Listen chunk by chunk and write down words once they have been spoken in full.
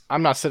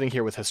I'm not sitting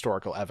here with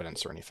historical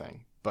evidence or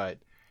anything, but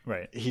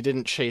Right. he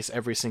didn't chase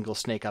every single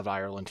snake out of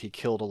Ireland. He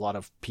killed a lot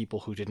of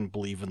people who didn't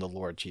believe in the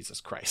Lord Jesus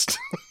Christ.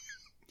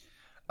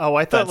 Oh,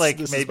 I thought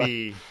This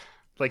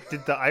like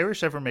did the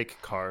Irish ever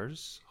make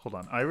cars? Hold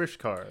on, Irish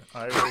car.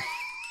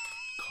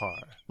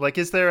 Like,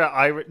 is there a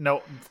Irish?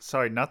 No,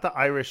 sorry, not the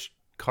Irish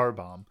car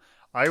bomb.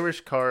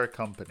 Irish car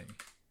company.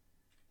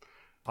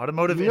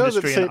 Automotive You know that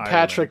industry in St. Ireland.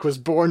 Patrick was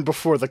born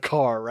before the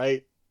car,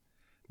 right?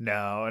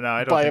 No,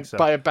 I don't think so.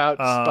 By about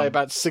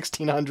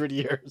 1600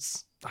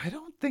 years. I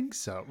don't think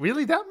so.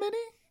 Really, that many?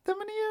 That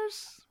many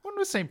years? When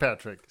was St.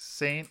 Patrick?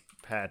 St.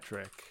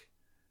 Patrick.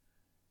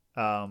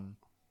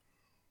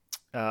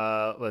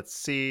 Let's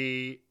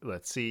see.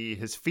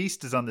 His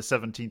feast is on the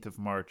 17th of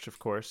March, of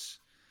course.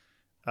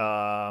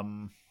 Let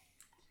me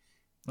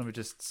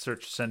just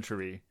search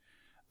century.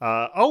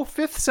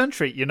 5th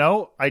century. You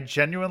know, I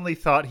genuinely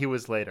thought he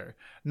was later.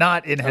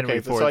 Not in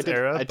Henry Ford's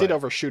era. I did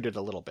overshoot it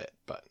a little bit,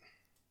 but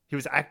he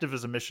was active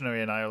as a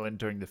missionary in Ireland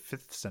during the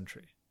 5th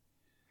century.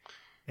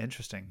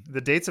 Interesting.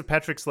 The dates of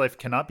Patrick's life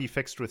cannot be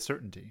fixed with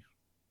certainty.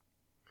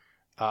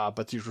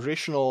 But the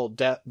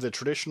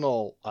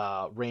traditional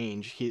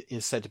range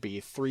is said to be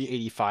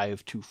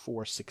 385 to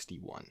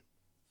 461.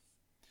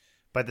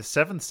 By the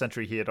 7th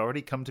century, he had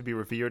already come to be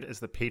revered as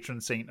the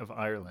patron saint of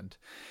Ireland.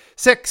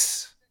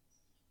 6.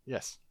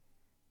 Yes.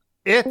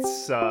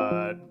 It's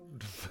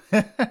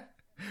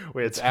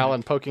Wait, it's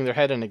Alan poking their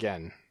head in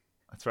again.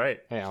 That's right.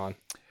 Hey, Alan.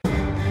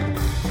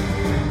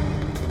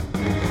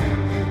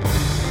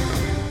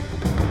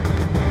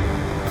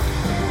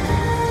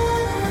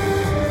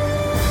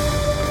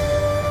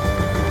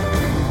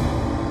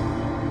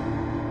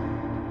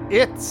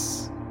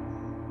 It's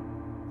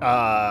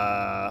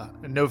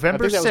November 6th. I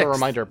think that was a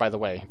reminder, by the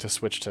way, to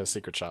switch to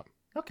Secret Shop.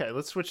 Okay,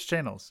 let's switch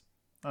channels.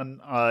 On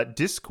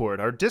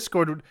Discord, our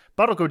Discord,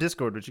 Bottleco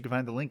Discord, which you can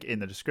find the link in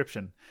the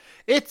description.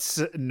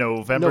 It's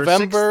November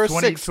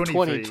 6th,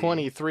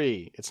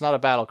 2023. It's not a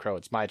Battle Crow,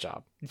 it's my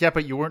job. Yeah,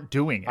 but you weren't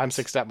doing it. I'm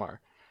Six Detmar.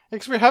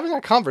 Because we're having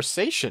a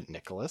conversation,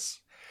 Nicholas.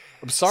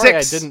 I'm sorry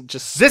I didn't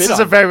just spit This is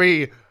on a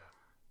very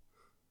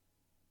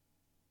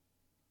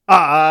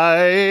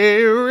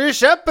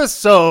Irish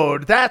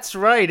episode. That's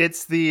right.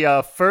 It's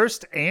the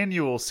first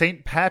annual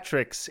St.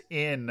 Patrick's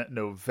in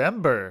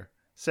November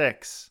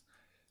 6th.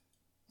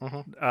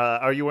 Mm-hmm.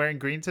 Are you wearing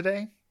green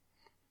today?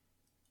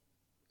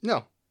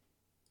 No.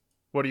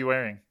 What are you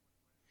wearing?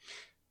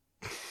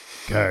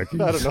 I don't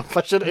know if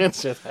I should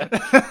answer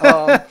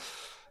that.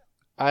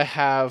 I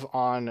have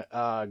on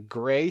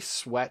gray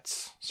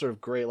sweats, sort of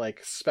gray,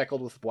 like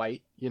speckled with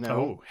white, you know.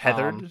 Oh,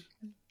 heathered?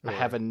 I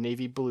have a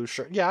navy blue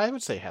shirt. Yeah, I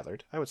would say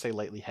heathered. I would say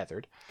lightly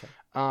heathered. Okay.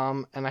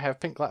 And I have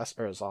pink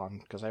glasses on,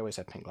 because I always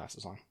have pink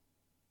glasses on.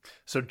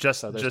 So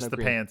just no the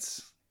green.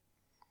 Pants.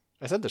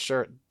 I said the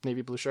shirt.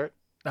 Navy blue shirt.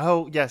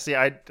 Oh, yeah. See,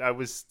 I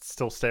was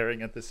still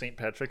staring at the St.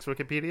 Patrick's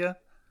Wikipedia.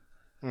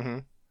 Mm-hmm.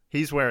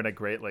 He's wearing a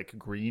great, like,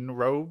 green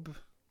robe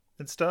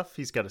and stuff.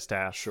 He's got a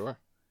stash. Sure.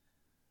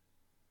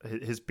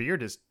 His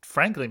beard is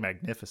frankly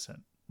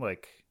magnificent,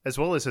 like, as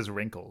well as his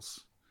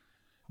wrinkles.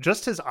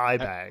 Just his eye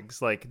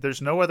bags. Like,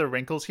 there's no other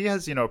wrinkles. He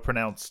has,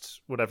 pronounced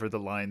whatever the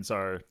lines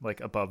are, like,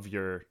 above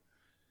your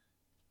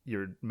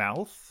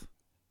mouth.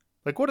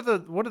 Like, what are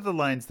the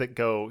lines that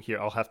go here?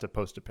 I'll have to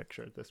post a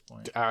picture at this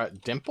point.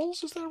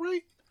 Dimples, is that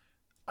right?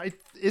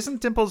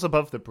 Isn't dimples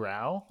above the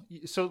brow?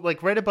 So,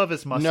 like, right above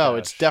his mustache. No,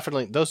 it's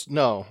definitely those.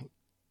 No,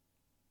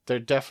 they're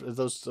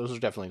those are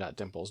definitely not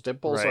dimples.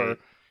 Dimples are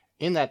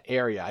in that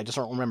area. I just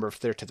don't remember if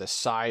they're to the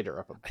side or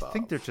up above. I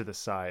think they're to the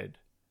side.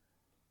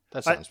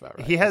 That sounds about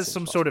right. He has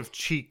some sort of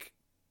cheek.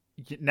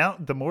 Now,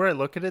 the more I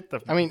look at it,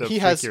 he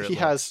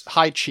has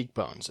high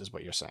cheekbones, is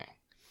what you're saying.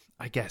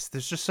 I guess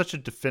there's just such a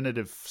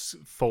definitive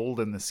fold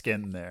in the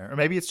skin there, or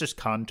maybe it's just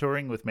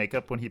contouring with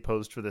makeup when he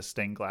posed for this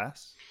stained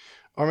glass.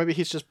 Or maybe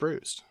he's just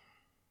bruised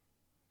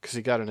because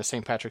he got in a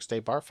St. Patrick's Day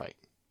bar fight.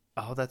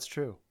 Oh, that's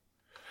true.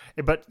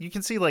 But you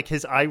can see, like,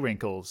 his eye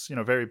wrinkles,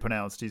 very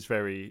pronounced. He's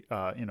very,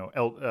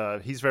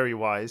 he's very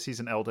wise. He's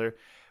an elder.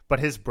 But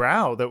his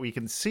brow that we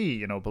can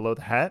see, below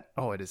the hat,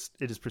 it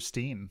is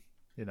pristine,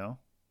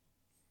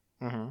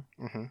 Mm-hmm.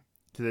 Mm-hmm.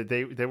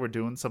 They were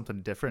doing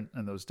something different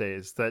in those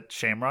days. That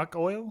shamrock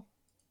oil?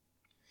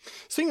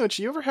 Speaking of which,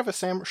 you ever have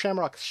a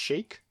shamrock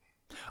shake?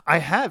 I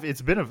have.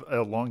 It's been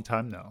a long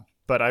time now.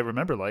 But I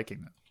remember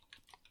liking them.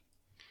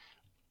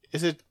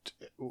 Is it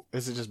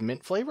just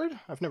mint flavored?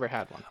 I've never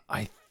had one.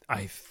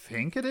 I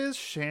think it is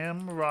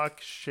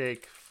Shamrock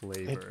Shake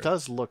flavor. It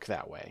does look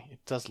that way. It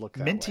does look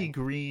that minty way.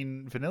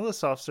 Green vanilla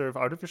soft serve,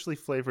 artificially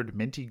flavored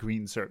minty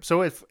green syrup.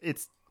 So if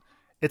it's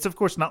of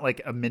course not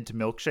like a mint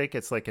milkshake.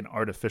 It's like an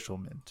artificial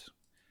mint.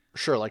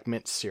 Sure, like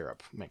mint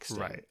syrup mixed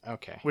right. in.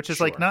 Okay, which is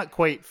like not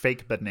quite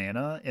fake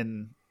banana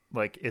in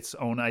like its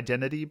own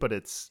identity, but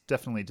it's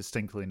definitely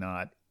distinctly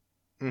not.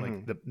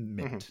 Like the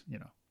mint,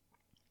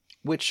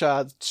 Which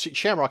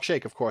Shamrock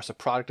Shake, of course, a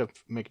product of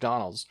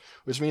McDonald's,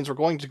 which means we're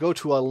going to go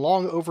to a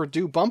long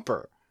overdue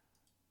bumper.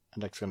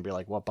 And Nick's going to be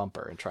like, what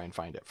bumper? And try and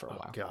find it for a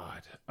while.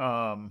 God.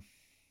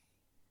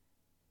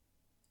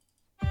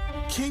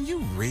 Can you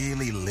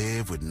really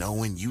live with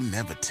knowing you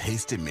never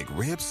tasted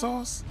McRib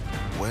sauce?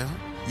 Well,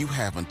 you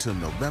have until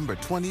November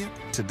 20th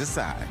to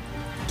decide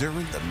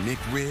during the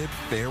McRib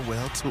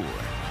Farewell Tour.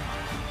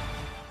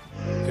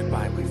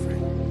 Goodbye, my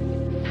friend.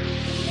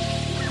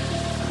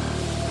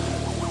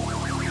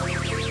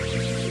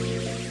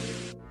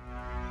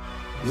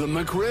 The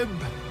McRib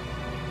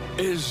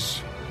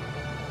is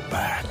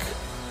back.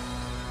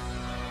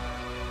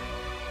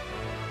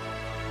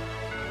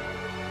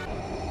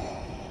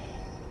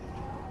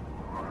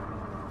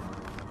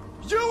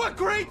 You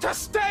agreed to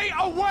stay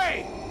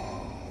away!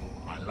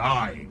 I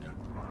lied.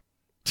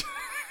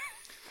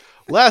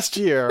 Last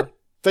year,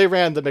 they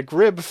ran the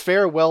McRib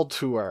Farewell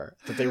Tour,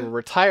 that they were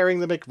retiring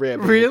the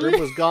McRib. Really? The McRib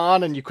was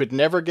gone, and you could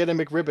never get a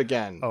McRib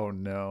again. Oh,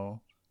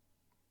 no.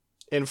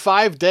 In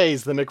 5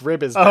 days, the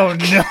McRib is Oh,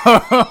 back.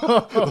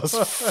 no. Those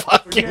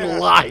fucking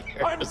liars.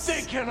 I'm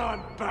thinking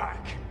I'm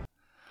back.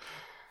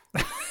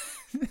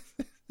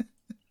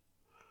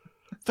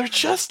 They're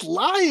just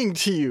lying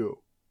to you.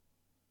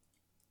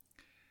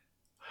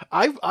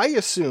 I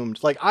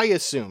assumed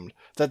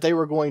that they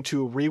were going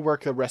to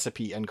rework the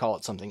recipe and call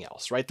it something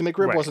else, right? The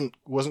McRib Right.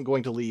 wasn't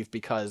going to leave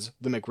because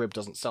the McRib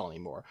doesn't sell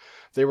anymore.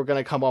 They were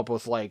going to come up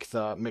with like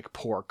the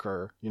McPork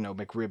or,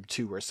 McRib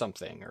 2 or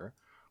something or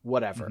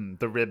whatever.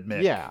 The rib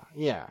Mick.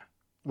 Yeah.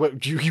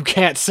 What you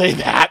can't say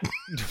that.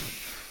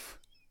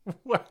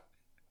 What?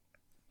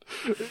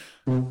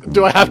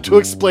 Do I have to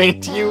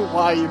explain to you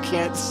why you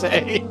can't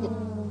say?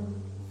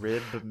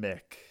 Rib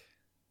Mick.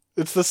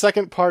 It's the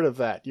second part of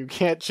that. You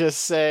can't just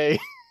say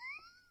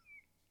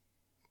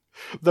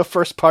the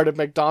first part of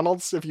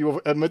McDonald's. If you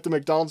admit to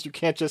McDonald's, you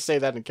can't just say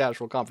that in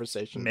casual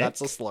conversation. Mick?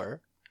 That's a slur.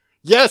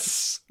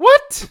 Yes!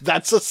 What?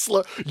 That's a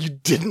slur. You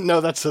didn't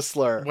know that's a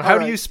slur. How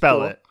do All you right, spell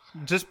cool. it?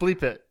 Just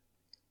bleep it.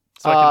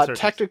 So I can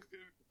search it.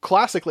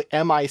 Classically,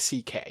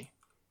 M-I-C-K.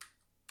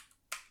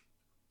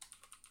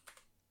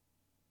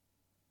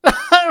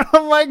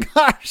 Oh my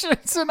gosh,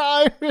 it's an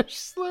Irish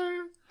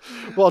slur.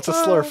 Well, it's a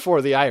slur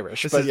for the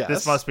Irish, but yes.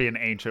 This must be an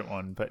ancient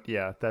one, but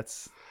yeah,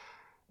 that's...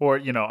 Or,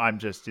 I'm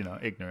just,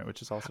 ignorant,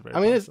 which is also very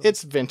I mean, possible.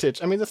 it's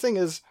vintage. I mean, the thing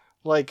is,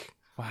 like,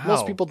 Wow.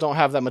 most people don't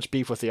have that much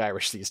beef with the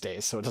Irish these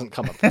days, so it doesn't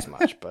come up as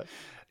much, but...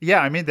 Yeah,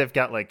 I mean, they've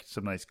got, like,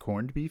 some nice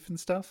corned beef and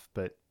stuff,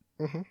 but...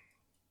 Mhm.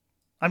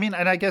 I mean,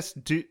 and I guess,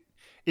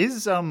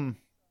 is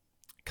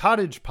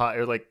cottage pie,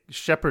 or, like,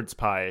 shepherd's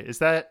pie, is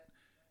that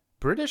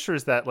British, or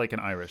is that, like, an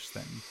Irish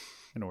thing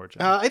in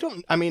origin?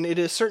 It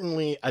is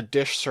certainly a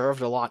dish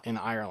served a lot in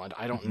Ireland.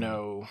 I don't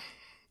know.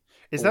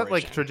 Is that,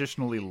 like, origin.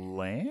 traditionally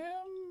lamb?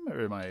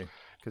 Or am I...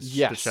 Because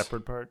Yes. the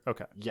shepherd part?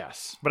 Okay.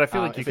 Yes. But I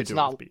feel like you if could it's do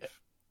not, it with beef.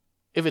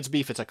 If it's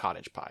beef, it's a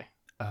cottage pie.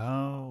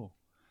 Oh.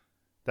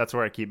 That's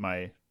where I keep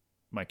my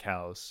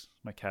cows,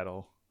 my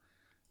cattle.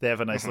 They have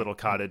a nice little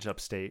cottage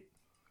upstate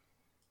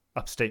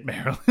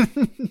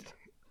Maryland.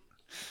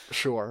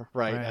 Sure,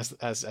 right. Right.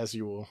 As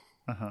you will,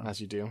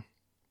 as you do.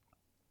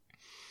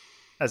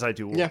 As I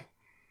do. Yeah.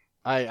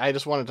 I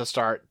just wanted to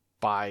start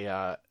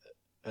by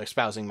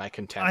espousing my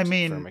contempt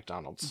for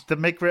McDonald's. The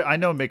McRib, I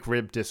know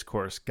McRib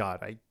discourse. God,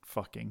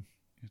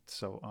 it's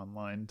so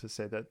online to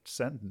say that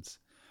sentence.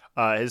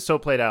 Is so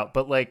played out,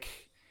 but like,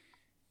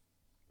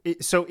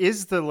 so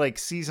is the like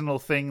seasonal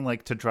thing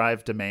like to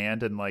drive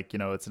demand and like,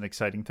 it's an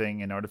exciting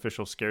thing and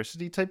artificial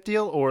scarcity type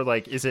deal, or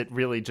like, is it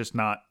really just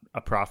not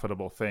a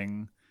profitable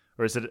thing,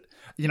 or is it,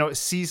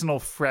 seasonal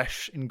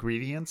fresh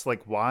ingredients?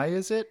 Like, why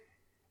is it?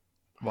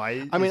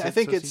 Why? I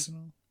think so it's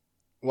seasonal?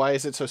 Why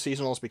is it so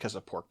seasonal? Is because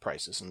of pork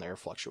prices and their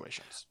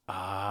fluctuations.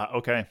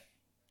 Okay.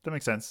 That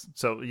makes sense.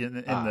 So in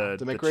the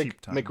McRib,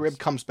 cheap times. McRib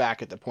comes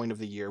back at the point of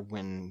the year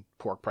when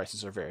pork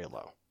prices are very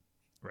low.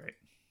 Right.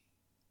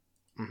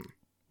 Mm-hmm.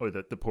 Or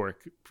the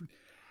pork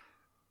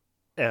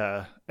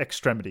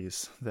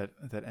extremities that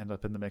end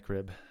up in the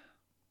McRib.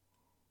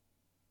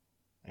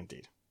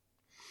 Indeed.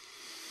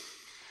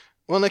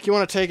 Well, Nick, you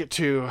want to take it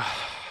to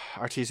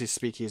Arteezy's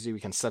Speakeasy? We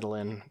can settle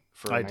in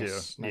for a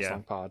nice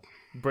long pod.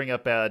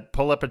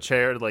 Pull up a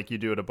chair like you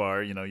do at a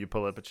bar. You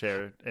pull up a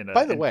chair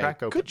By the way,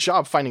 crack open. good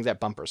job finding that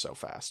bumper so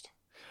fast.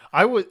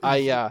 I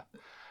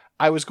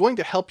was going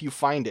to help you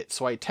find it,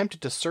 so I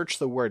attempted to search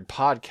the word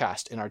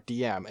podcast in our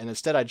DM, and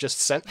instead I just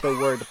sent the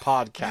word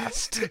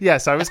podcast.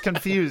 Yes, I was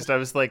confused. I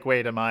was like,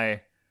 wait, am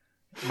I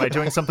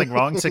doing something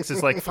wrong? Six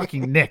is like,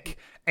 fucking Nick,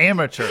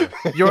 amateur.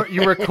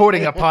 You're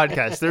recording a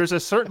podcast. There's a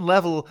certain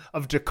level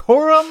of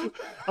decorum,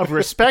 of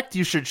respect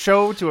you should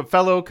show to a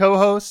fellow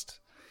co-host.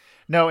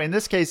 No, in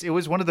this case, it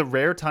was one of the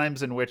rare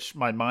times in which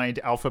my mind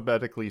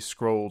alphabetically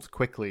scrolled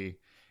quickly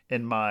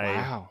in my...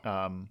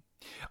 Wow.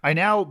 I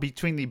now,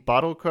 between the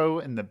Bottle Crow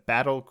and the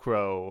Battle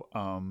Crow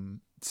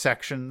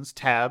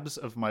tabs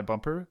of my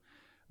bumper,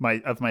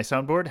 of my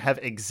soundboard, have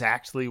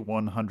exactly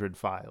 100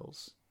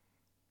 files.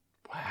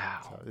 Wow.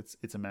 So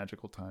it's a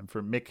magical time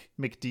for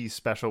McD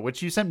special,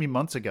 which you sent me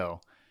months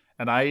ago,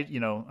 and I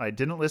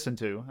didn't listen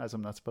to, as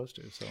I'm not supposed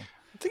to. So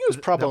I think it was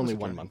probably only a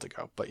 1 journey. month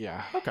ago, but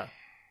yeah. Okay.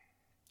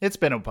 It's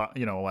been a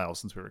while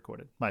since we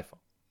recorded. My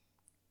fault.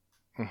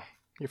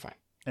 You're fine.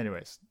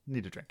 Anyways,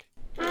 need a drink.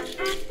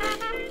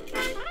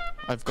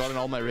 I've gotten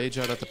all my rage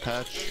out at the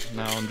patch.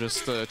 Now I'm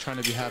just trying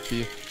to be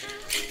happy.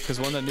 Because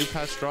when the new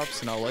patch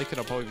drops and I'll like it,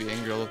 I'll probably be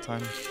angry all the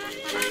time.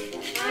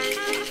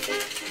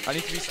 I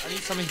need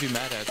something to be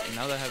mad at. And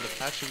now that I have the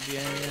patch to be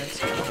angry at,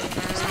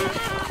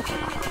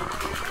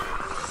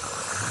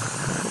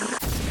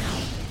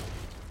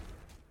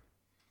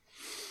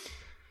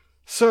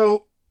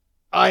 So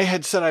I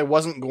had said I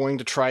wasn't going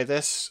to try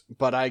this,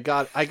 but I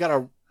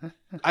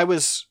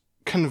was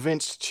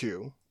convinced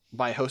to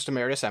by host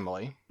emeritus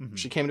Emily. Mm-hmm.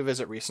 She came to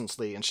visit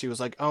recently and she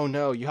was like, "Oh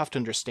no, you have to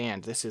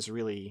understand, this is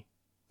really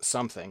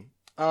something."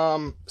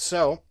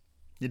 So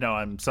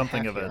I'm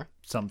something of a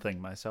something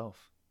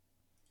myself.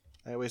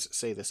 I always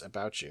say this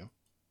about you.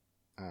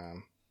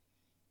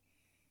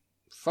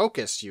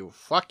 Focus, you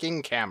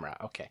fucking camera.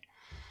 Okay.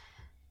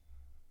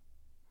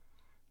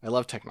 I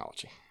love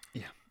technology.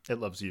 Yeah, it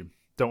loves you.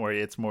 Don't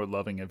worry, it's more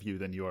loving of you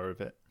than you are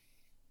of it.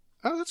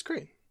 Oh, that's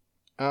great.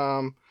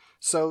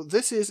 So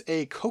this is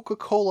a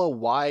Coca-Cola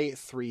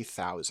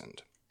Y3000.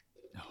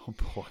 Oh,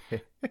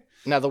 boy.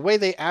 Now, the way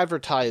they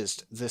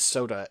advertised this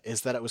soda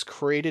is that it was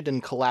created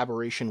in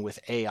collaboration with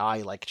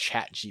AI like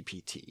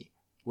ChatGPT,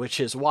 which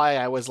is why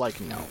I was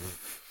like, no,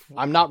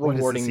 I'm not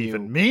rewarding what does this you.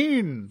 Even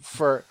mean?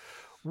 For,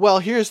 well,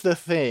 here's the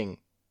thing,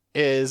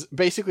 is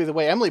basically the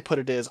way Emily put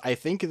it is, I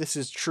think this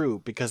is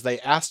true because they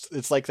asked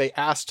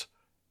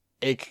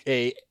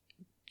a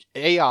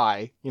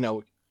AI,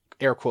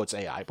 air quotes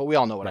AI, but we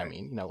all know what I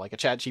mean, like a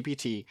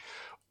ChatGPT,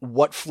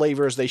 what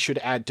flavors they should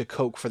add to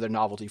Coke for their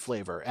novelty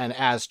flavor. And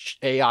as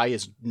AI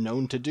is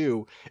known to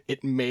do,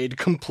 it made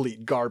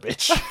complete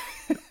garbage.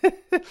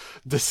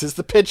 This is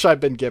the pitch I've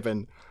been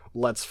given.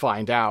 Let's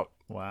find out.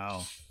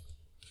 Wow.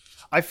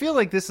 I feel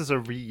like this is a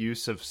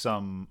reuse of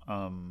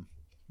some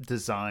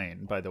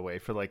design, by the way,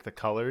 for like the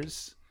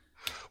colors.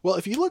 Well,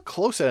 if you look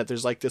close at it,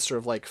 there's like this sort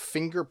of like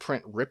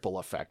fingerprint ripple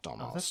effect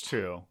almost. Oh, that's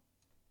true.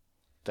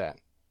 That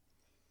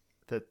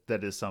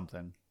is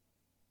something.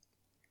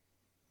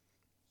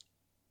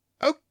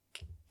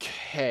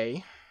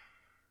 Okay.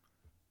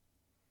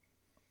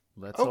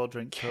 Let's all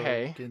drink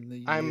Coke in the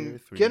year I'm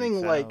 3000.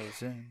 getting like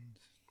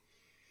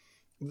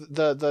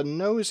the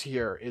nose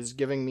here is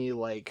giving me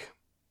like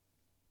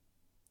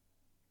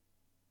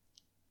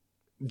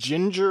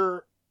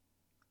ginger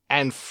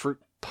and fruit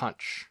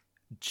punch.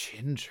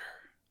 Ginger.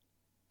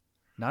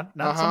 Not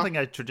something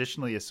I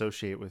traditionally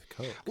associate with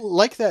Coke.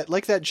 Like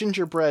that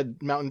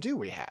gingerbread Mountain Dew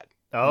we had.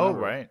 Oh,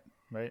 right.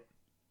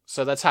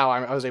 So that's how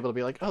I was able to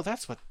be like, oh,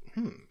 that's what.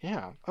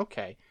 Yeah,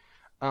 okay.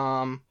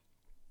 I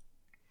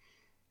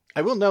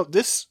will note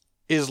this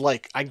is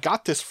like I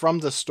got this from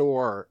the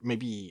store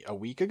maybe a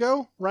week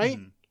ago, right?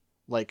 Mm-hmm.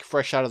 Like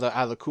fresh out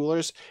of the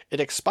coolers. It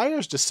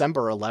expires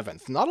December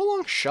 11th. Not a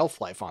long shelf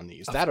life on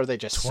these. That or they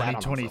just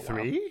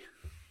 2023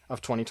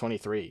 of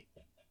 2023.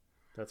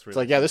 That's really it's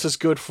like cool. Yeah, this is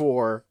good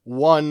for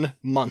 1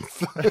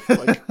 month.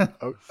 Like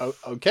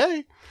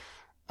okay.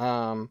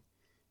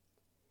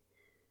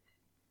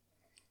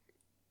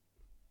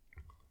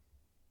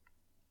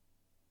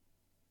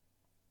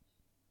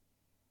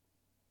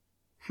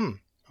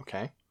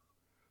 Okay.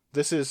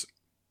 This is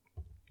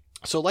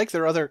so like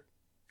their other.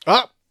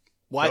 Why?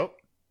 Oh.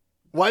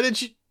 Why did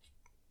you?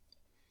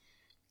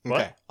 Okay,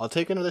 what? I'll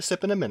take another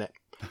sip in a minute.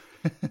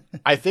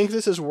 I think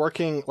this is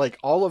working. Like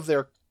all of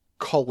their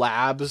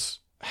collabs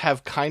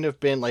have kind of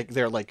been like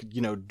they're like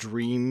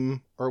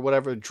Dream or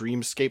whatever,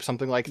 Dreamscape,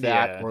 something like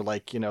that, or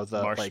like the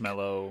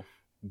marshmallow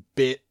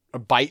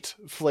bite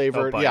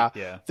flavored.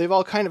 Yeah, they've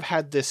all kind of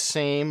had this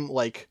same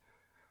like.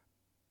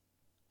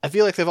 I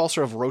feel like they've all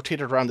sort of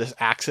rotated around this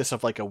axis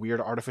of like a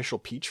weird artificial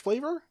peach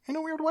flavor in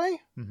a weird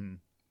way. Mm-hmm.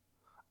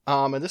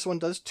 And this one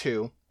does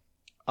too.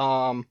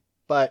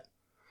 But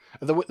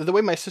the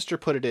way my sister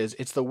put it is,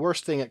 it's the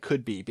worst thing it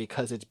could be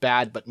because it's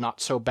bad, but not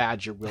so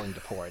bad you're willing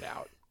to pour it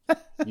out.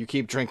 You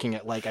keep drinking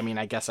it like,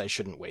 I guess I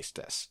shouldn't waste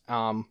this.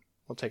 We'll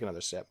take another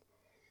sip.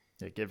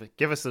 Yeah,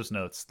 give us those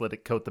notes. Let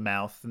it coat the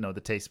mouth,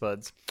 the taste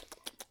buds.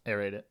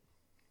 Aerate it.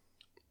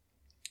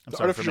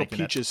 The artificial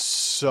peach is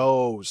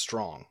so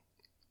strong.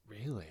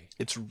 Really?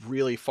 It's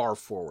really far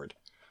forward.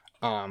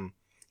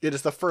 It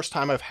is the first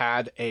time I've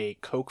had a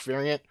Coke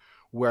variant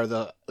where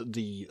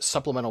the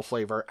supplemental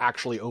flavor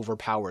actually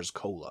overpowers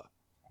cola.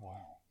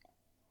 Wow.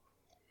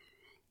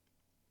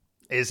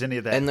 Is any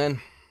of that and then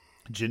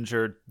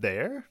ginger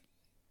there?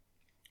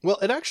 Well,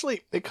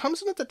 it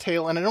comes in at the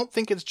tail, and I don't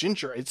think it's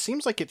ginger. It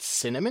seems like it's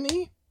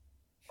cinnamony.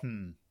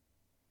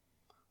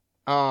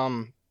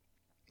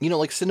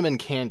 Like cinnamon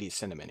candy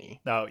cinnamony.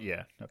 Oh,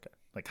 yeah. Okay.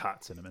 Like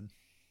hot cinnamon.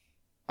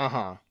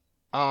 Uh-huh.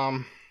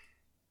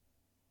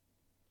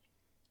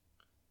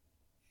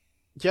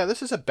 Yeah,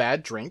 this is a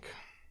bad drink.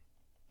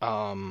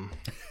 And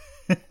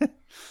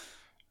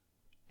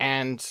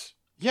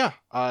yeah,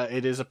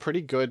 it is a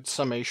pretty good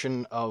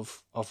summation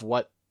of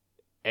what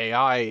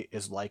AI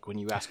is like when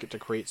you ask it to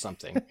create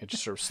something. It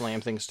just sort of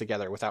slams things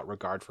together without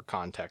regard for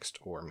context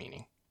or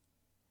meaning.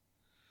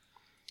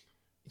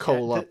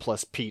 Cola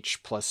plus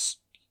peach plus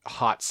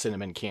hot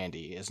cinnamon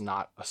candy is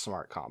not a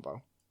smart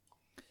combo.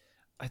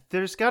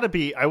 There's got to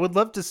be. I would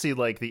love to see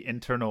like the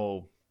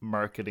internal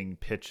marketing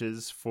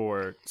pitches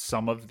for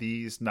some of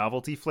these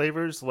novelty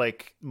flavors,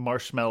 like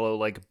marshmallow,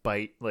 like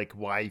Bite, like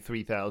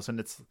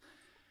Y3000.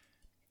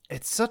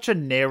 It's such a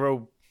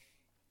narrow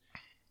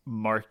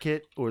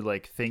market or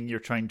like thing you're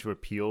trying to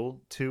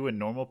appeal to in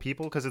normal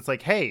people, because it's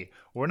like, hey,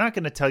 we're not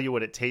going to tell you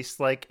what it tastes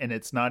like, and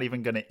it's not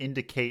even going to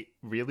indicate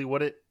really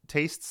what it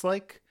tastes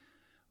like.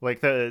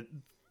 Like they're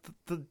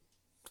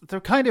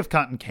kind of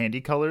cotton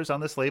candy colors on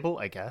this label,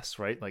 I guess,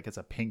 right? Like it's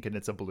a pink and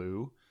it's a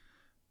blue.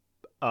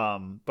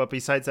 But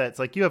besides that, it's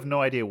like you have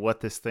no idea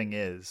what this thing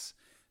is.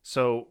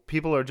 So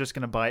people are just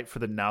going to buy it for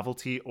the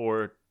novelty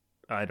or,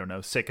 I don't know,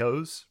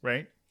 sickos,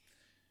 right?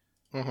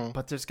 Mm-hmm.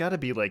 But there's got to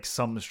be like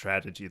some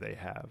strategy they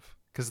have,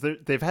 because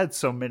they've had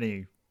so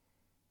many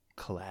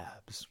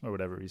collabs or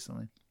whatever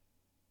recently.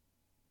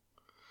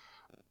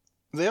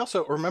 They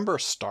also, remember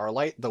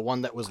Starlight, the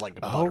one that was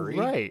like buttery?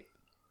 Oh, right.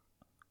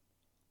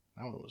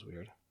 That one was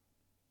weird.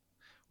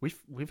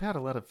 We've had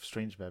a lot of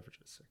strange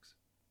beverages. 6.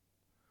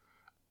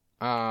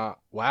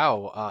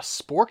 Wow.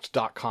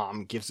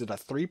 Sporked.com gives it a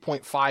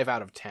 3.5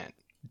 out of 10.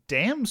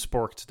 Damn,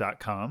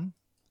 Sporked.com.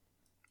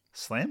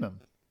 Slam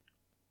him.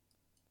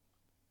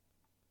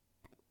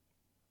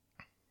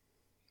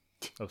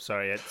 Oh,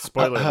 sorry.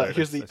 Spoiler alert.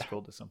 I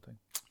scrolled to something.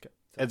 Okay.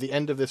 At the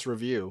end of this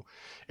review,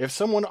 if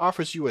someone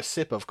offers you a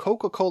sip of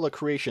Coca-Cola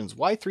Creations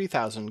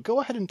Y3000, go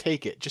ahead and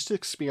take it just to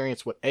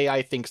experience what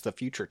AI thinks the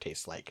future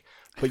tastes like.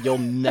 But you'll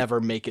never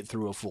make it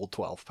through a full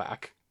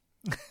 12-pack.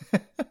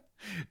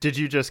 Did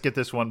you just get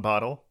this one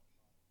bottle?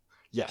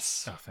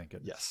 Yes. Oh, thank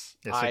goodness.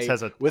 Yes.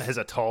 It has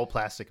a tall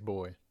plastic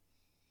boy.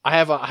 I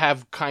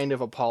have kind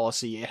of a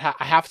policy.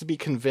 I have to be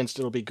convinced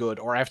it'll be good,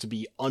 or I have to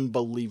be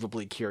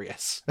unbelievably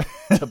curious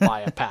to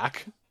buy a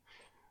pack.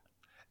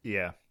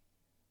 Yeah.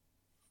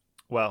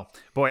 Well,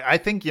 boy, I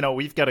think,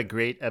 we've got a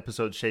great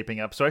episode shaping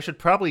up, so I should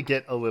probably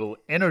get a little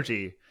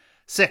energy.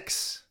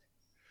 6.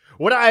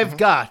 What I've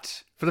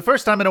got, for the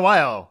first time in a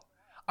while,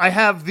 I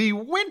have the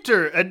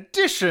Winter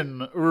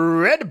Edition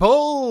Red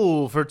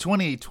Bull for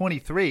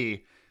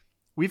 2023.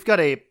 We've got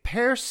a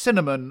pear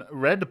cinnamon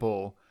Red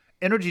Bull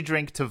energy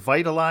drink to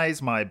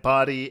vitalize my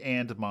body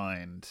and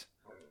mind.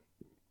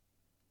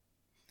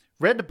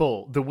 Red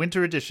Bull, the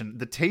Winter Edition,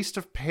 the taste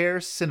of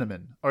pear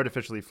cinnamon,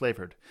 artificially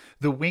flavored.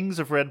 The wings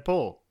of Red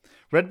Bull.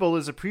 Red Bull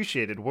is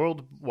appreciated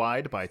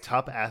worldwide by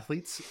top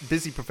athletes,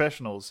 busy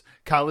professionals,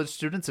 college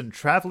students, and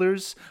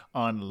travelers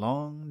on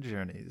long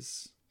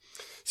journeys.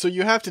 So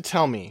you have to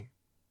tell me,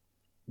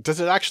 does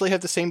it actually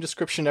have the same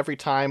description every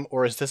time,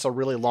 or is this a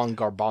really long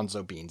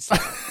garbanzo beans?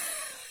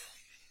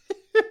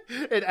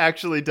 It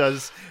actually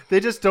does. They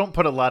just don't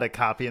put a lot of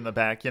copy in the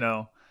back,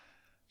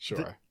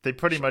 Sure. They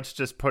pretty much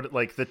just put it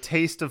like the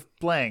taste of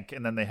blank,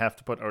 and then they have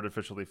to put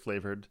artificially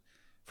flavored.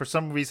 For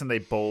some reason, they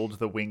bold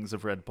the wings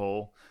of Red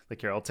Bull.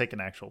 Like, here, I'll take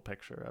an actual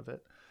picture of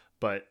it.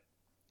 But,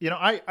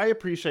 I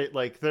appreciate,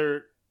 like,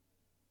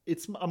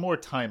 it's a more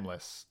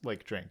timeless,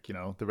 like, drink,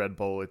 the Red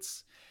Bull.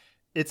 It's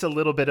a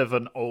little bit of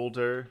an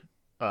older,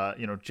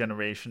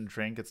 generation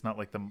drink. It's not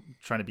like them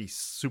trying to be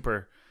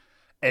super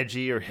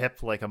edgy or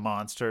hip like a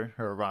Monster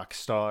or a rock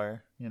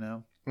star,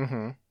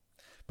 Mm-hmm.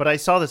 But I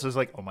saw this, I was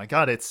like, oh my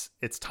god, it's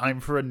time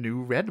for a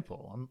new Red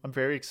Bull. I'm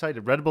very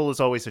excited. Red Bull is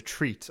always a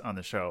treat on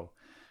the show,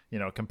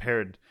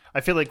 compared.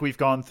 I feel like we've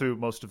gone through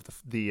most of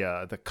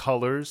the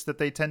colors that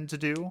they tend to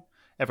do.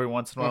 Every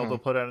once in a while they'll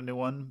put out a new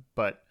one,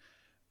 but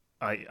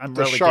I'm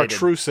the relegated.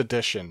 Chartreuse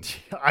edition.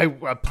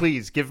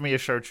 Please give me a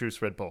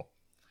Chartreuse Red Bull.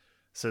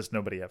 Says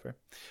nobody ever.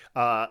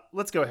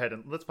 Let's go ahead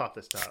and let's pop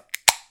this top.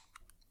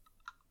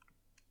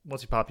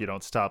 Once you pop, you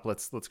don't stop.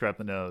 Let's grab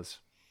the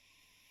nose.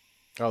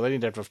 Oh, they need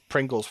to have a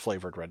Pringles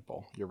flavored Red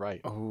Bull. You're right.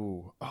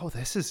 Oh,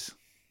 this is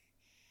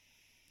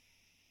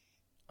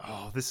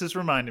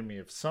reminding me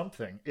of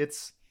something.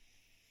 It's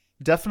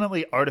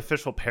definitely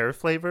artificial pear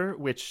flavor,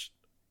 which,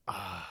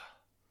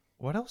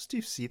 what else do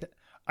you see that?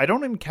 I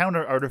don't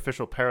encounter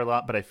artificial pear a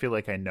lot, but I feel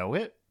like I know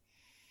it.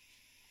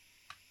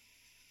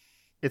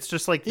 It's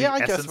just like the I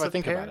guess essence if I of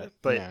think pear, about it.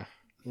 but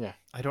yeah.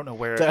 I don't know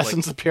where. The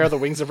essence of pear, the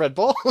wings of Red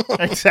Bull.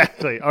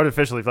 Exactly,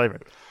 artificially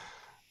flavored.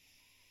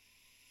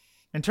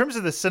 In terms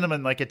of the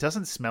cinnamon, like, it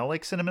doesn't smell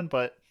like cinnamon,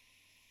 but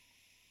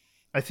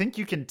I think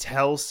you can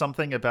tell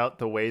something about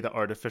the way the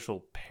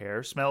artificial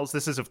pear smells.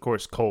 This is, of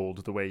course,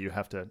 cold, the way you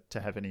have to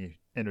have any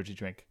energy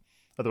drink.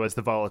 Otherwise,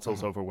 the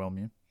volatiles overwhelm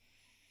you.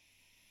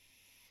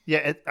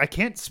 Yeah, I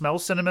can't smell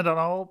cinnamon at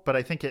all, but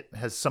I think it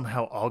has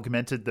somehow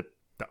augmented the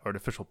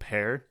artificial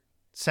pear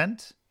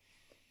scent.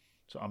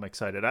 So I'm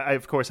excited. I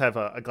of course, have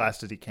a glass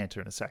to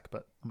decanter in a sec,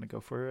 but I'm going to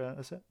go for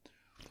a sip.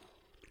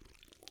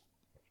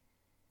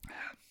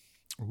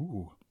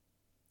 Ooh.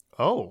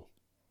 Oh.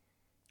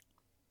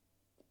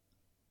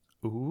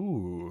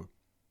 Ooh.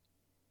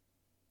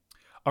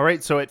 All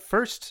right, so at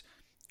first,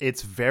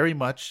 it's very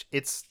much,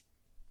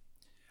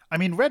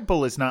 Red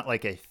Bull is not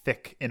like a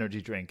thick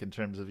energy drink in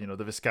terms of,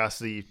 the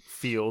viscosity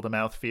feel, the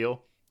mouth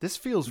feel. This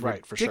feels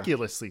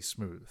ridiculously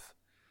smooth.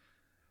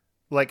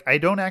 Like, I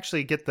don't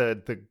actually get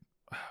the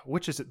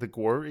which is it, the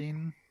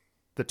taurine,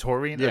 the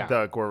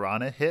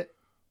guarana hit?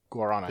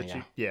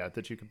 Guarana,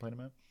 that you complain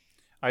about?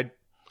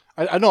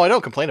 I know I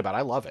don't complain about it.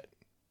 I love it.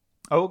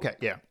 Oh, okay.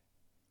 Yeah.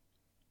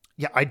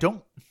 Yeah, I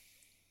don't.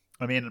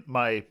 I mean,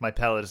 my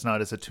palate is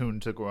not as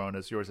attuned to Guarana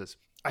as yours is.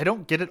 I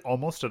don't get it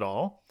almost at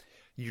all.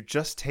 You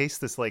just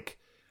taste this like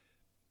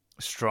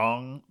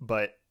strong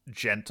but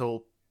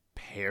gentle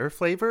pear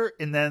flavor,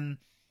 and then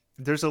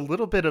there's a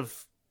little bit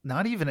of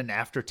not even an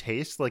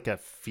aftertaste, like a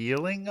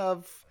feeling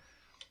of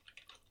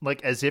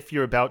like as if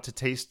you're about to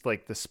taste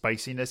like the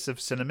spiciness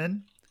of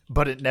cinnamon,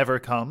 but it never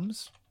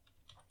comes.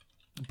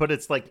 But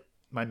it's like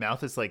my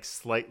mouth is like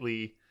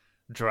slightly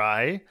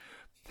dry.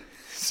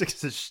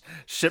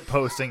 Shit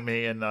posting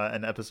me in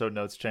an episode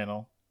notes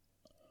channel.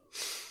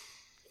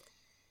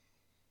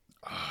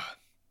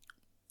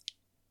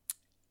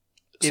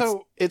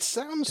 So it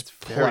sounds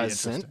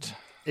pleasant.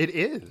 It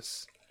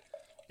is.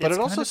 But it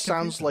also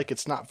sounds like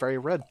it's not very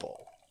Red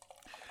Bull.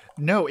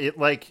 No,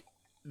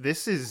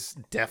 this is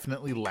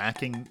definitely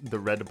lacking the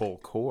Red Bull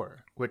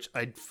core, which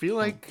I feel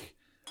like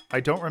I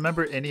don't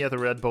remember any other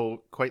Red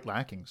Bull quite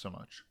lacking so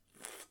much.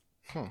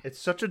 It's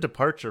such a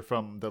departure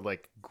from the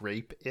like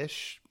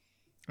grape-ish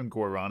and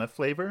guarana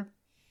flavor.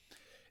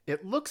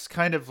 It looks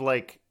kind of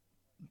like,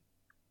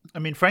 I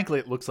mean, frankly,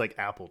 it looks like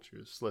apple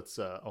juice.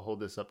 I'll hold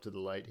this up to the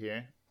light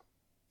here.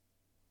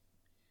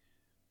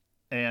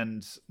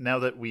 And now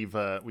that we've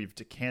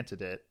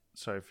decanted it,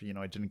 sorry for,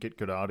 I didn't get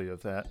good audio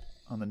of that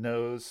on the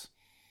nose.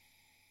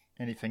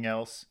 Anything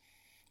else?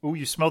 Ooh,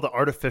 you smell the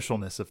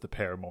artificialness of the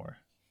pear more.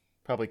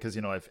 Probably because,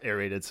 I've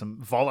aerated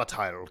some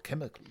volatile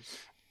chemicals.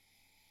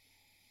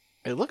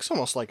 It looks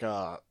almost like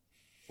a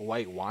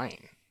white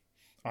wine.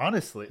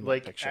 Honestly,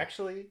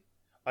 actually,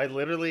 I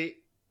literally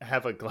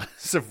have a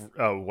glass of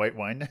white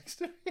wine next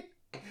to me.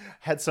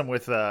 Had some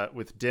with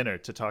dinner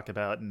to talk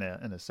about in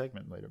a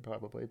segment later,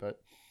 probably.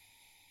 But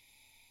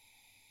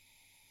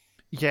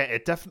yeah,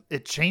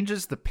 it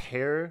changes the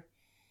pear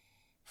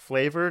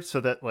flavor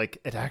so that like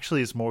it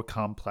actually is more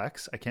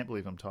complex. I can't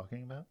believe I'm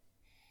talking about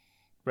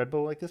Red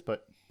Bull like this,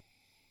 but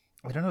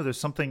I don't know. There's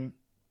something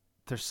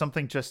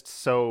just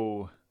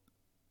so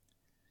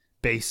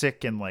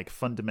basic and like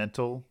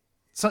fundamental,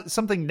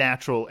 something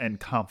natural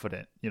and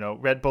confident.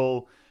 Red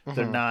Bull,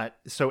 they're not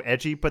so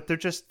edgy, but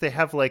they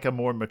have like a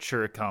more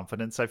mature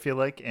confidence, I feel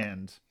like.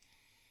 And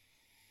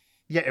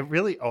yeah, it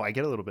really, I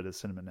get a little bit of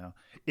cinnamon now.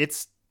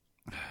 It's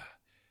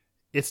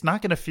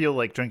not going to feel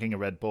like drinking a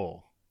Red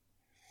Bull.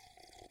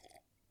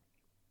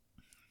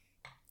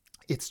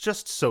 It's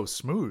just so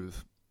smooth.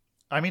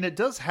 I mean, it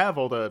does have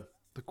all the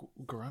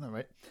guarana,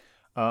 right?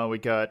 We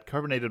got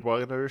carbonated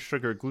water,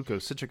 sugar,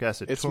 glucose, citric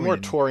acid. It's taurine, more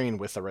taurine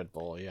with the Red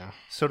Bull, yeah.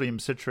 Sodium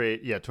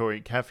citrate,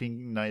 taurine,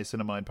 caffeine,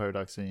 niacinamide,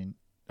 pyridoxine.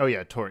 Oh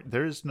yeah, taurine.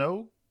 There's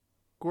no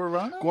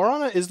guarana?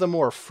 Guarana is the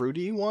more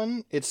fruity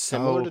one. It's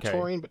similar to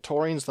taurine, but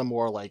taurine's the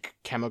more like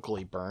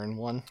chemically burn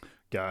one.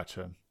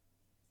 Gotcha.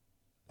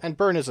 And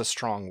burn is a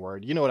strong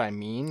word. You know what I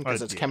mean?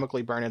 Because it's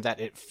chemically burn in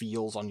that it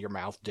feels on your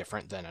mouth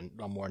different than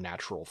a more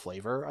natural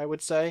flavor, I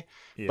would say.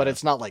 Yeah. But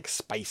it's not like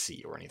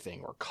spicy or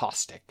anything or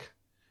caustic.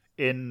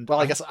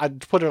 I guess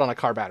I'd put it on a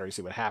car battery,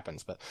 see what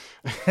happens. But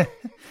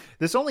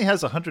this only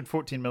has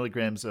 114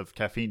 milligrams of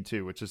caffeine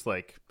too, which is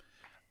like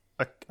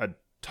a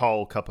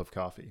tall cup of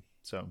coffee.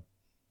 So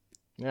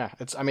yeah,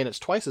 it's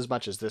twice as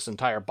much as this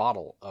entire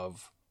bottle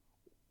of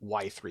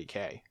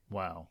Y3K.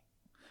 Wow.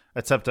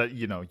 Except that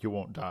you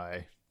won't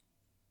die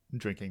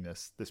drinking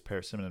this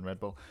pear cinnamon Red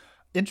Bull.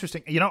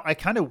 Interesting. I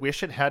kind of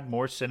wish it had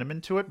more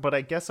cinnamon to it, but I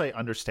guess I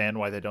understand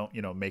why they don't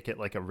make it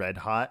like a red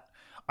hot.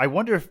 I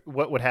wonder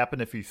what would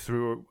happen if you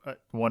threw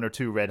one or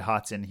two red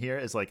hots in here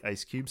as like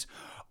ice cubes.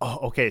 Oh,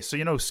 okay.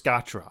 So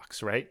Scotch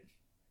rocks, right?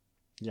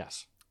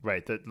 Yes.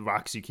 Right. The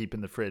rocks you keep in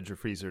the fridge or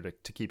freezer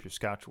to keep your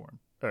Scotch warm.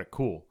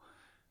 Cool.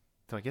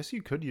 So I guess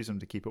you could use them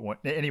to keep it warm.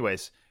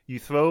 Anyways, you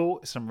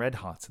throw some red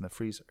hots in the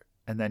freezer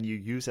and then you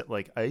use it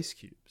like ice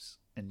cubes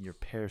in your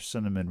pear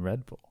cinnamon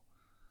Red Bull.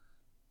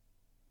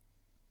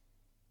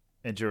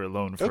 And you're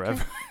alone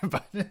forever.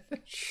 Okay.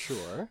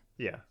 Sure.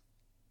 Yeah.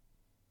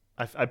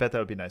 I bet that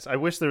would be nice. I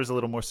wish there was a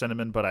little more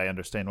cinnamon, but I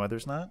understand why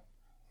there's not.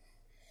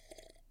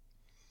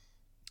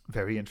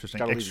 Very interesting.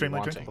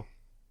 Extremely drinkable.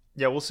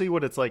 Yeah, we'll see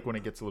what it's like when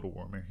it gets a little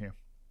warmer here.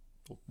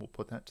 We'll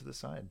put that to the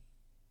side.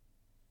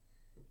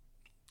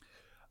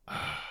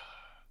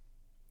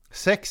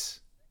 6.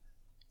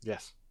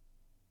 Yes.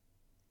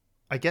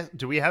 I guess.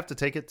 Do we have to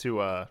take it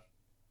to?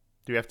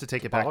 Do we have to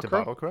take it back to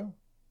Bottle Crow?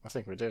 I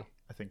think we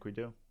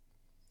do.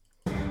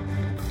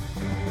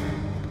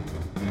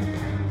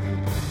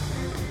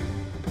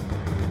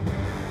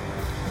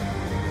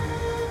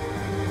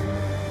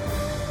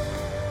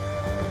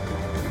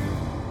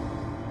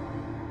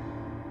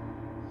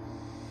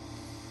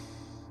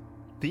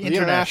 The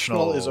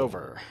international is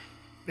over.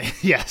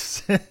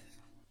 Yes.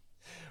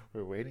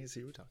 We're waiting to see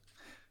who we talk.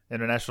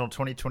 International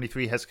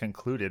 2023 has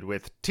concluded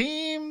with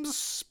Team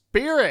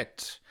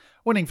Spirit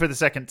winning for the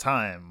second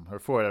time, or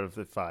 4 out of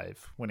the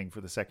 5 winning for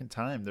the second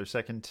time. Their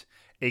second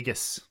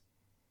Aegis.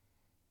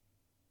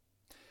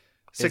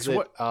 6.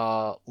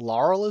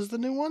 Laurel is the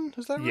new one?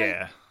 Is that right?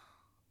 Yeah.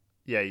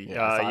 Yeah.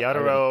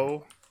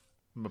 Yadaro,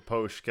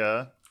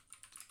 Maposhka,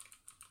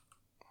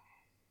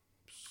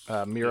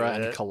 Mira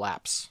and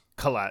Collapse.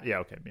 Yeah,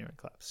 okay, Mira and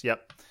Collapse.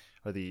 Yep.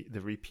 Or the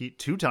repeat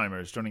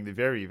two-timers joining the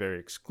very, very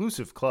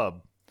exclusive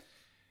club.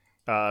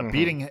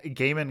 Beating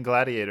Gaiman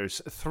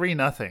Gladiators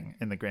 3-0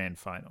 in the grand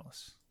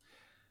finals.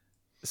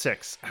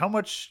 6. How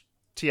much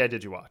TI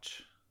did you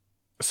watch?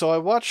 So I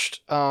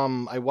watched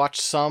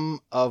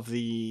some of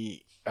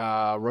the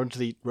Road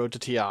to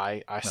TI.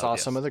 I saw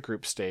some of the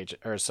group stage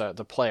or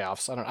the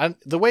playoffs.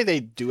 The way they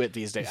do it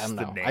these days. I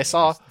don't know.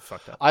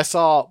 I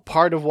saw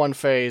part of one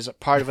phase,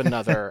 part of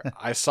another.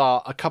 I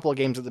saw a couple of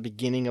games at the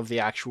beginning of the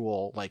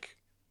actual like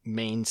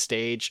main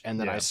stage, and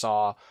then I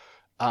saw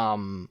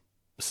some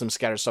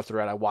scattered stuff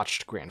throughout. I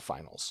watched grand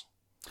finals.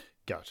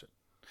 Gotcha.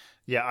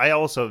 Yeah, I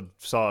also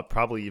saw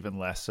probably even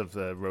less of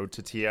the Road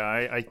to TI.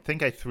 I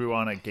think I threw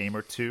on a game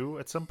or two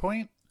at some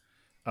point.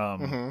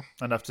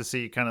 Enough to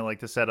see kind of like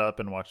the setup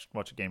and watch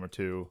a game or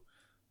two.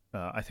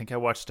 I think I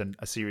watched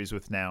a series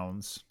with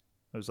Nouns.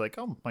 I was like,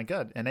 oh my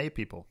god, NA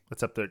people.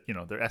 It's up their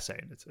their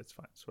essay. It's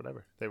fine. It's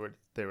whatever. They were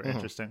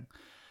interesting.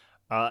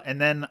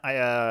 And then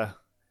a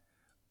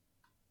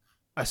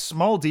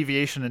small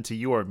deviation into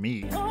You or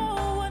Me.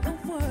 Oh, what a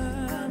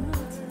world,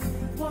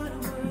 what a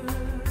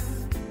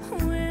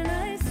world, when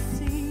I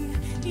see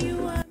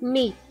you are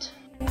Meat.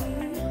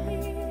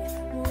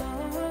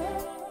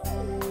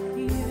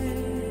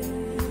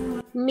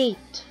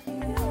 Meat.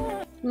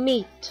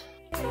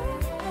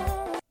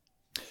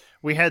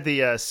 We had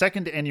the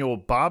second annual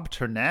Bob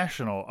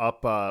International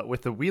up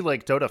with the We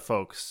Like Dota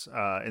folks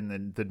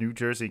in the New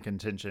Jersey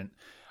contingent.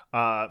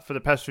 For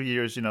the past few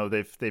years,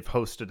 they've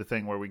hosted a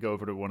thing where we go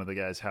over to one of the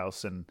guys'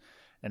 house and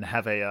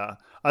have a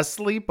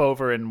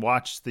sleepover and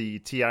watch the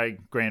TI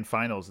grand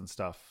finals and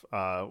stuff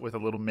with a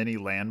little mini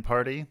LAN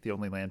party, the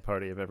only LAN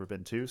party I've ever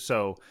been to.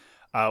 So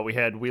we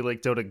had We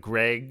Like Dota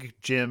Greg,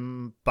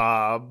 Jim,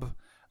 Bob.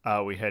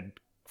 We had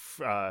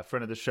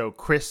friend of the show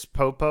Chris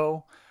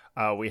Popo.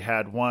 We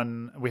had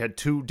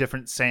two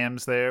different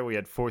Sams there. We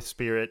had Fourth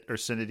Spirit,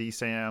 Ursinity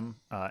Sam,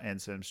 and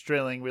Sam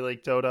Strilling, We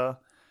Like Dota.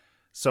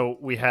 So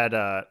we had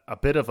a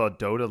bit of a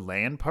Dota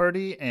LAN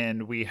party,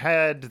 and we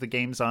had the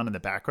games on in the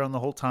background the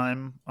whole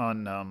time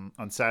on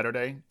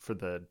Saturday for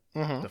the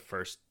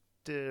first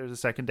the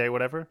second day,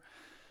 whatever.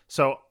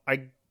 So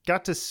I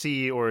got to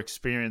see or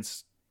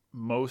experience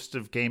most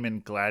of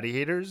Gaiman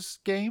Gladiators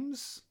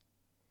games,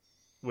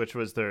 which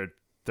was their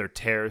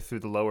tear through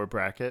the lower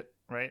bracket,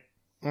 right?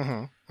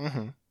 And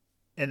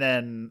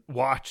then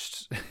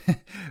watched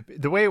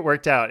the way it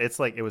worked out.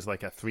 It was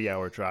like a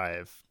 3-hour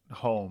drive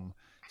home.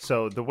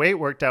 So the way it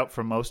worked out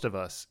for most of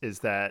us is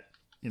that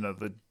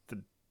the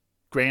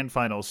grand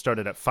finals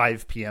started at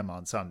 5 p.m.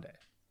 on Sunday,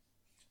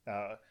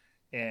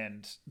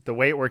 and the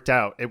way it worked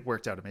out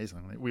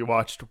amazingly. We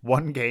watched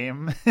one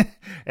game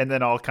and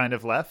then all kind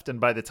of left. And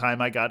by the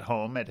time I got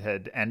home, it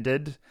had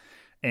ended,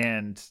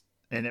 and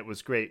it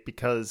was great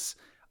because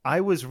I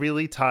was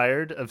really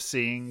tired of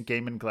seeing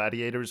Gaiman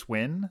Gladiators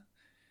win.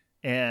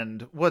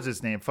 And what's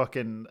his name?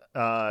 Fucking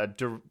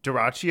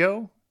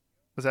Duraccio?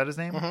 Was that his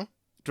name?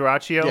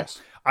 Duraccio?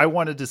 Yes. I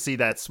wanted to see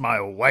that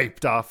smile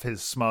wiped off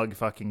his smug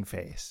fucking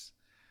face.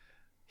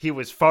 He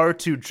was far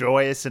too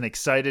joyous and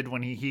excited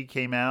when he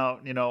came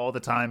out, all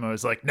the time. I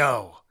was like,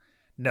 no,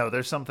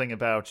 there's something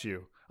about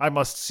you. I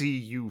must see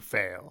you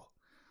fail.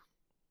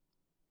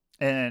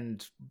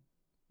 And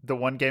the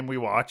one game we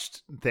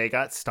watched, they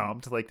got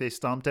stomped like they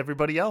stomped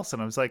everybody else.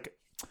 And I was like,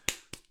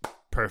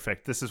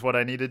 perfect. This is what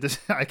I needed to.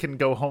 I can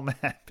go home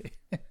happy.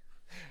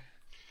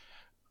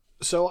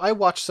 So I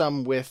watched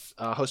some with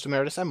host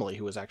emeritus Emily,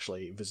 who was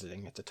actually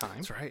visiting at the time.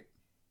 That's right.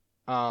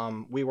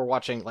 We were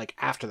watching like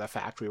after the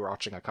fact. We were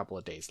watching a couple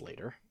of days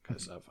later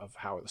because of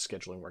how the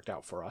scheduling worked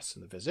out for us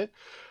in the visit.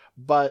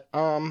 But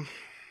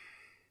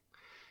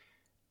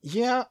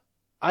yeah,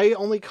 I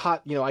only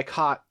caught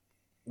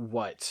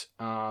what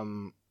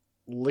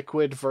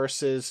Liquid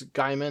versus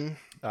Gaiman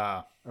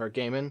or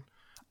Gaiman.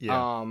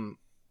 Yeah.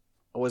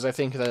 Was I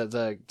think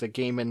the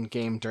Gaiman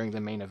game during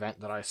the main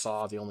event that I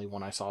saw, the only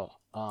one I saw.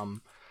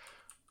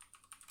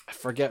 I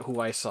forget who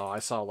I saw. I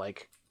saw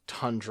like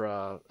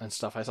Tundra and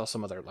stuff. I saw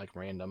some other like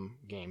random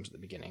games at the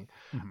beginning.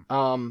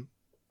 And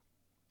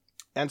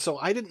so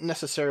I didn't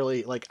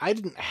necessarily I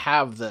didn't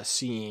have the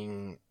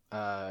seeing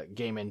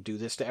Gaiman do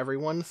this to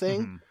everyone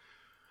thing.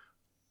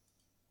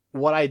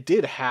 What I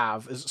did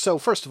have is, so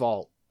first of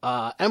all,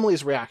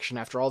 Emily's reaction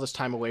after all this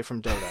time away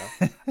from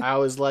Dota. I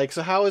was like,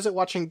 so how is it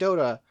watching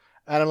Dota?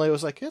 And Emily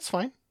was like, it's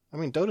fine. I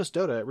mean, Dota's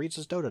Dota. It reads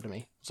as Dota to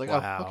me. It's like,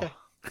 wow. Oh, okay.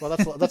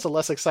 Well, that's a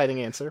less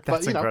exciting answer.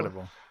 That's but,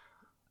 incredible.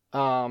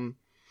 Though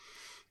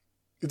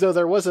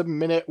there was a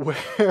minute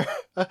where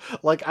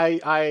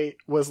I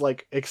was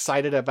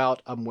excited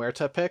about a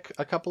Muerta pick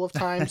a couple of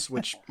times,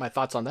 which my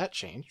thoughts on that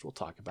changed. We'll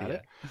talk about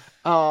it.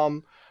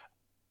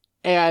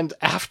 And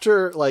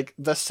after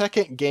the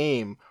second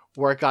game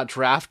where it got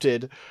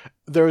drafted,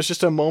 there was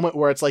just a moment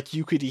where it's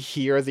you could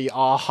hear the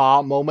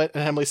aha moment,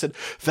 and Emily said,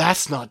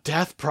 "That's not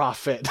Death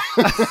Prophet."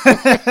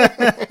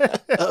 I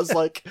was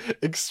like,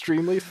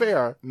 extremely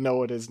fair.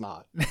 No, it is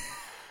not.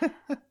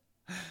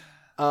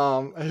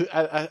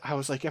 I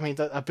was like, I mean,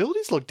 the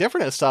abilities look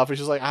different and stuff. And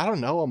she's like, I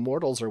don't know,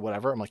 immortals or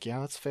whatever. I'm like, yeah,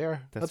 that's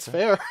fair. That's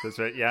fair. That's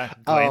right. Yeah,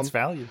 glance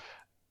value.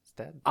 It's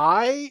dead.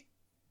 I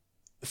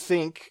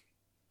think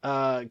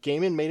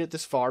Gaiman made it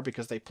this far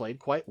because they played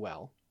quite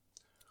well.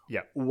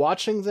 Yeah.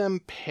 Watching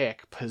them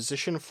pick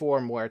position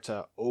 4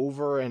 Muerta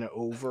over and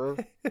over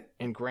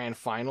in grand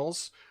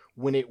finals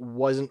when it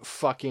wasn't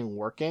fucking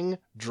working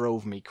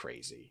drove me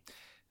crazy.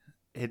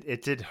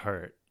 It did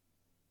hurt.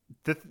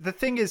 The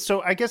thing is,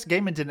 so I guess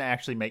Gaiman didn't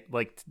actually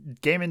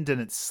Gaiman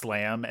didn't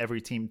slam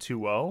every team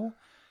 2-0.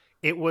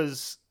 It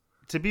was,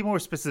 to be more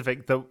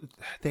specific, though,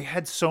 they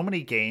had so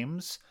many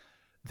games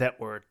that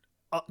were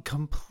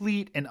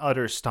complete and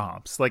utter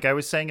stomps. Like I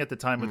was saying at the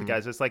time with the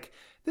guys, it's like,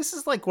 this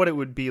is like what it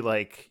would be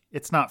like.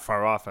 It's not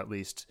far off, at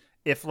least,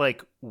 if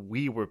like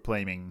we were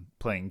playing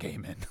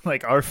Gaiman.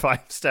 Like our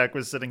 5-stack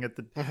was sitting at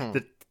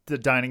the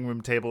dining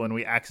room table and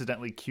we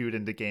accidentally queued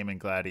into Gaiman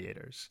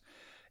Gladiators.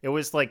 It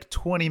was like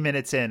 20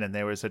 minutes in and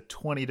there was a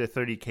 20 to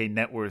 30K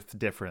net worth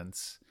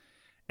difference.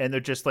 And they're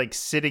just like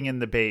sitting in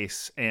the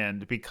base,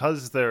 and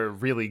because they're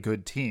really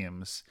good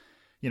teams,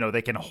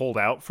 they can hold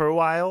out for a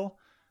while.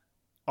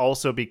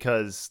 Also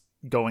because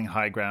going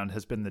high ground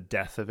has been the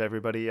death of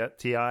everybody at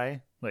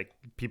TI. Like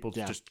people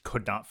just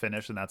could not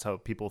finish, and that's how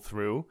people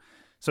threw.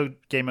 So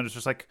Gaiman was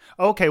just like,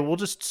 okay, we'll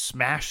just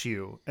smash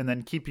you and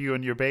then keep you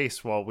in your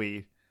base while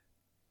we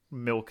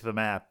milk the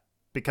map.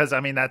 Because I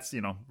mean, that's,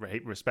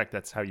 right, respect.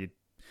 That's how you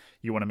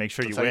want to make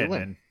sure you win.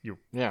 And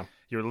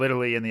you're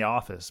literally in the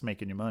office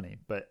making your money.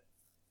 But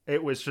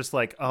it was just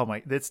like, oh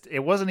my,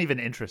 it wasn't even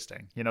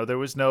interesting. There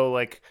was no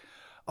like,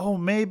 oh,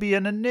 maybe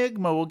an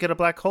Enigma will get a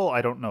black hole.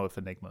 I don't know if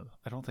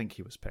I don't think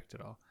he was picked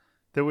at all.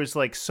 There was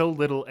like so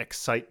little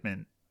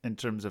excitement in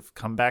terms of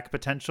comeback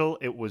potential.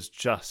 It was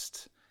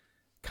just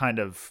kind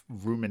of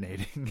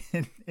ruminating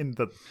in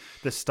the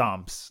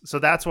stomps. So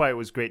that's why it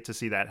was great to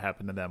see that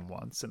happen to them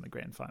once in the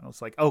grand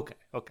finals. Like,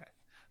 okay,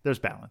 there's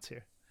balance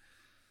here.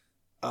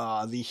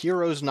 The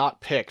heroes not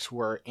picked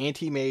were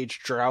Anti-Mage,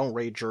 Drow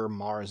Rager,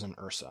 Mars, and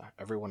Ursa.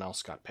 Everyone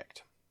else got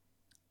picked.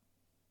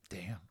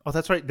 Damn. Oh,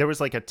 that's right. There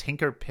was like a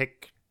Tinker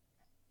pick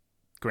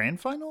grand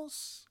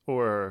finals,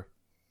 or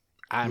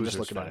I'm just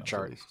looking at a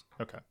chart.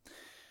 At okay.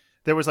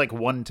 There was like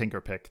one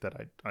Tinker pick that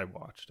I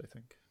watched, I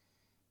think.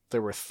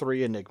 There were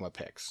 3 Enigma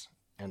picks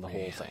in the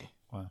whole thing.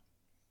 Wow.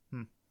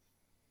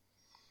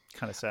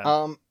 Kind of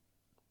sad.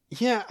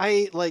 Yeah,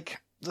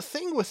 the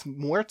thing with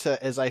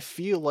Muerta is I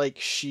feel like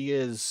she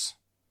is,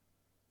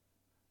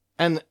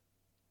 and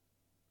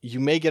you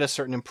may get a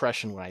certain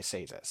impression when I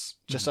say this.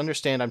 Just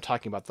understand I'm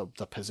talking about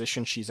the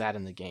position she's at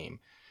in the game.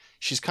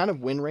 She's kind of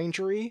Wind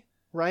Ranger-y,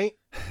 right?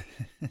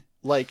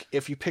 Like,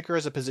 if you pick her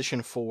as a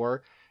position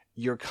 4,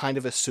 you're kind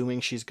of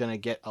assuming she's going to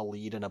get a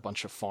lead and a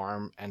bunch of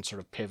farm and sort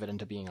of pivot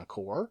into being a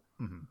core.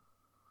 Mm-hmm.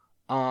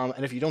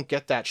 And if you don't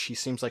get that, she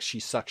seems like she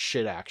sucks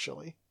shit,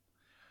 actually.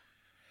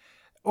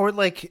 Or,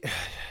 like,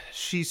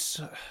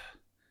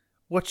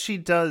 what she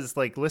does,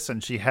 like,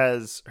 listen, she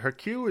has, her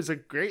Q is a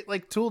great,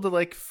 like, tool to,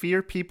 like,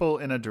 fear people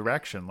in a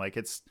direction. Like,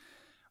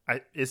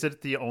 is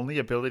it the only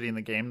ability in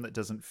the game that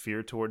doesn't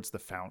fear towards the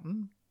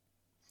fountain?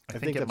 I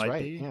think it might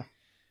be. Yeah.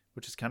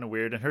 Which is kind of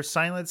weird. And her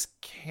silence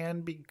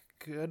can be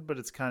good, but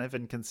it's kind of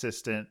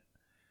inconsistent.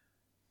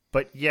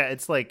 But yeah,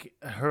 it's like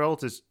her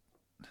ult is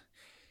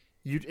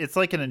it's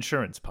like an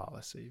insurance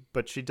policy,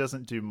 but she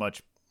doesn't do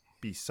much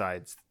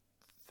besides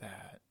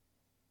that.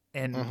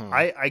 And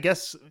I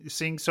guess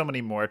seeing so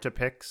many Muerta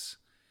picks,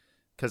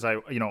 because I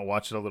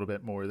watched it a little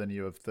bit more than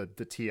you of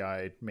the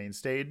TI main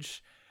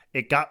stage,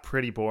 it got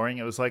pretty boring.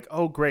 It was like,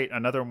 oh great,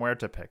 another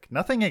Muerta pick.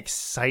 Nothing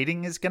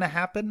exciting is gonna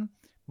happen,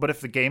 but if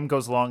the game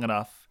goes long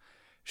enough,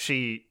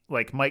 she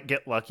like might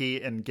get lucky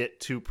and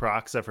get 2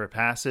 procs of her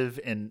passive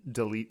and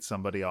delete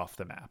somebody off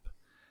the map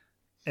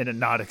in a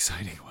not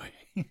exciting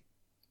way.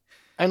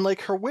 And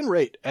like her win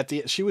rate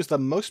she was the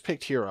most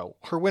picked hero.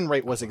 Her win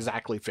rate was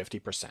exactly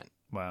 50%.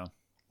 Wow.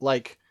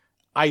 Like,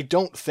 I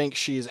don't think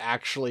she's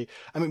actually,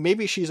 I mean,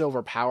 maybe she's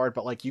overpowered,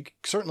 but like you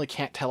certainly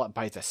can't tell it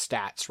by the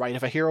stats, right?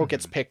 If a hero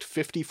gets picked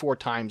 54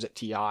 times at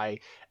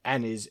TI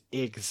and is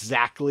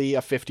exactly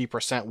a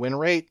 50% win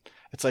rate,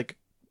 it's like,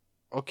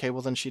 okay,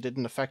 well then she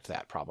didn't affect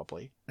that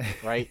probably,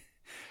 right?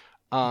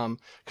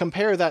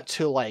 Compare that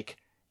to like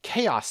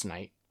Chaos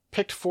Knight,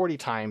 picked 40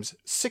 times,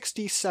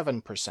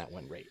 67%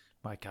 win rate.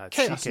 My God,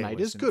 Chaos Knight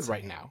is good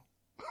right now.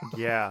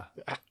 Yeah.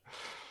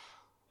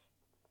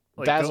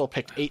 Like, Basil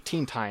picked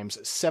 18 times,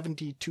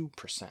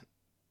 72%.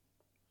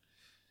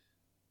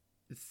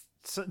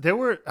 So there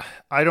were,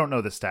 I don't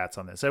know the stats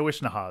on this. I wish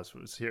Nahaz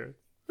was here.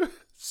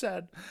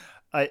 Sad.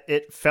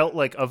 It felt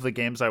like of the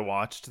games I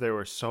watched, there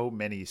were so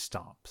many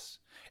stomps.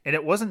 And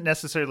it wasn't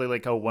necessarily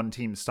like a one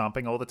team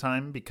stomping all the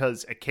time,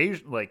 because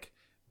occasionally, like,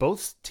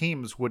 both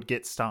teams would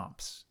get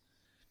stomps,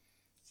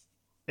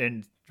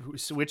 and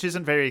which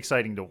isn't very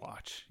exciting to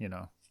watch,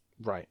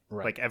 Right.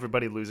 Like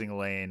everybody losing a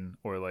lane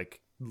or like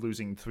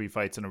losing 3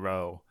 fights in a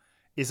row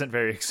isn't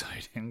very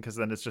exciting, because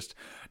then it's just,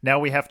 now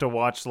we have to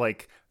watch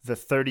like the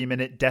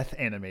 30-minute death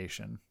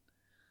animation.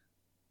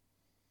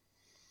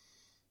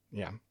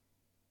 Yeah.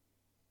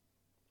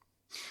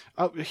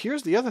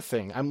 Here's the other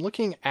thing. I'm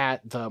looking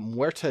at the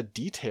Muerta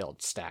detailed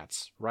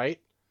stats, right?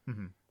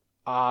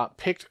 Mm-hmm.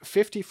 Picked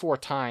 54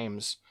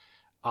 times,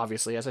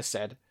 obviously, as I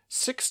said.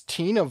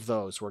 16 of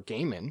those were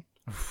Gaiman,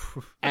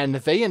 and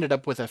they ended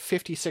up with a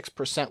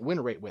 56%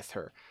 win rate with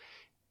her.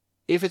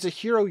 If it's a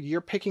hero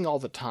you're picking all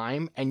the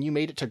time, and you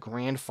made it to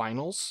grand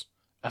finals,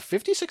 a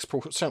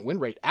 56% win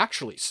rate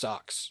actually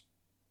sucks.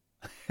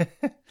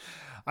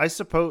 I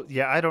suppose.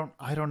 Yeah, I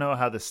don't know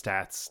how the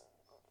stats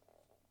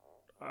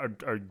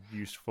are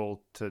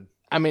useful to.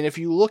 I mean, if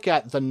you look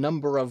at the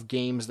number of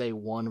games they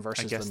won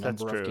versus the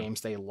number of true.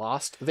 games they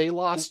lost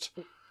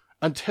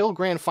until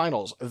grand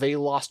finals. They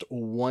lost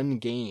one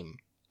game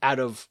out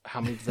of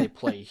how many did they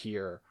play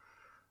here?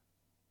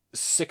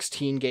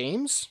 16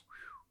 games.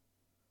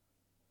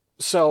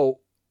 So,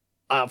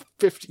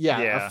 50.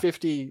 Yeah,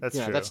 50. That's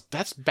true.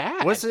 That's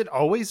bad. Was it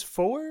always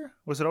 4?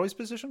 Was it always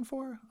position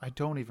 4? I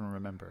don't even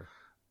remember.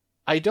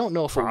 I don't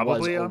know if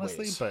Probably, it was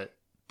honestly,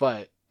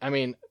 but I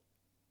mean,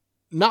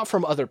 not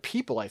from other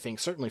people. I think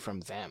certainly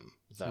from them,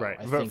 though. Right,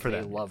 I think for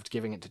they them. loved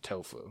giving it to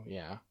Tofu.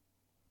 Yeah.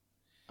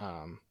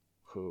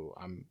 Who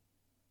I'm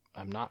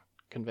not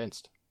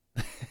convinced.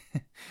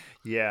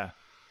 Yeah,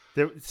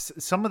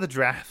 some of the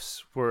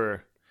drafts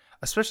were,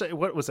 especially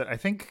what was it? I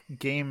think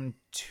game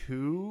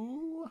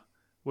 2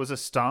 was a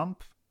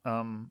stomp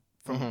from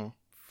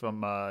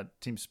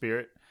Team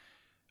Spirit.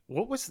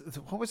 What was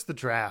the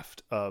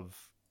draft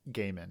of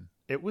Gaiman?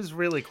 It was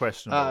really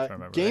questionable. If I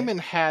remember. Gaiman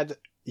had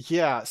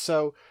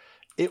so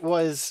it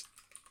was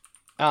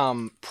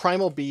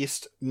Primal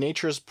Beast,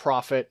 Nature's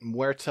Prophet,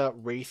 Muerta,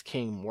 Wraith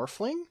King,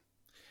 Morphling.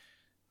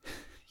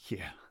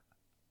 Yeah.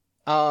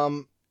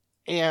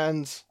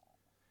 And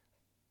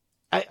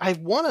I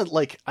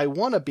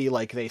want to be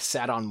like they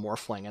sat on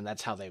Morphling and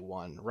that's how they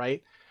won,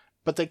 right?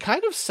 But they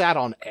kind of sat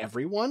on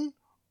everyone.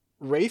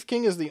 Wraith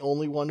King is the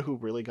only one who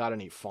really got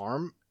any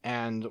farm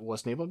and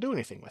wasn't able to do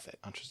anything with it,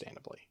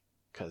 understandably,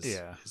 because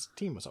his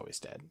team was always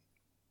dead.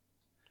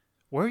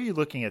 Where are you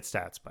looking at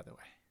stats, by the way?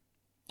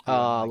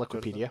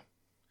 Wikipedia.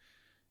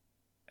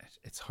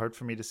 It's hard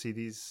for me to see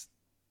these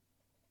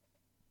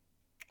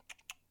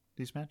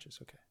matches.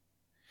 Okay.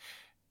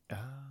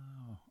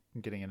 Oh,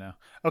 I'm getting it now.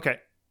 Okay.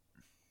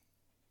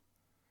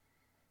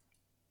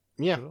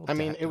 Yeah, I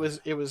mean, it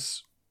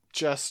was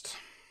just.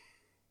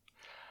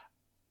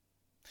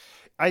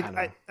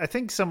 I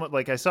think somewhat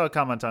like I saw a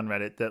comment on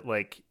Reddit that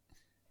like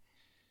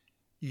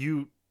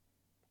you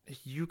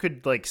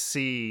could like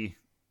see.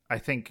 I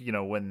think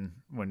when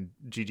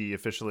GG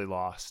officially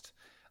lost,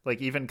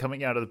 like even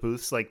coming out of the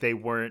booths, like they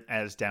weren't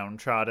as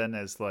downtrodden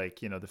as like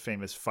the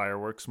famous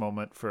fireworks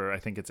moment for I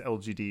think it's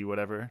LGD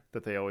whatever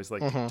that they always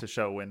like to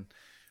show when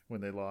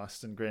they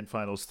lost in Grand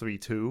Finals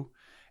 3-2.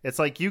 It's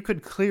like you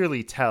could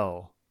clearly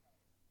tell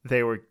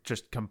they were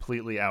just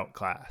completely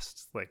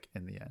outclassed. Like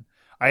in the end,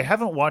 I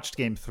haven't watched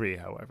Game 3,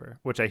 however,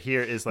 which I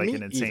hear is like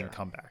an insane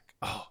comeback.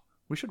 Oh,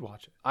 we should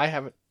watch it. I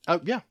haven't. Oh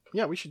yeah,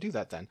 we should do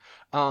that then.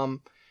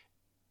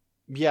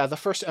 Yeah, the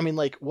first, I mean,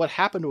 like, what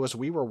happened was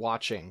we were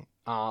watching,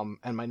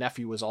 and my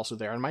nephew was also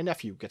there, and my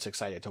nephew gets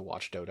excited to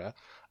watch Dota,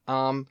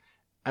 and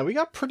we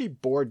got pretty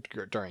bored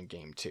during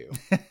Game 2,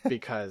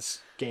 because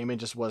Gaiman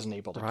just wasn't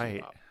able to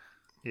keep up.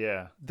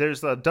 Yeah,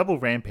 there's a double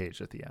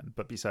rampage at the end,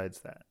 but besides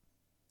that,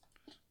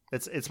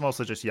 it's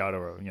mostly just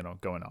Yadoro,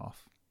 going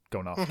off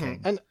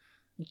king. And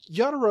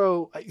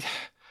Yadoro,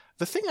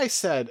 the thing I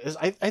said is,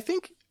 I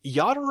think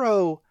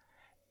Yadoro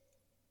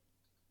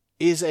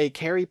is a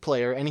carry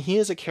player, and he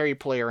is a carry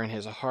player in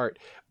his heart,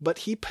 but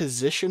he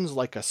positions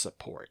like a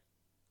support.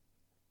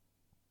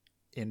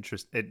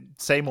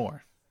 Say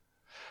more.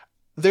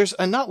 There's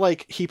not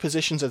like he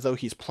positions as though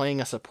he's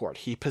playing a support.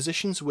 He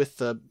positions with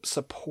the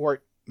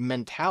support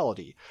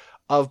mentality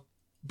of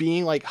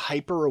being like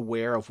hyper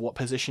aware of what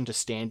position to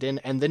stand in,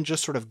 and then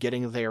just sort of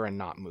getting there and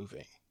not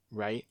moving,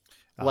 right?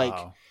 Like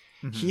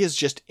he is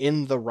just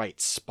in the right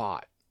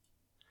spot.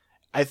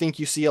 I think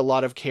you see a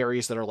lot of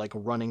carries that are like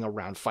running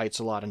around fights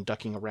a lot and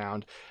ducking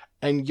around.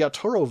 And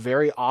Yatoro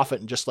very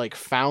often just like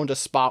found a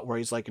spot where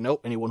he's like,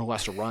 nope, anyone who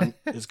wants to run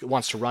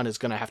is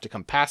going to have to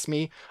come past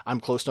me. I'm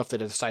close enough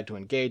that I decide to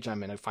engage.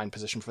 I'm in a fine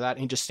position for that.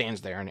 And he just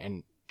stands there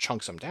and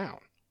chunks them down.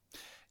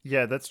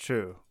 Yeah, that's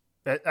true.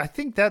 I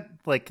think that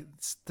like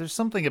there's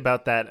something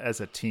about that as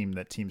a team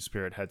that Team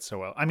Spirit had so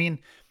well. I mean,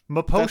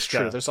 Maposhka, that's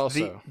true. There's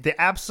also the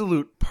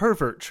absolute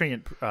pervert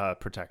treant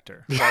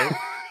protector, right?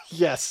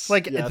 Yes.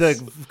 Like the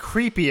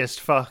creepiest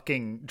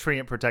fucking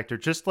treant protector.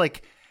 Just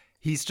like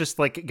he's just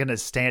like gonna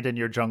stand in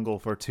your jungle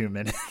for 2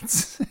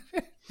 minutes.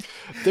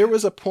 There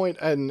was a point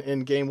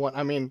in Game 1.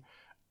 I mean,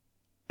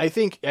 I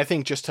think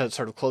just to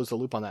sort of close the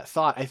loop on that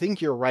thought, I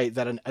think you're right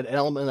that an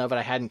element of it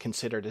I hadn't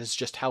considered is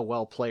just how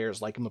well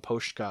players like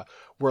Maposhka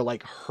were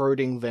like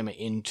herding them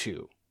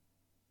into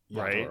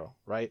Yadoro,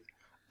 right?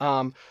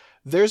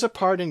 There's a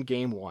part in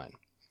Game 1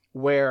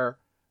 where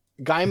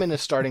Gaiman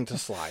is starting to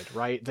slide,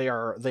 right?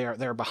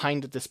 They're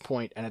behind at this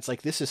point, and it's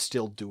like this is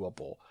still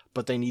doable,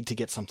 but they need to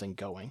get something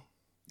going.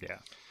 Yeah.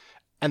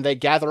 and they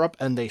gather up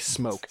and they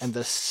smoke. And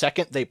the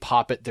second they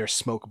pop it, their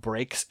smoke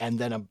breaks, and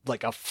then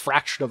a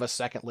fraction of a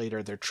second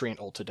later, they're treant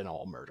ulted and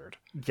all murdered.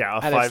 Yeah,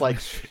 and it's like,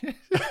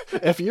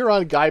 if you're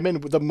on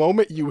Gaiman, the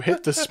moment you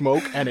hit the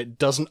smoke and it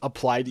doesn't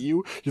apply to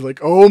you, you're like,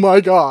 oh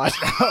my god.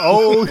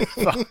 Oh,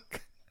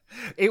 fuck.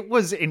 It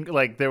was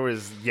there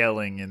was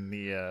yelling in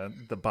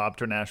the Bob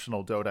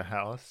International Dota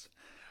house.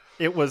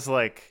 It was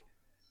like,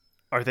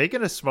 are they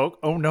going to smoke?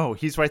 Oh no,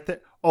 he's right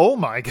there. Oh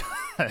my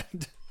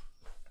god.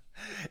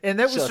 And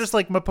that was just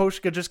like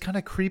Miposhka just kind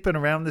of creeping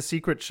around the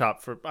secret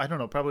shop for, I don't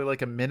know, probably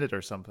like a minute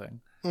or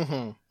something.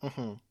 Mm-hmm,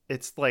 mm-hmm.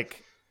 It's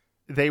like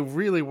they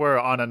really were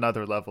on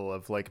another level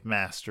of like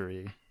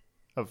mastery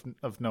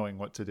of knowing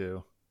what to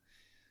do.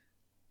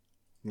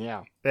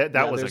 Yeah.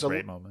 That was a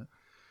great moment.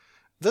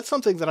 That's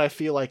something that I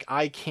feel like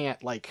I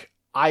can't, like,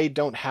 I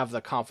don't have the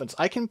confidence.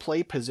 I can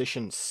play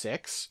position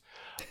 6,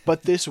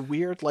 but this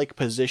weird, like,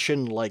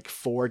 position, like,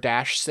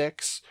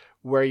 4-6,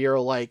 where you're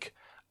like,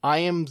 I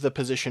am the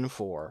position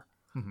 4,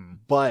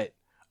 but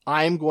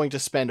I'm going to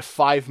spend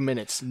 5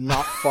 minutes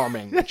not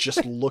farming,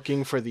 just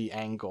looking for the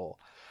angle.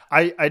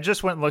 I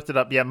just went and looked it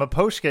up. Yeah,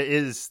 Miposhka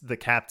is the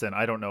captain.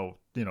 I don't know,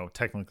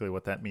 technically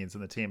what that means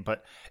in the team,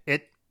 but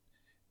it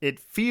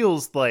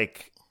feels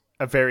like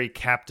a very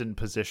captain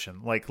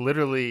position. Like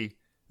literally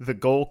the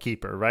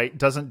goalkeeper, right?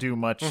 Doesn't do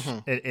much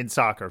in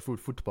soccer,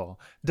 football.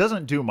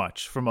 Doesn't do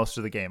much for most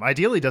of the game.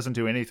 Ideally doesn't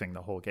do anything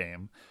the whole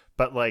game,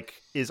 but like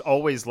is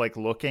always like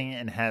looking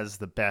and has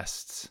the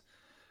best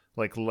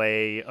like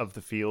lay of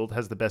the field,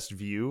 has the best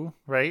view,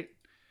 right?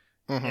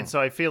 And so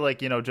I feel like,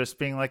 just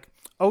being like,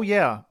 oh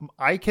yeah,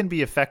 I can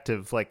be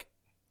effective. Like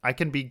I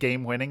can be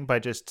game winning by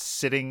just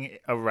sitting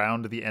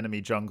around the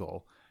enemy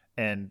jungle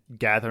and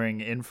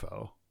gathering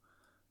info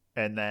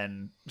and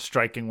then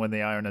striking when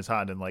the iron is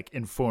hot and like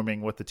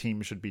informing what the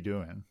team should be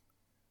doing.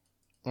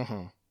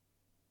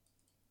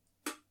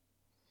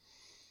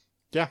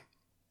 Yeah,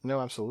 no,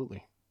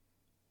 absolutely.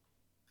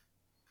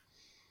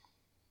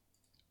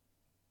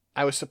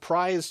 I was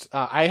surprised.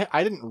 I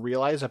didn't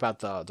realize about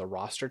the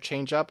roster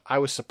change up. I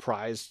was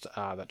surprised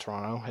that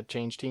Toronto had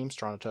changed teams,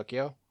 Toronto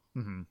Tokyo.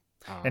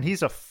 And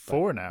he's a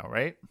 4 now,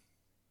 right?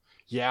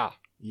 Yeah.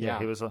 He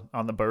was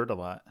on the bird a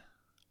lot.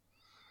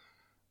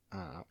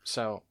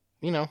 So,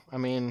 I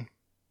mean,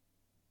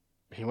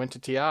 he went to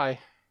TI,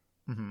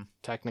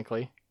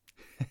 technically.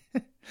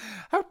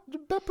 How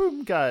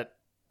Beppoon got,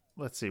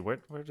 let's see, where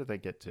did they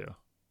get to?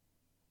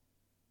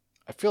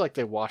 I feel like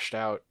they washed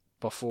out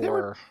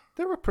before.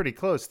 They were pretty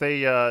close.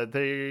 They are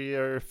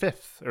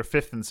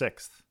 5th and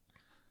 6th.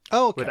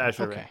 Oh, okay. With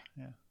Azure. Okay.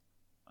 Yeah.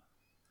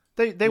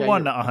 They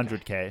won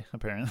 100K,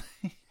 apparently.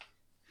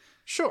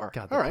 Sure.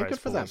 God, the all right, prize good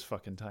for pool them. is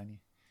fucking tiny.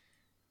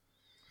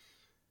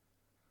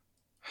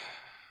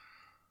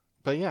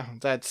 But yeah,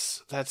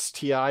 that's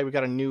TI. We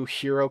got a new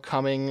hero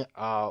coming,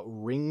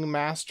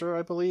 Ringmaster,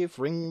 I believe,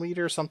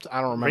 Ringleader, something. I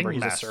don't remember.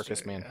 Ringmaster, he's a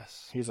circus man.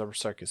 Yes. He's a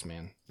circus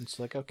man. It's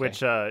like, okay, which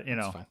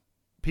fine.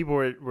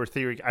 People were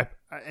theory.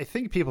 I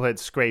think people had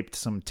scraped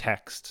some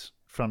text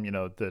from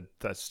the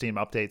Steam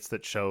updates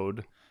that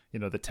showed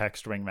the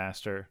text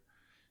Ringmaster,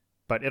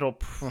 but it'll.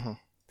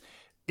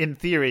 In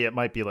theory, it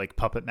might be like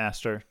Puppet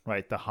Master,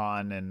 right? The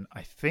Han and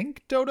I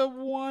think Dota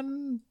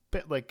 1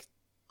 bit like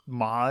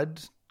mod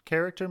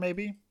character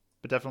maybe.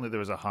 But definitely there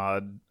was a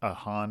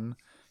Han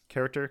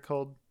character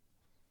called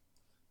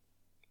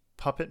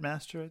Puppet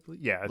Master, I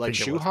believe. Yeah, like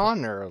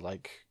Shuhan or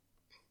like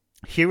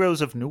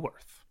Heroes of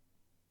Newerth.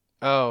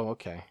 Oh,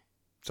 okay.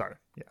 Sorry,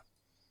 yeah.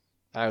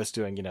 I was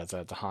doing,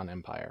 the Han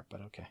Empire,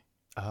 but okay.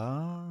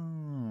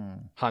 Oh.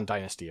 Han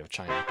Dynasty of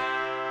China.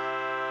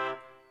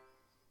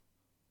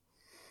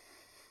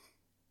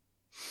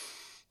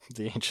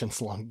 The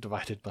ancients long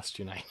divided must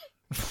unite.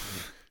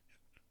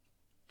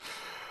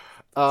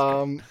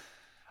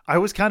 I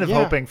was kind of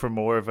hoping for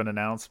more of an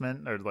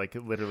announcement or like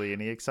literally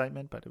any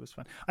excitement, but it was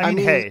fun. I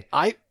mean, hey,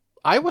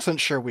 I wasn't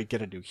sure we'd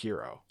get a new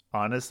hero.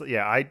 Honestly,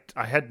 yeah,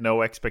 I had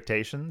no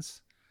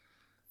expectations,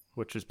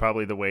 which is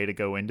probably the way to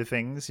go into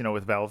things,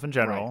 with Valve in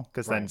general,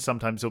 because then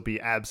sometimes you'll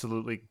be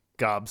absolutely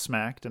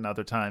gobsmacked, and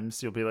other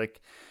times you'll be like,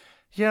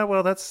 yeah,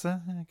 well, that's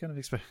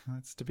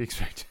that's to be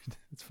expected.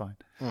 It's fine.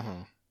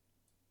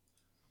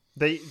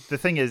 The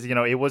thing is,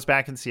 it was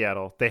back in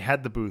Seattle. They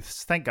had the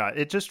booths. Thank God.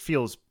 It just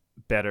feels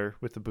better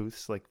with the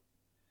booths. Like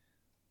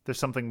there's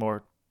something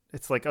more.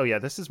 It's like, oh yeah,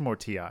 this is more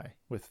TI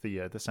with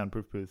the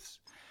soundproof booths.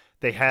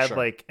 They had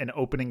like an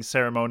opening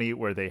ceremony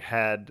where they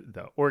had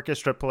the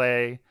orchestra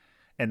play,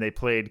 and they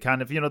played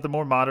kind of the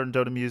more modern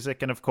Dota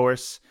music, and of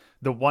course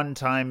the one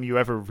time you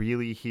ever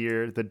really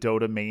hear the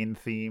Dota main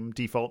theme,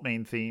 default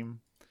main theme,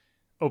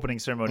 opening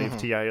ceremony of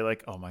TI, you're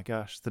like, oh my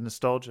gosh, the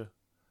nostalgia.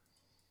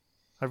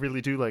 I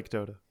really do like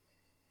Dota.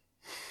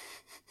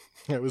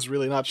 I was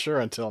really not sure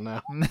until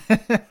now.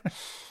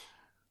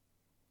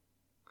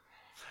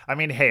 I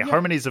mean, hey,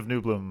 Harmonies of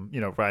New Bloom,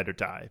 ride or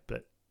die,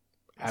 but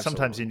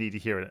sometimes you need to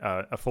hear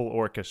a full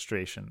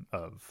orchestration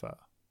of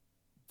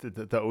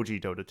the OG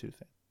Dota 2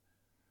 thing.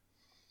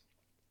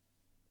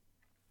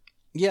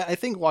 Yeah, I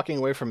think walking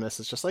away from this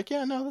is just like,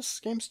 yeah, no, this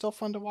game's still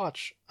fun to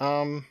watch.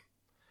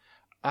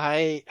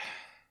 I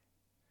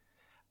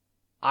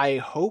I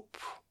hope.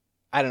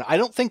 I don't know. I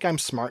don't think I'm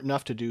smart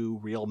enough to do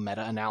real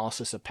meta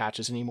analysis of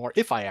patches anymore,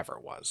 if I ever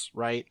was,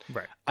 right?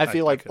 Right. I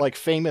feel like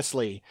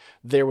famously,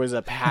 there was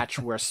a patch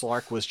where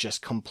Slark was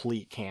just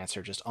complete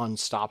cancer, just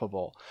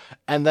unstoppable.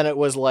 And then it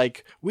was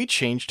like, we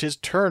changed his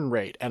turn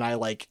rate, and I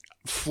like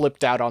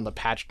flipped out on the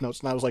patch notes,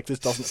 and I was like, this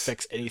doesn't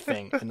fix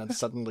anything. And then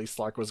suddenly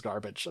Slark was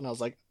garbage, and I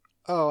was like,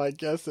 oh, I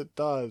guess it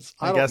does.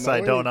 I guess I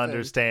don't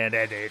understand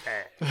anything.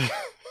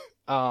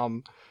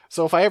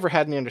 So if I ever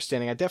had any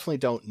understanding, I definitely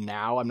don't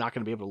now. I'm not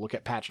going to be able to look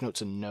at patch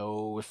notes and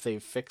know if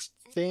they've fixed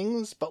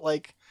things, but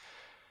like,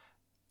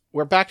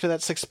 we're back to that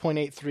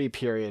 6.83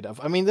 period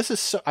of, I mean, this is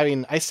so, I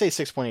mean, I say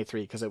 6.83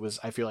 because it was,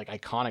 I feel like,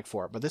 iconic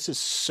for it, but this is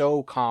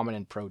so common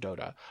in Pro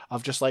Dota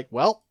of just like,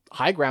 well,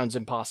 high ground's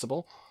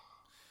impossible.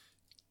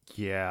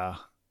 Yeah.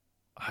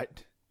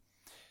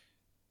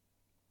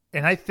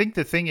 And I think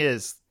the thing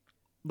is,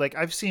 like,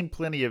 I've seen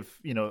plenty of,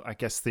 I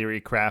guess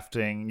theory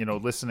crafting,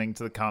 listening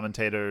to the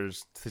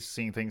commentators,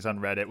 seeing things on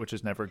Reddit, which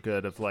is never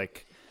good, of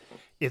like,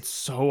 it's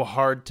so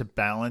hard to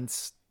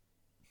balance.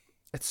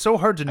 It's so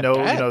hard to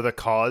know, the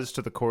cause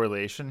to the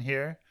correlation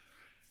here.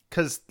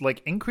 Because,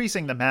 like,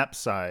 increasing the map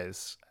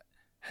size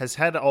has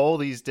had all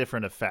these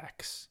different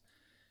effects.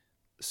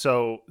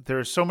 So there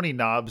are so many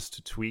knobs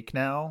to tweak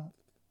now,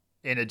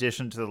 in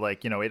addition to,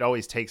 like, it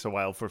always takes a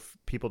while for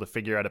people to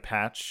figure out a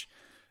patch.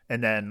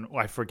 And then,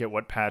 I forget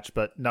what patch,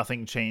 but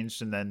nothing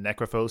changed, and then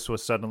Necrophos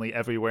was suddenly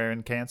everywhere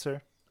in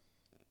Cancer.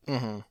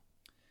 Mm-hmm.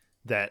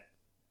 That,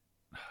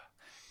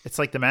 it's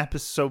like the map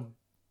is so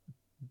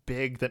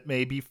big that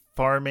maybe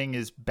farming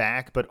is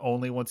back, but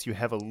only once you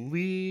have a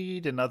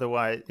lead, and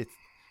otherwise,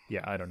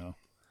 I don't know.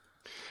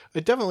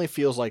 It definitely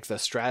feels like the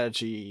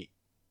strategy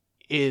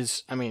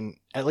is, I mean,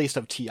 at least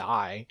of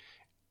TI,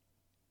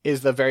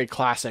 is the very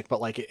classic,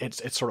 but like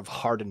it's sort of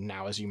hardened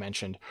now, as you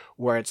mentioned,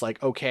 where it's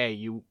like, okay,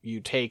 you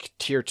take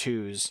tier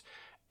 2s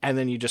and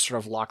then you just sort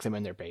of lock them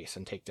in their base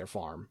and take their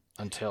farm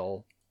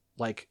until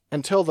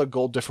the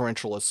gold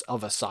differential is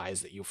of a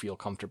size that you feel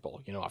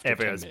comfortable, after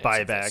everyone's 10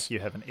 minutes buyback, you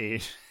have an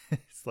 8.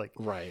 It's like,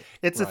 right.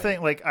 It's a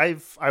thing. Like,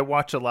 I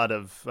watch a lot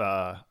of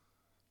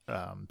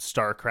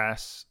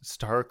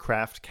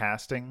StarCraft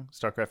casting,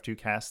 StarCraft 2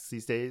 casts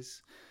these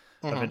days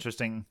of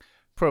interesting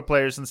pro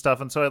players and stuff,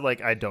 and so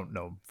I don't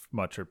know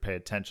much or pay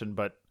attention,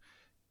 but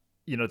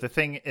the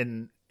thing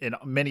in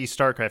many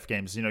StarCraft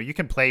games, you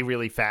can play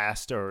really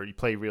fast or you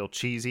play real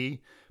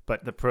cheesy,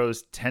 but the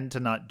pros tend to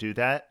not do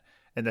that.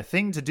 And the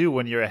thing to do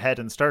when you're ahead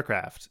in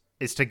StarCraft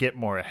is to get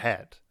more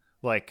ahead.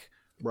 Like,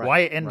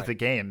 why end the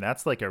game?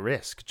 That's like a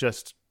risk.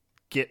 Just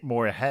get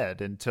more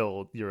ahead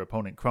until your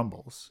opponent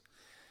crumbles.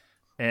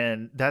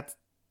 And that's,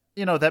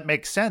 that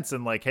makes sense.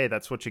 And like, hey,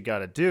 that's what you got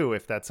to do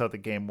if that's how the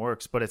game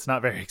works. But it's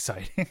not very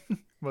exciting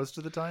most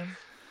of the time.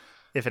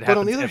 If it happens, but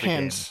on the other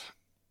hand,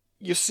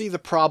 you see the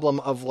problem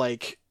of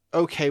like,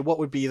 okay, what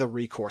would be the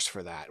recourse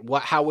for that?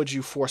 How would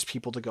you force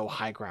people to go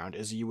high ground?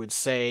 Is you would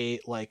say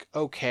like,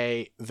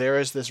 okay, there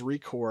is this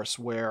recourse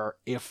where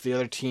if the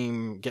other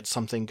team gets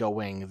something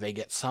going, they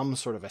get some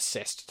sort of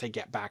assist to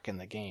get back in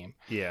the game.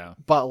 Yeah.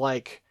 But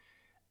like,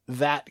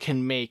 that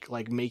can make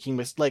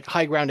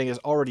high grounding is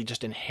already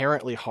just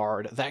inherently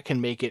hard. That can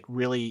make it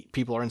really,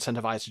 people are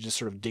incentivized to just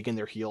sort of dig in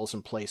their heels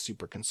and play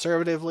super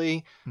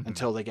conservatively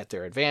until they get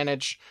their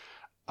advantage.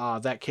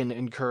 That can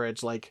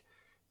encourage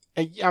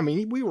I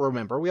mean, we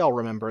all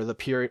remember the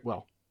period.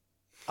 Well,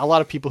 a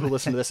lot of people who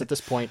listen to this at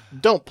this point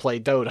don't play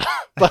Dota,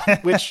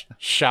 but which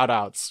shout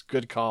outs,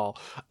 good call.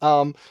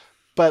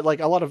 But like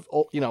a lot of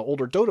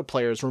older Dota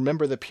players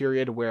remember the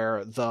period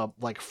where the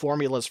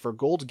formulas for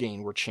gold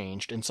gain were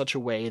changed in such a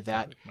way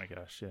that my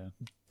gosh, yeah,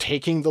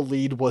 taking the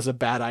lead was a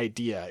bad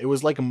idea. It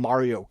was like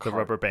Mario Kart, the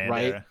rubber band,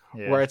 right?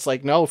 Yeah. Where it's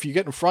like, no, if you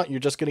get in front,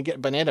 you're just gonna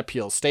get banana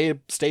peels. Stay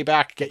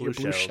back, get your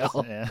blue shells,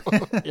 shell. Yeah.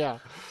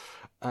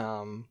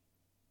 Yeah.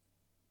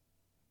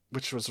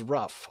 Which was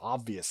rough.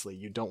 Obviously,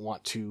 you don't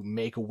want to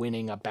make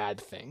winning a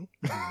bad thing.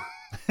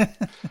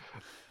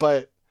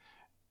 But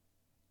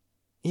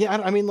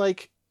yeah, I mean,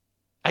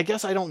 I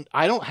guess I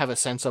don't have a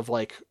sense of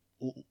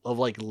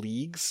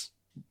leagues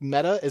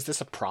meta. Is this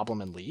a problem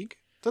in League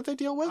that they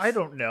deal with? I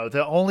don't know.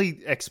 The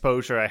only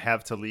exposure I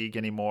have to League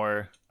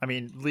anymore, I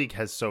mean, League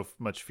has so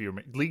much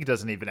fewer. League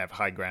doesn't even have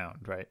high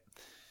ground, right?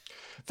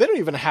 They don't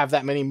even have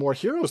that many more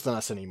heroes than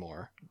us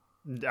anymore.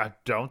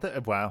 Don't they?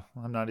 Wow,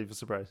 I'm not even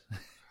surprised.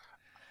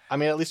 I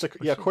mean, at least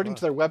according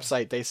to their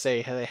website, they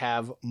say they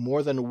have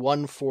more than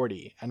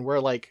 140, and we're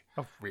like,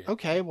 oh, really?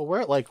 Okay, well, we're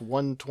at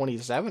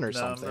 127 or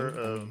something. Number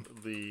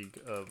of League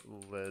of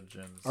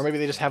Legends. Or maybe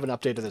they just haven't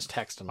updated this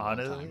text in a long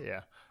time.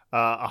 Yeah.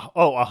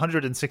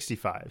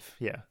 165.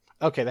 Yeah.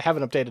 Okay, they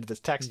haven't updated this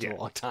text in a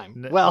long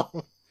time.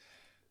 Well,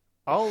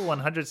 all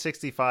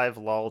 165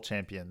 LoL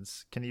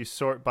champions. Can you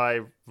sort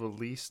by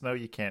release? No,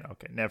 you can't.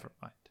 Okay, never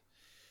mind.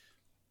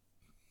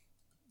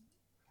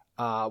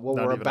 Well,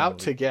 we're about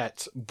to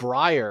get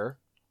Briar.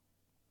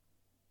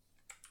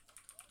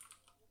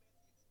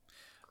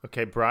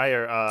 Okay,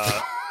 Briar.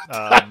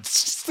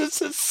 This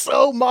is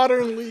so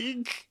modern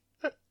League.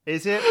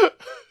 Is it?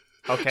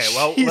 Okay,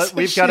 well,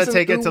 we've got to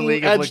take it to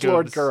League of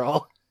Legumes.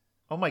 Girl.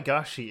 Oh my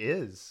gosh, she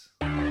is.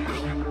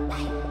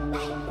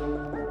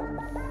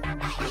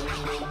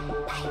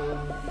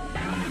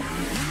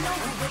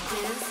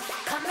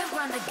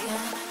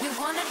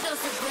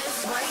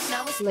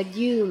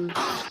 Legume,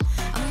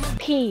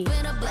 pea,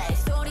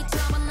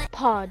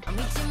 pod,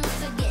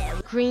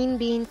 green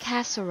bean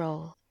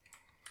casserole.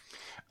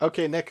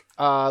 Okay, Nick,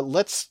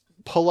 let's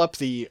pull up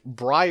the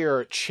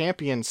Briar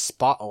Champion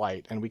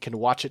Spotlight and we can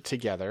watch it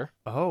together.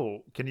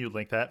 Oh, can you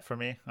link that for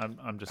me?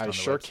 I'm just on I the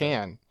sure website.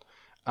 can.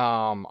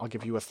 I'll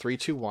give you a 3,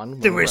 2, 1.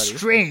 The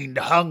restrained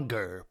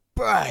hunger,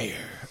 Briar.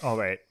 All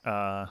right.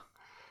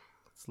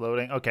 It's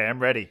loading. Okay, I'm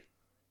ready.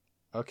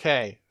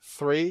 Okay,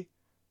 3,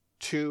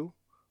 2,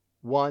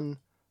 1,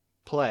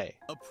 play.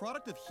 A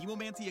product of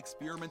hemomancy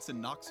experiments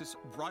in Noxus,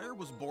 Briar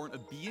was born a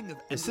being of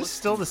Is this endless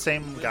still the food,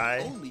 same who waited guy?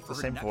 only for The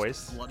her same next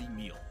voice? bloody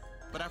meal.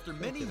 But after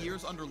many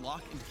years under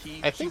lock and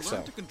key, I she think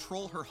learned so. to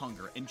control her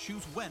hunger and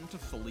choose when to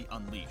fully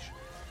unleash.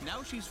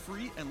 Now she's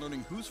free and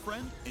learning who's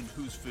friend and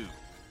who's food.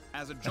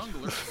 As a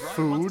jungler,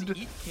 Briar wants to Food?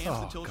 eat camps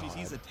Oh, until she God.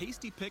 sees a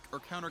tasty pick or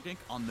counter gank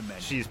on the menu.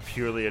 She's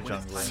purely a When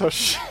it's jungler. time So to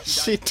she eat, she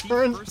dives feet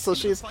turned. first So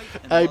into the she's fight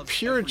and a loves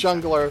pure every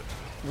second. jungler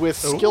with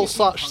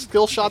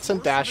skill shots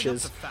and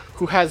dashes,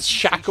 who has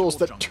shackles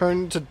that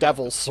turn to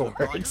devil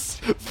swords.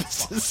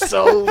 This is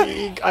so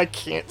League. I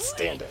can't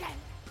stand it.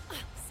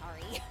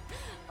 Sorry.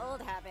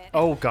 Old habit.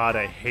 Oh God,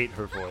 I hate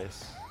her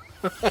voice.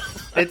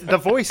 The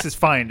voice is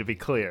fine, to be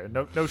clear.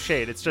 No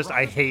shade. It's just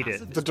I hate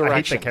it. The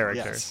direction, I hate the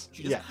character. yes.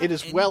 Yeah, it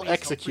is well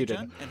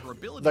executed.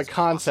 The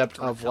concept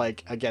of,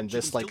 like, again,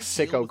 this, like,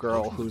 sicko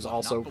girl who's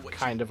also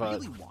kind of a,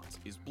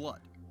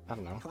 I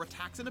don't know. Her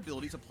attacks and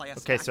abilities apply a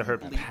Okay, so stack her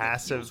and belief that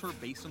passive- heals her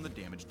based on the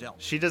damage dealt.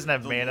 She doesn't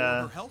have The lower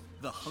mana. her health,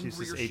 the She uses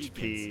hungrier she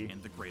HP. gets,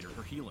 and the greater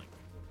her healing.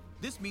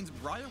 This means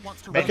Briar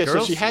wants to Man, Okay, so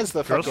girls- she has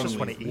the girls just fucking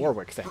wanna eat.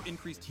 Warwick thing. Her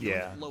increased healing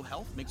Yeah. and low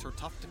health makes her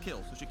tough to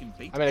kill, so she can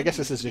bait I mean, I guess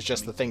this enemies is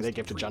just the into thing they becoming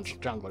give to tasty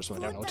treats. junglers when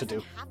they don't know what to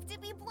do. Have to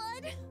be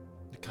blood?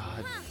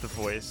 God, the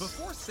voice.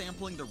 Before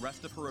sampling the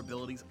rest of her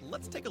abilities,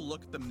 let's take a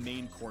look at the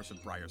main course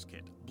of Briar's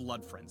kit,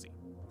 Blood Frenzy.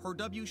 Her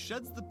W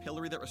sheds the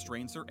pillory that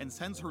restrains her and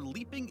sends her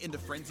leaping into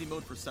frenzy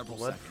mode for several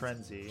Blood seconds.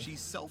 Frenzy. She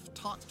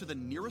self-taunts to the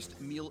nearest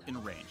meal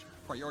in range,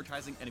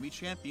 prioritizing enemy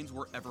champions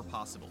wherever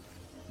possible.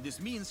 This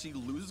means she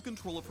loses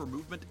control of her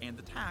movement and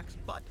attacks,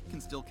 but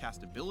can still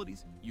cast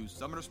abilities, use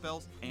summoner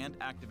spells, and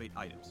activate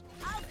items.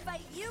 I'll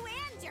fight you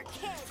and your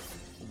kids.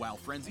 While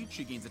frenzied,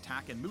 she gains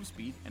attack and move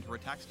speed, and her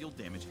attacks deal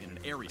damage in an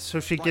area. So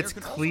she Briar gets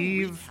can also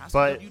cleave, recast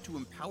but, W to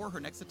empower her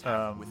next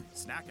attack with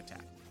Snack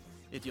Attack.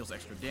 It deals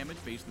extra damage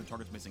based on the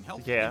target's missing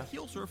health Yeah. and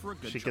heals her for a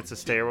good She chunk gets a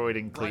too. steroid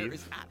and Briar cleave.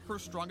 is at her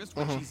strongest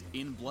when she's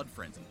in Blood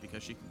Frenzy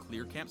because she can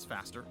clear camps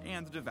faster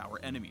and devour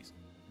enemies.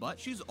 But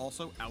she's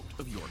also out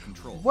of your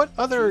control. What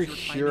other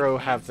Choose your hero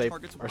timing have and they,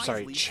 targets or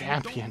sorry, wisely so you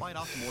don't champion, bite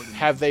off more than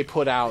have you they need.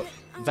 put out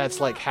that's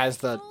like has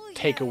the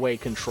take away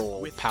control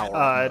With power?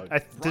 Pepper- mode?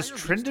 Does Briar leaps to a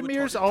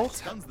Trindamir's target, alt?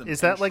 stuns them,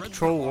 Is and that like shreds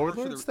Troll their armor so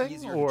Warlord's they're thing,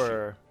 easier to or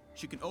kill.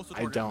 She can also I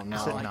target don't know.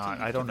 an Is it ally not?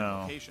 to I don't their know.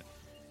 location.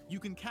 You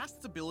can cast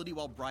its ability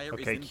while Briar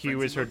Okay, is in Q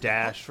frenzy is her mode to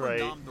help dash, her right?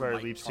 dom the Where it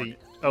right leaps to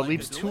target.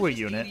 leaps Like a to a delicious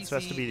unit, so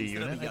it has to be the ADC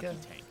instead of unit, a I yucky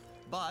guess. tank.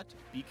 But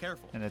be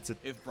careful. And it's a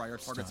If Briar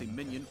targets a stun.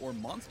 minion or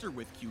monster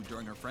with Q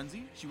during her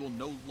frenzy, she will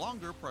no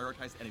longer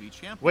prioritize enemy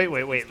champions. Wait,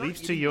 and start leaps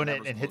to eating unit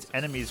whatever's and hits closest.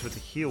 enemies with a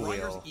heal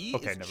Briar's wheel. E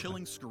Okay, is never Chilling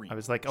mind. Scream. I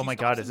was like, oh She my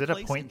stops god, is in it a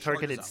place point and charges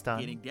targeted up, stun?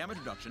 gaining damage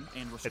reduction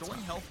and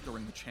restoring health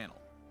during the channel.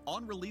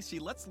 On release, she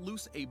lets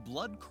loose a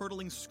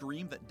blood-curdling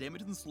scream that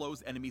damages and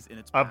slows enemies in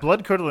its A path.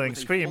 blood-curdling With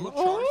a scream? full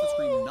charge, the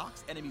scream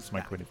knocks enemies my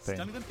back, queen of pain.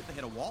 stunning them if they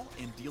hit a wall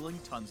and dealing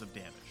tons of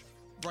damage.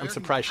 Briar I'm can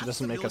surprised she cast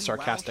doesn't make a ability while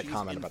sarcastic she's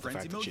comment in about the frenzy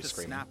fact that mode she's to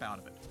screaming. Snap out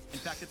of it. In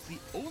fact, it's the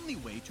only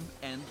way to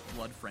end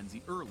Blood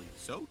Frenzy early,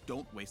 so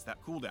don't waste that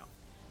cooldown.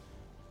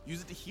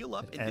 Use it to heal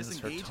up It and ends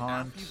her disengage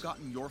taunt. after you've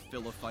gotten your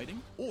fill of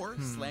fighting, or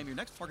slam your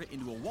next target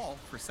into a wall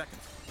for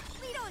seconds.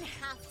 We don't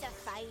have to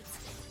fight.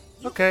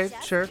 You Okay,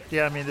 just sure.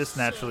 Yeah, I mean, this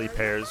share naturally your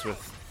pairs life.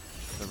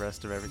 with the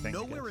rest of everything. I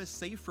Nowhere guess. is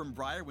safe from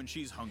Briar when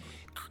she's hungry,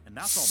 and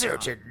that's all.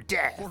 Certain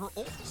death. For her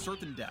ult,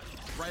 Certain Death,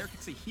 Briar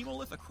kicks a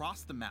hemolith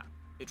across the map.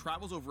 It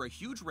travels over a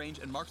huge range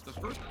and marks the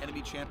first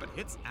enemy champ it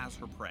hits as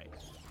her prey.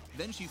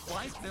 Then she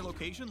flies to their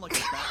location like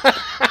a bat.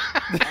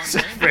 This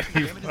On is land, pretty she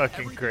damages fucking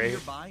everything great.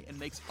 nearby and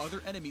makes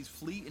other enemies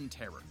flee in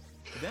terror.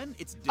 Then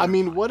it's I dinner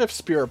mean, time. what if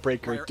Spirit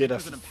Breaker Briar did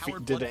enters an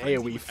empowered did blood an frenzy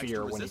AoE with extra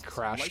fear when he resist,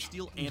 crashed?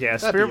 lifesteal, and Yeah,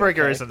 That'd be Spirit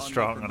Breaker okay. isn't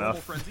strong Unlike her normal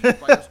enough. frenzy,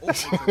 Briar's ult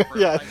makes her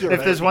Yeah, prioritize you're If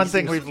there's right. one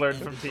thing enemies we've learned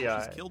and from either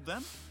she's TI. killed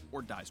them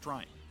or dies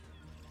trying.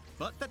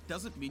 But that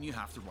doesn't mean you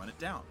have to run it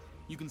down.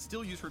 You can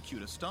still use her Q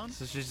to stun.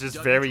 So she's just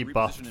W very to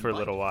buffed reposition for a and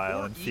little bite,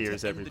 while or and E to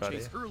fears end the everybody.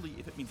 chase early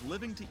if it means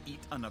living to eat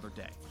another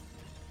day.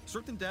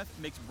 Certain Death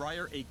makes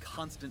Briar a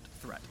constant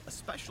threat,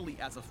 especially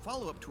as a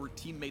follow-up to her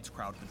teammates'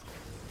 crowd control.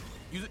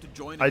 Use it to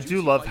join a I do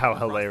juicy love fight how across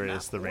the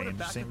hilarious map, the or to range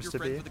back up seems your to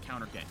friend be. For the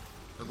counter game.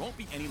 There won't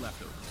be any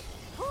leftovers.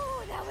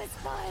 Ooh, that was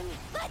fun.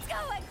 Let's go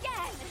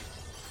again.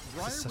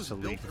 Briar such was a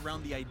built League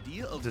around the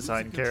idea of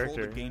design losing control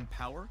character. to gain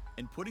power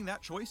and putting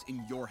that choice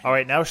in your hands. All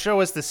right, now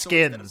show us the So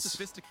instead of skins.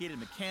 sophisticated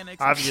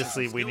mechanics and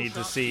Obviously, skill we need to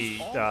shots, see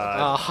it's all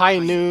about High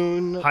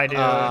Noon.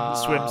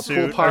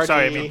 swimsuit. Pool party.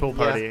 Sorry, I mean pool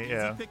yeah. party. easy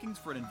Yeah. pickings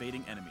for an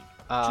invading enemy.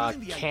 Choosing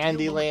the ideal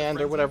Candyland moment or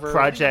to whatever.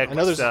 Project. I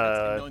know there's.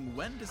 uh, knowing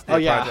when to stay Oh,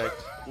 yeah.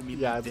 Project. will mean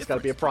Yeah, the there's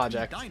gotta be a difference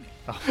between project.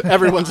 dining.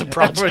 Everyone's a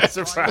project. Everyone's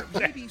a Briar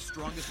project. may be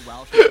strongest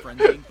while she's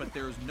friendlying, but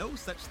there is no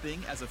such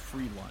thing as a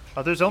free lunch.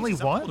 Oh, there's She's only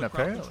susceptible one, to crowd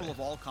apparently. control of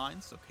all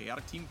kinds, so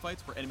chaotic team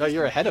fights for enemies Oh,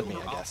 you're who ahead of kill me,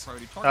 or I guess.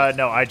 off-priority targets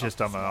No, are I tough just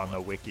to am on swallow.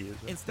 the wiki.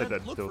 Instead,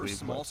 look for League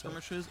small website.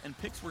 skirmishes and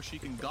picks where she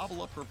can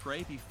gobble up her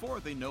prey before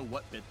they know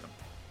what bit them.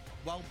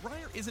 While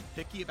Briar isn't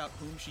picky about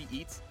whom she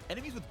eats,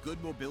 enemies with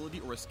good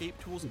mobility or escape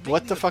tools. may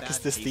What leave the a fuck bad is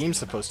this taste in theme her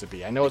supposed to mouth.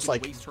 be? I know They it's can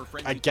like, waste her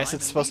friendly I guess time it's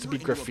and supposed to lead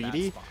be her into a bad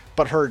graffiti, spot.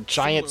 but her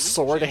giant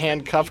Similarly, sword Shannon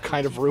handcuff can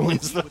kind of keep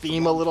ruins the with the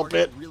theme a wrong little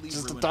target, bit, really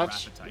just a ruin her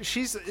touch. appetite.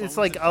 She's. Clones It's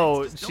like, and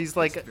oh, fences don't she's taste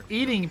like very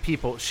eating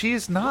people.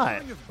 She's not.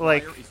 Wondering if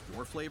Like, Briar is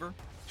your flavor?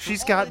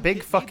 she's For got all in, big it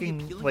may be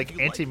fucking, appealing like, if you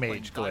like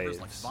anti-mage playing divers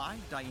glaives. Like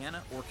Vi,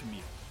 Diana, or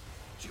Camille.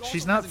 She also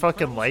she's has not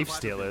fucking incredible life survivor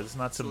stealer. ability, It's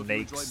not so some if you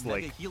enjoy Nake's, mega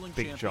like, healing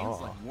big champions jaw.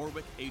 like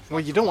Warwick, Aatrox, Well,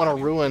 you or don't want to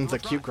Draven, ruin give her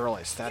the a cute try. girl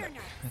aesthetic.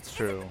 That's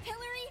true.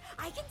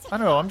 I can take I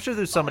don't know. I'm sure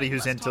there's somebody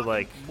who's Less into, talking,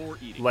 like, more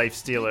eating. life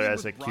stealer Dig in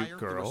as a with Briar, cute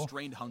the girl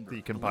restrained hunger, that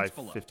you can the buy links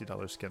below.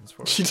 $50 skins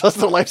for. She does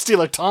the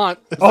lifestealer taunt.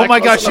 Is Oh that my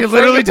close gosh, she enough for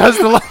literally you? does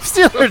the life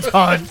stealer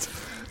taunt.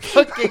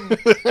 Fucking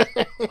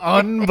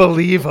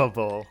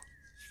unbelievable.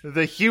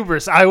 The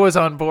hubris. I was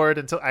on board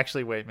until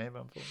actually wait, maybe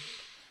I'm full.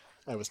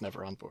 I was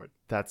never on board.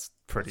 That's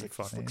pretty This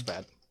funny. looks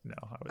bad. No,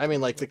 I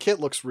mean, like, the kit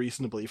looks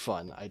reasonably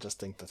fun. I just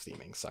think the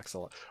theming sucks a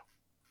lot.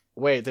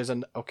 Wait, there's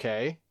an...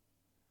 Okay.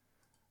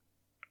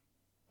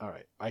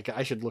 Alright,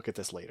 I should look at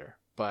this later.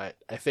 But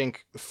I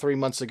think 3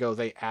 months ago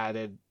they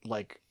added,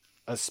 like,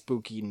 a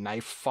spooky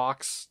knife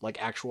fox.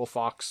 Like, actual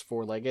fox,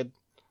 four-legged.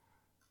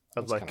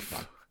 That's like, kinda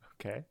fun.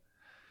 okay.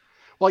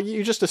 Well,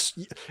 you just...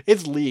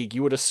 It's League.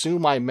 You would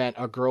assume I meant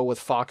a girl with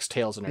fox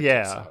tails in her tits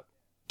Yeah. out.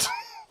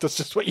 That's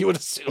just what you would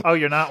assume. Oh,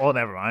 you're not? Well,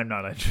 never mind.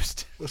 I'm not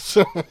interested.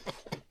 So,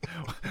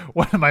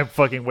 What am I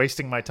fucking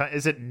wasting my time?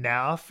 Is it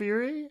now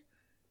Fury?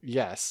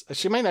 yes.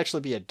 She might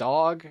actually be a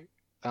dog.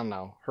 I don't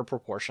know. Her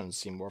proportions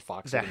seem more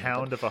foxy. The to me, but-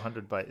 Hound of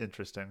 100 by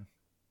interesting.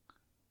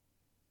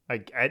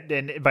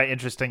 And by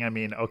interesting, I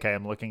mean, okay,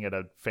 I'm looking at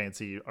a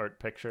fancy art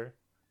picture.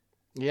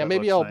 Yeah, That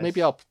maybe looks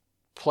maybe nice. I'll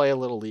play a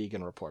little League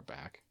and report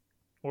back.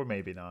 Or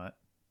maybe not.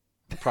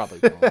 Probably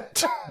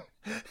won't.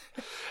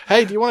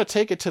 Hey, do you want to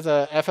take it to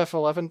the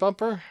FF11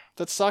 bumper?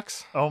 That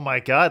sucks. Oh my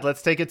god,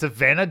 let's take it to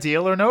Vanna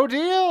Deal or No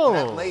Deal.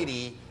 That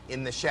lady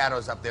in the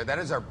shadows up there, that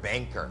is our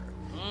banker.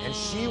 And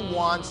she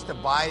wants to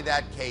buy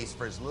that case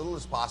for as little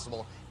as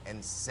possible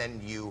and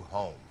send you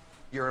home.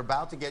 You're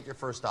about to get your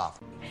first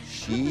offer.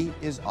 She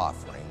is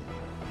offering.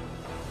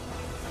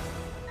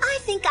 I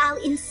think I'll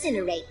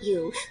incinerate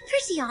you,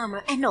 pretty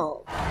armor and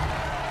all.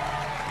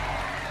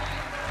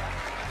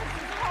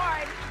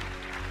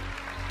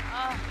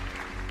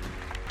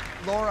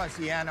 Laura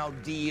Ciano,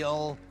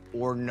 deal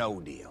or no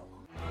deal?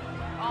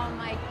 Oh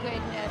my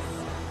goodness.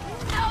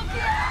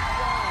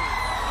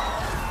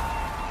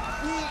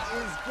 He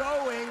is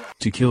going.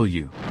 To kill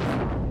you.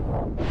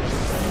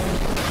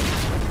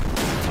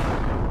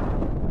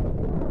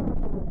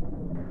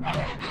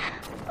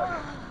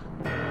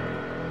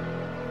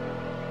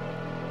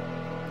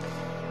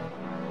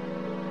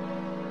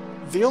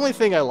 The only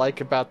thing I like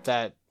about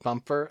that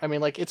bumper, I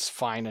mean, like, it's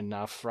fine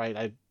enough, right?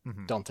 I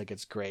don't think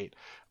it's great.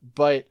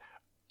 But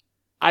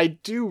I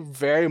do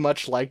very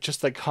much like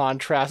just the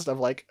contrast of,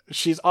 like,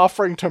 she's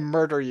offering to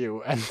murder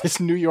you, and this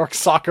New York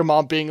soccer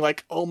mom being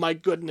like, oh my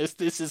goodness,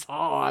 this is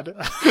hard.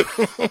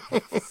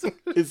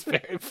 It's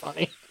very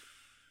funny.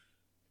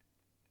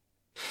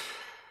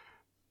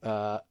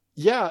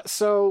 Yeah,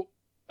 so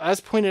as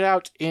pointed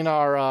out in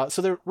our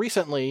so there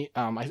recently,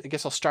 I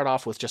guess I'll start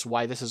off with just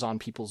why this is on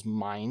people's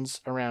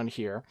minds around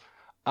here.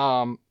 Dia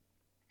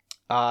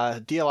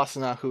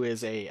Lasana, who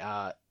is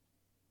a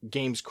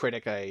games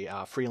critic,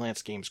 a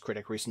freelance games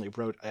critic, recently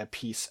wrote a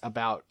piece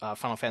about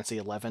Final Fantasy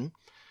XI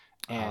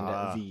and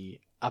the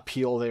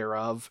appeal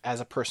thereof as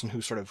a person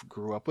who sort of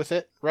grew up with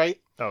it, right?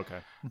 Okay.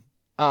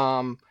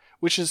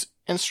 Which is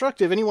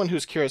instructive. Anyone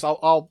who's curious,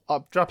 I'll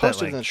Drop post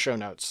that it in the link. show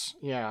notes.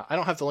 Yeah, I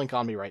don't have the link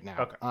on me right now.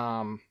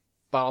 Okay.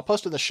 But I'll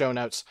post it in the show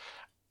notes.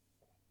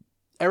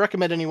 I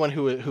recommend anyone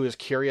who is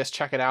curious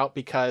check it out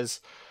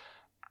because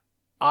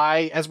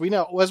as we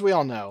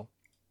all know,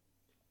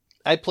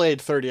 I played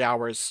 30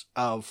 hours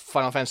of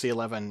Final Fantasy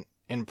XI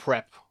in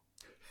prep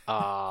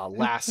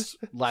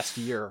last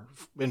year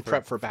in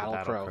prep for Battle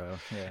Pro.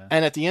 Yeah.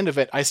 And at the end of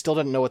it, I still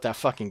didn't know what that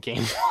fucking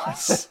game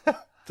was.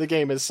 The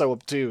game is so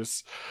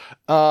obtuse.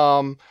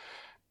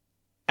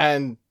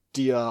 And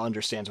Dia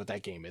understands what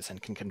that game is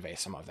and can convey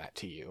some of that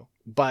to you.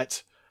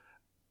 But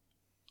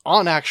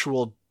on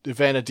actual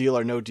Vanna Deal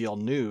or No Deal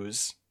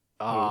news,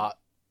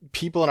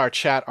 people in our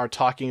chat are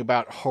talking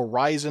about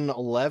Horizon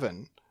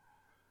 11.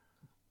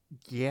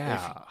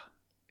 Yeah.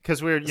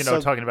 Because we're,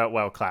 So- talking about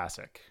WoW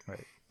Classic,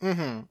 right?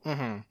 Mm-hmm,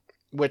 mm-hmm.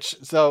 Which,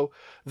 so,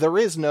 there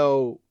is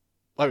no...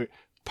 I mean,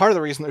 part of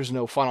the reason there's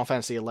no Final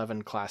Fantasy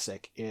XI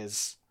Classic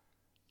is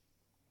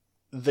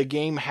the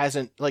game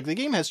hasn't, like, the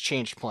game has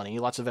changed plenty.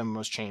 Lots of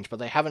MMOs changed, but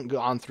they haven't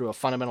gone through a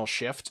fundamental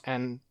shift.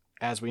 And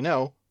as we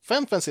know,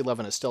 Final Fantasy XI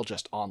is still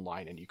just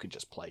online and you can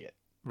just play it.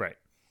 Right.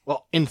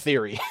 Well, in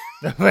theory.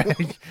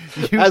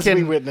 As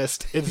we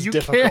witnessed, it's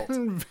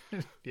difficult.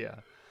 Yeah.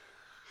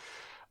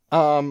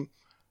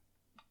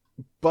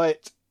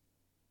 But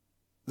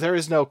there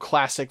is no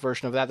classic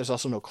version of that. There's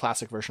also no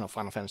classic version of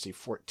Final Fantasy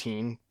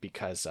XIV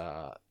because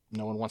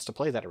no one wants to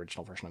play that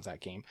original version of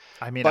that game.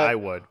 I mean, I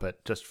would,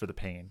 but just for the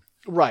pain.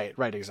 Right,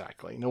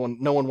 exactly. No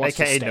one wants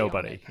to stay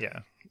nobody, on it. yeah.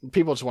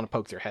 People just want to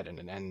poke their head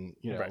in and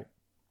you know, right.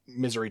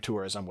 Misery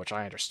tourism, which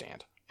I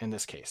understand. In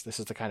this case, this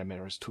is the kind of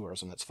misery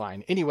tourism that's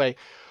fine. Anyway,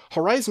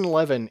 Horizon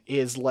 11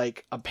 is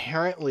like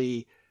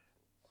apparently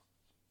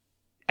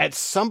at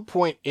some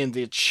point in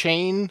the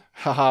chain,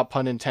 haha,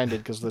 pun intended,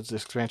 because the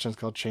expansion is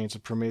called Chains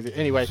of Prometheus.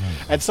 Anyway,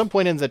 at some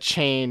point in the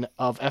chain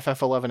of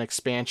FF11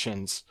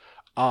 expansions,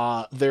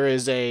 there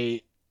is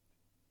a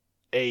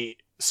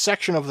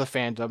section of the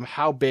fandom,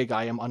 how big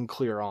I am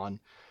unclear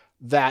on,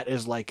 that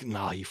is like,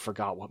 nah, you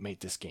forgot what made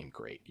this game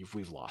great.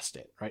 We've lost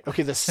it, right?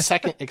 Okay, the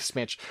second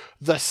expansion.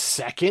 The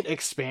second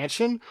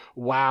expansion?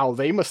 Wow,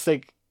 they must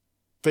think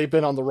they've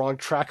been on the wrong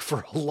track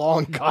for a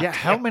long goddamn Yeah,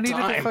 how many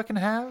time. did they fucking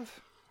have?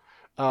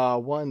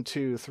 1,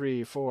 2,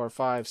 3, 4,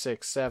 5,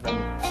 6, 7,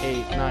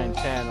 8, 9,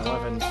 10,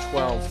 11,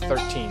 12,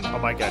 13. Oh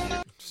my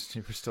god,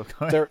 you were still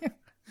going.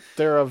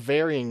 They're of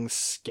varying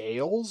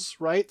scales,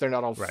 right? They're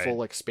not all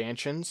full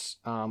expansions.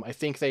 I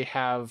think they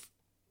have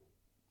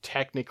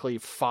technically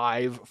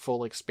 5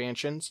 full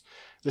expansions.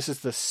 This is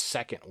the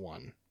second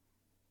one.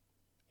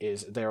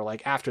 They're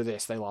like, after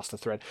this, they lost the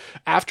thread.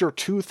 After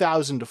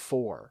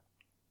 2004,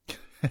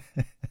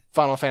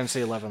 Final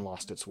Fantasy XI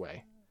lost its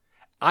way.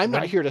 I'm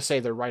not here to say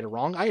they're right or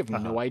wrong. I have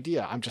no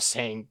idea. I'm just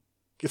saying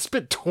it's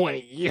been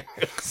 20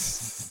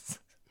 years.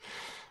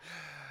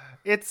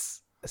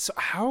 It's so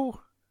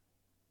how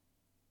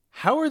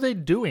are they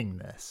doing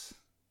this?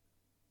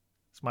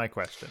 It's my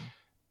question.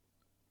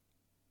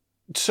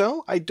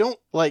 So I don't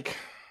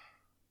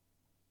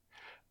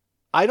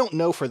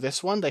know for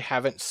this one. They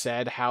haven't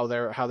said how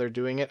they're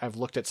doing it. I've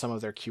looked at some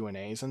of their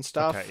Q&As and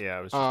stuff. Okay, yeah,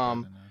 I was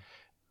just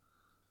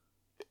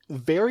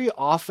very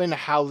often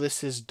how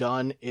this is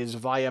done is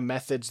via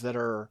methods that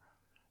are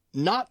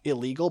not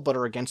illegal but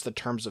are against the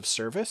terms of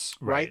service,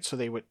 right? So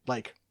they would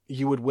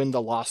you would win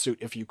the lawsuit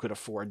if you could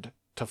afford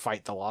to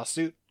fight the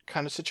lawsuit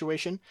kind of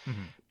situation.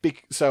 Mm-hmm.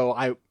 So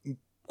I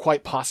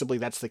quite possibly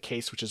that's the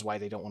case, which is why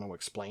they don't want to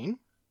explain.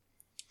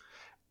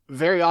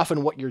 Very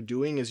often what you're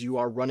doing is you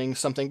are running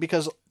something,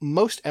 because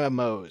most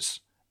MMOs,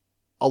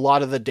 a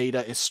lot of the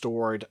data is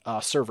stored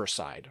server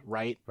side,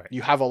 right?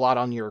 You have a lot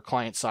on your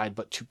client side,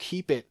 but to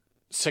keep it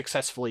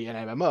successfully in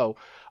MMO,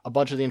 a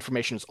bunch of the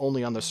information is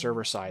only on the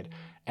server side,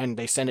 and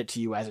they send it to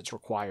you as it's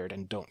required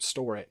and don't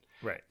store it.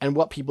 Right. And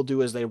what people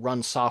do is they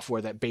run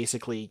software that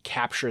basically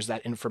captures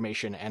that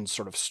information and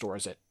sort of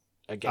stores it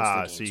against the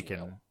game's so you can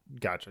will.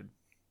 Gotcha.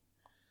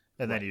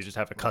 And then you just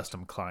have a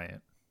custom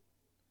client.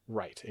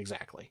 Right,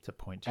 exactly. To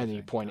point to. And then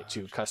you point it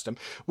to custom,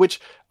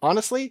 which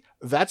honestly,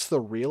 that's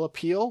the real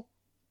appeal.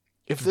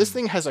 If this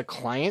thing has a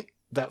client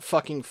that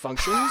fucking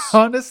functions,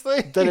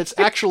 honestly, then it's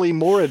actually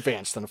more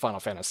advanced than Final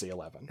Fantasy XI.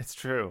 It's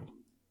true.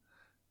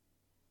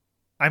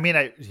 I mean,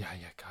 God,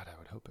 I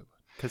would hope it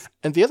would.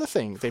 And the other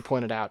thing they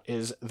pointed out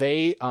is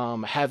they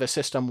have a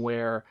system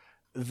where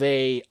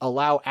they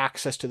allow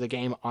access to the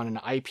game on an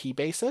IP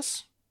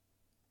basis.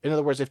 In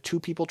other words, if 2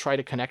 people try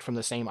to connect from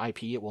the same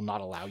IP, it will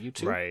not allow you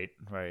to. Right.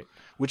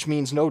 Which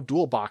means no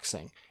dual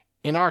boxing.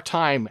 In our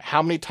time,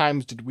 how many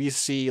times did we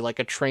see like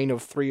a train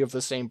of 3 of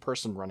the same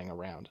person running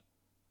around?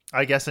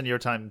 I guess in your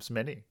times,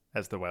 many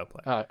as the WoW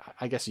player.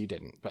 I guess you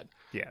didn't, but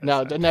yeah.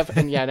 No, in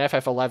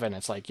FF11,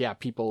 it's like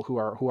people who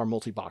are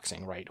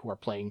multi-boxing, right? Who are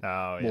playing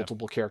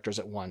multiple characters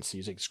at once,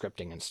 using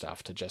scripting and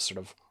stuff to just sort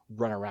of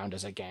run around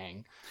as a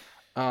gang.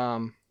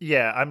 I'm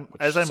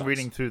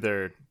reading through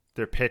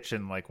their pitch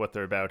and like what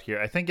they're about here.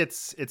 I think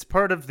it's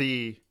part of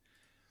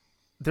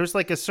there's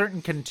like a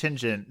certain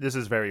contingent. This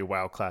is very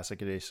WoW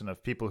Classic Edition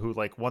of people who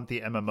like want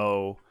the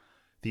MMO,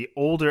 the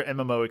older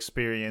MMO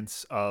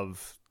experience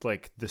of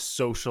like the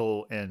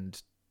social and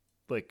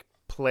like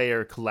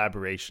player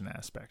collaboration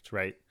aspect,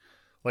 right?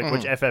 Like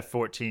which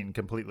FF14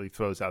 completely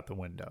throws out the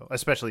window,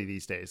 especially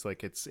these days.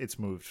 Like it's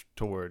moved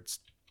towards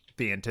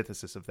the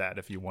antithesis of that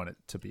if you want it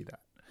to be that.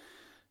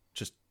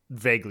 Just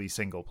vaguely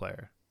single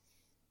player.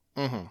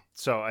 Mm-hmm.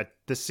 So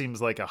this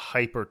seems like a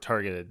hyper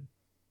targeted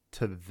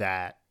to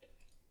that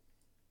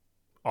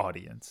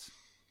audience.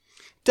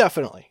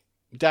 Definitely.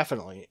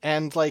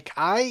 And like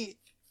I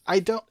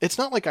don't. It's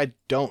not like I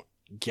don't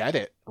get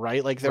it,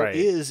 right? Like there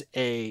is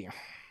a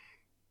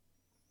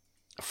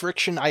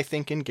friction. I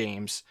think in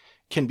games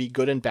can be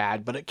good and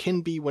bad, but it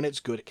can be, when it's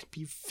good, it can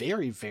be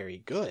very,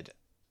 very good.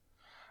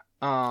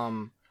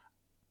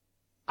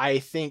 I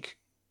think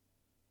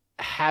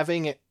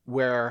having it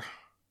where,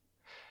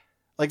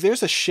 like,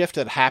 there's a shift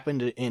that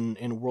happened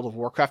in World of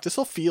Warcraft. This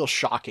will feel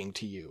shocking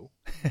to you,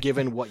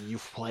 given what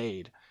you've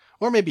played,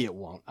 or maybe it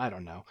won't. I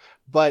don't know.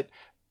 But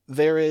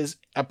there is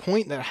a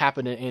point that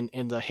happened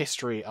in the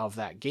history of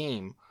that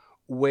game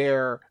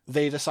where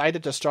they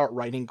decided to start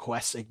writing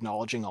quests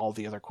acknowledging all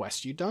the other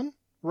quests you'd done,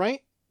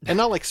 right? And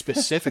not like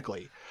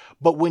specifically,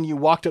 but when you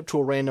walked up to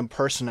a random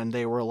person and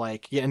they were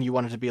like, yeah, and you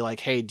wanted to be like,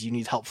 hey, do you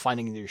need help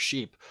finding your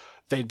sheep?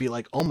 They'd be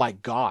like, oh my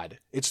God,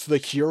 it's the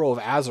hero of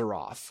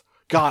Azeroth.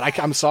 God,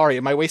 I'm sorry.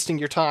 Am I wasting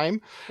your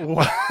time?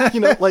 You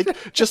know,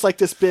 like, just like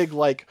this big,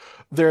 like,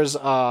 there's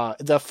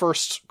the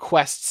first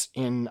quests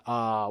in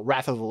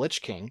Wrath of the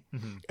Lich King.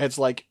 Mm-hmm. It's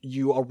like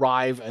you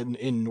arrive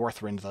in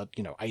Northrend, the,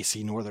 you know,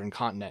 icy northern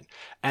continent,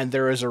 and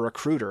there is a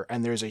recruiter,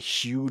 and there's a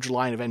huge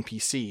line of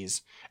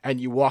NPCs,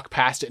 and you walk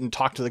past it and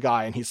talk to the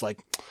guy, and he's like,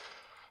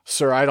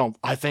 sir,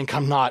 I think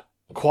I'm not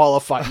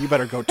qualified. You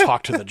better go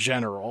talk to the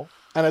general.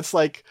 And it's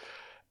like,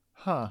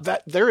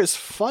 that there is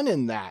fun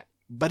in that,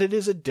 but it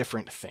is a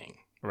different thing.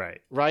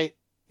 Right. Right?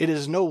 It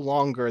is no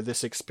longer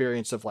this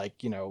experience of,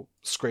 like, you know,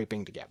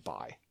 scraping to get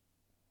by.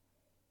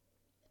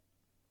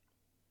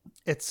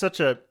 It's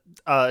such a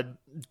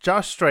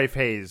Josh Strife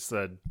Hayes,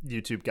 the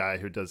YouTube guy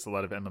who does a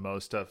lot of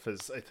MMO stuff,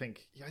 is I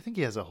think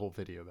he has a whole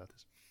video about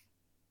this.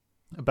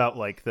 About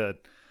like the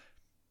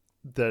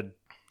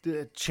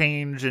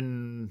change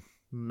in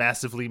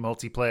massively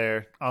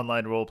multiplayer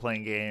online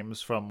role-playing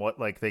games from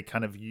what like they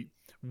kind of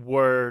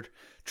were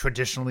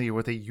traditionally, or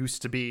what they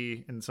used to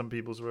be in some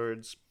people's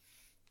words.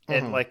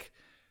 And like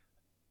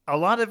a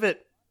lot of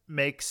it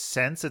makes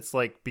sense. It's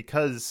like,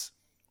 because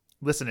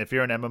listen, if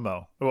you're an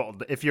MMO, well,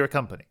 if you're a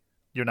company,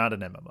 you're not an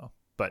MMO,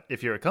 but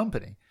if you're a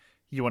company,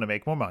 you want to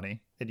make more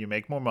money, and you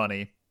make more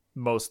money.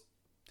 Most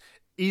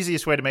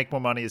easiest way to make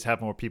more money is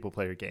have more people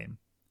play your game.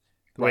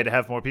 The way to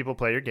have more people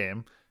play your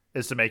game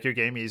is to make your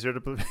game easier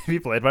to be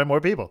played by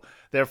more people.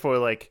 Therefore,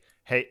 like,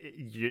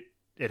 hey,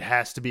 it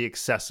has to be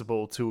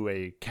accessible to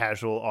a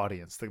casual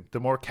audience. The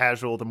more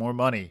casual, the more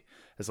money,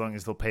 as long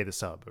as they'll pay the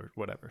sub or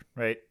whatever,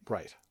 right?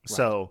 Right.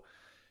 So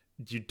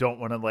you don't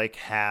want to like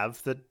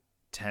have the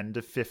 10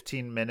 to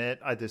 15 minute,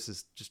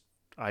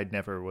 I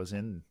never was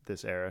in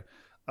this era,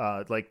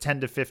 like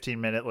 10 to 15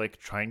 minute, like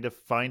trying to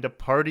find a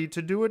party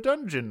to do a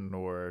dungeon,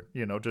 or,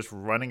 you know, just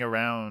running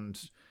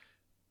around,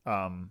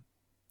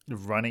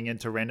 running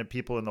into random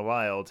people in the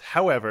wild.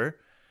 However,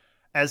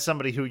 as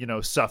somebody who, you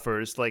know,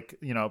 suffers, like,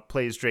 you know,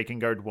 plays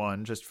Drakengard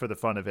 1 just for the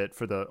fun of it,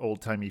 for the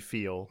old-timey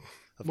feel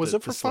of was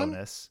it for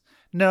slowness. Fun?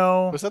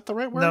 No. Was that the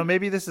right word? No,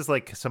 maybe this is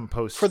like some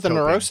post for the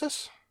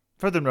neurosis?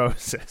 For the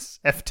neurosis.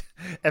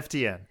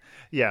 FTN.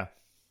 Yeah.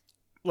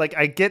 Like,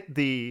 I get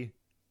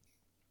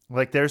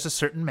like, there's a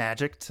certain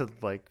magic to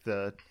like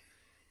the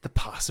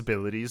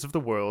possibilities of the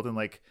world, and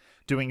like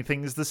doing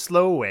things the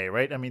slow way,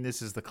 right? I mean,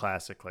 this is the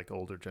classic like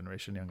older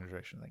generation, younger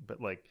generation thing, but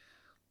like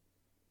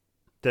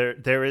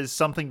there is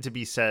something to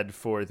be said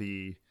for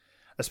the,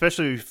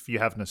 especially if you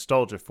have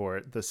nostalgia for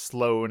it, the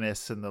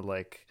slowness and the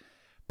like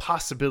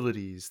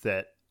possibilities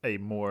that a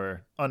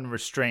more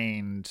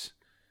unrestrained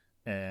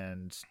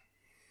and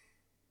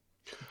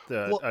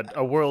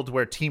a world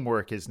where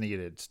teamwork is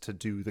needed to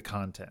do the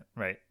content,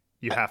 right?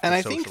 You have to. And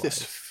I think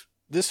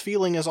this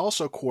feeling is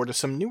also core to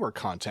some newer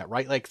content,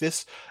 right? Like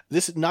this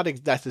not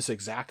that this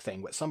exact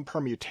thing, but some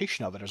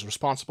permutation of it is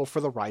responsible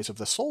for the rise of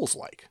the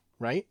Souls-like,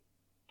 right?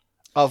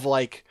 Of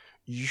like,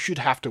 you should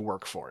have to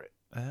work for it.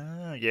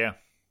 Yeah.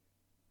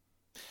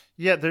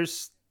 Yeah,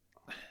 there's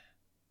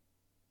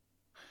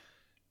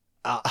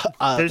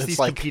these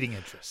like, competing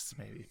interests,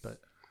 maybe, but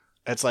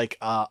it's like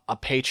a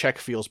paycheck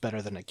feels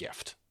better than a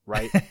gift,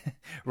 right?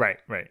 Right.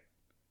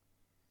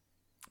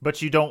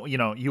 But you don't, you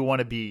know, you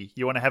want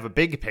to have a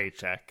big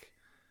paycheck,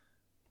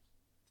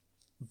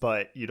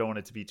 but you don't want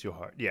it to be too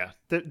hard. Yeah,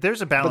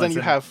 there's a balance. But then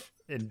you have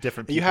in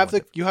different people.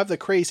 You have the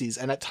crazies,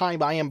 and at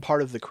time I am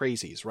part of the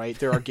crazies, right?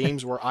 There are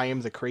games where I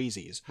am the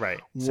crazies, right?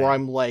 Where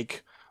I'm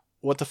like,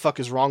 what the fuck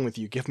is wrong with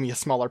you? Give me a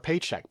smaller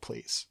paycheck,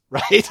 please,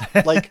 right?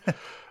 Like,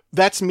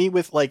 that's me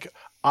with like,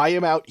 I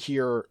am out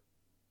here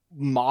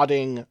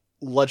modding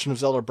Legend of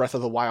Zelda Breath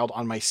of the Wild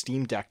on my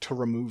Steam Deck to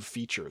remove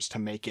features to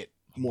make it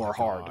more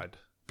hard.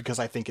 Because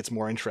I think it's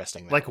more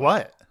interesting. Like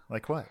what?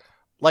 Like what?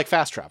 Like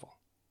fast travel.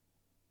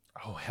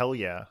 Oh, hell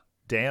yeah.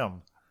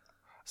 Damn.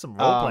 Some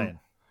role playing.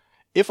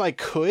 If I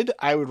could,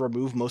 I would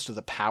remove most of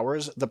the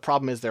powers. The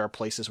problem is there are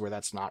places where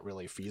that's not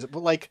really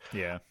feasible. Like,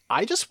 yeah.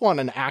 I just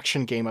want an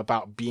action game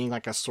about being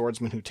like a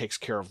swordsman who takes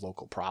care of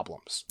local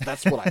problems.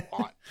 That's what I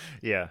want.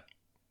 Yeah.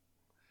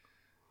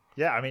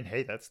 Yeah, I mean,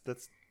 hey,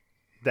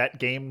 that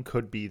game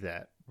could be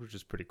that, which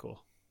is pretty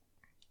cool.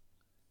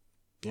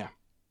 Yeah.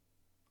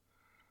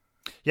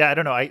 Yeah, I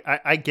don't know.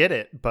 I get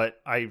it,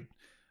 but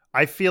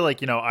I feel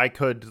like, you know, I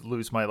could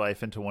lose my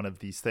life into one of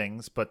these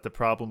things, but the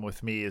problem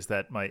with me is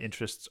that my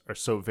interests are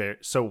so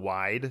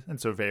wide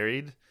and so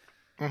varied.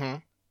 Mm-hmm.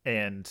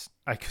 And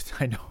I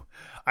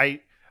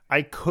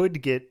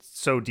could get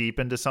so deep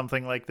into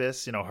something like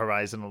this, you know,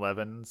 Horizon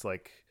 11's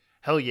like,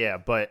 hell yeah,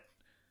 but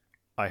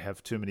I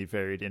have too many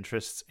varied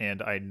interests,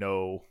 and I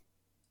know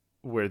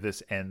where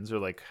this ends or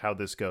like how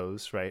this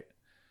goes, right?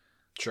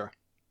 Sure.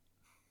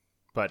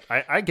 But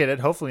I get it.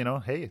 Hopefully, you know,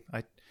 hey,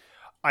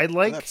 I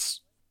like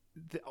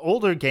the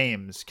older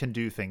games can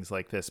do things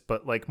like this,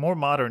 but like more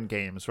modern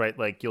games, right?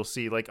 Like you'll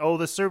see like, oh,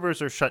 the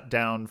servers are shut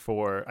down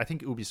for, I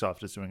think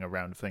Ubisoft is doing a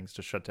round of things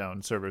to shut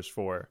down servers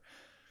for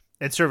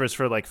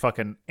like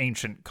fucking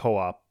ancient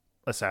co-op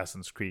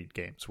Assassin's Creed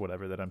games,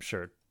 whatever, that I'm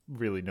sure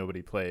really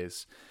nobody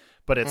plays.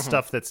 But it's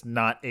stuff that's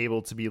not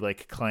able to be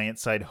like client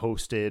side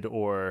hosted,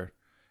 or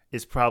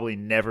is probably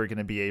never going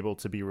to be able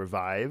to be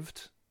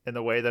revived in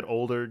the way that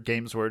older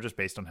games were, just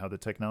based on how the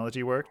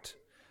technology worked.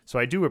 So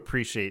I do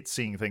appreciate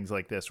seeing things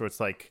like this where it's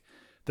like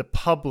the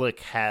public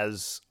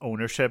has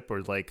ownership,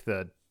 or like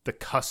the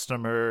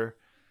customer,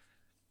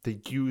 the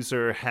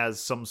user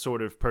has some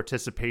sort of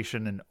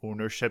participation and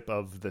ownership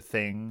of the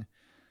thing,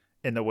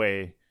 in the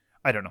way,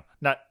 I don't know,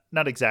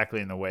 not exactly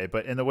in the way,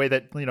 but in the way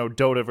that, you know,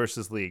 Dota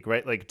versus League,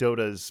 right? Like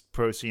Dota's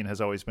pro scene has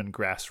always been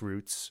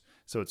grassroots.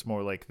 So it's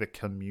more like the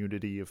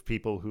community of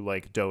people who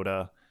like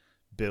Dota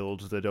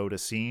build the Dota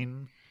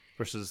scene,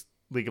 versus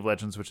League of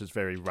Legends, which is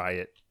very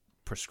Riot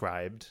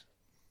prescribed.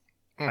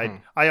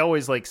 I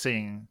always like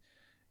seeing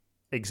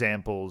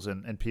examples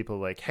and people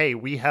like, hey,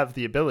 we have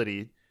the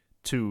ability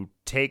to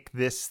take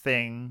this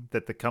thing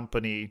that the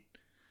company,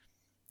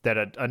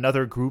 that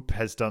another group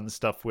has done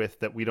stuff with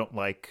that we don't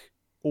like,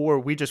 or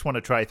we just want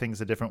to try things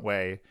a different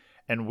way,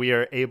 and we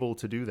are able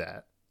to do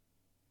that.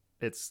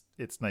 It's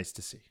nice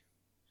to see.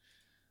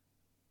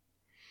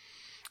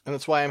 And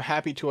that's why I'm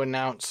happy to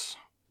announce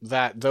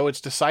that, though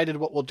it's decided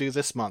what we'll do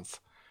this month,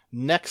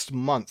 next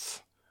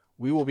month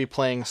we will be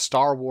playing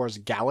Star Wars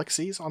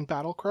Galaxies on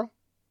Battlecrow.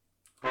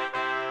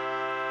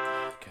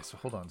 Okay, so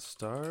hold on.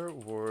 Star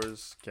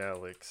Wars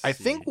Galaxies. I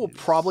think we'll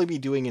probably be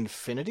doing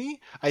Infinity.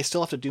 I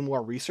still have to do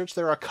more research.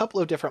 There are a couple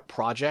of different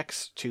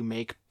projects to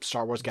make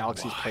Star Wars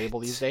Galaxies playable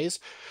these days.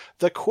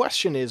 The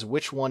question is,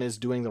 which one is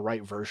doing the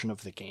right version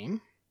of the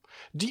game?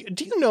 Do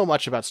you know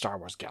much about Star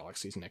Wars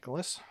Galaxies,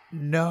 Nicholas?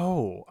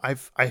 No.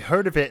 I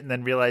heard of it and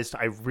then realized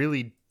I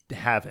really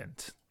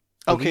haven't.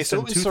 Okay, so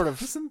it was sort of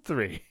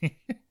 2003.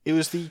 It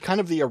was the kind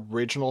of the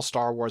original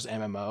Star Wars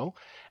MMO,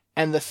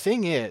 and the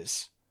thing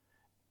is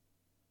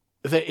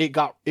that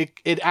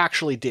it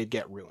actually did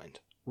get ruined,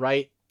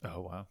 right?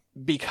 Oh wow.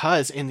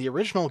 Because in the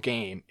original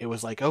game, it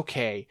was like,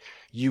 okay,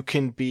 you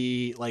can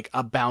be like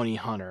a bounty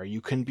hunter,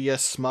 you can be a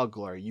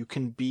smuggler, you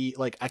can be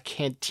like a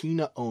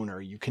cantina owner,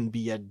 you can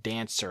be a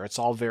dancer. It's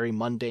all very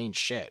mundane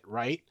shit,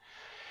 right?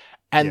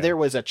 And there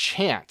was a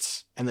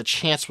chance, and the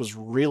chance was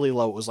really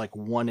low. It was like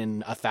 1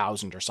 in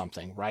 1,000 or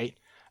something, right?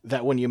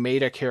 That when you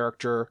made a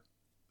character,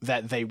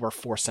 that they were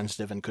force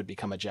sensitive and could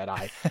become a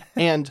Jedi.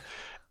 And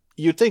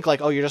you'd think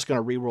like, oh, you're just going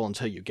to reroll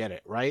until you get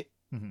it, right?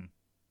 Mm-hmm.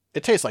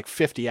 It takes like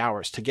 50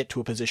 hours to get to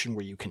a position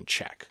where you can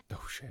check.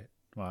 Oh, shit.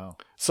 Wow.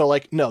 So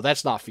like, no,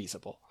 that's not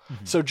feasible.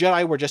 Mm-hmm. So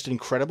Jedi were just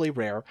incredibly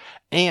rare.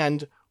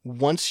 And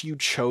once you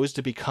chose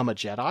to become a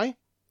Jedi,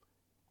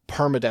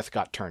 permadeath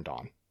got turned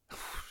on.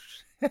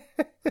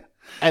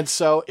 And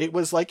so it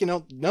was like, you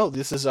know, no,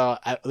 this is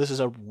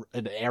an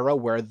era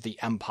where the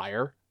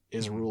Empire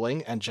is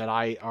ruling and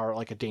Jedi are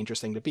like a dangerous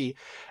thing to be.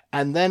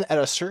 And then at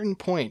a certain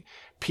point,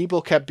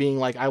 people kept being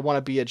like, I want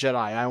to be a Jedi.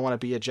 I want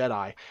to be a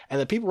Jedi. And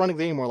the people running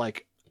the game were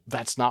like,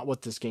 that's not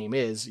what this game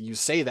is. You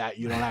say that,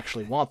 you don't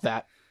actually want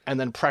that. And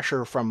then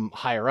pressure from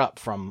higher up,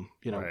 from,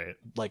 you know,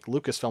 like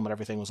Lucasfilm and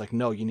everything was like,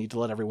 no, you need to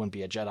let everyone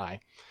be a Jedi.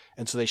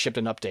 And so they shipped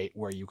an update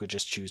where you could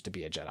just choose to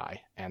be a Jedi,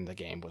 and the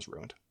game was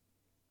ruined.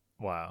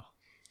 Wow.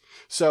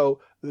 So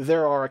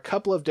there are a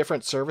couple of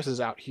different services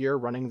out here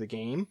running the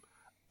game.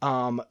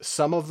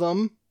 Some of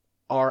them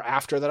are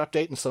after that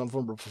update, and some of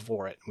them are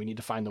before it. We need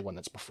to find the one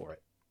that's before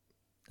it.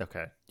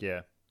 Okay,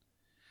 yeah.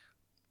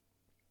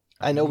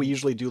 I know we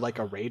usually do like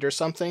a raid or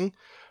something,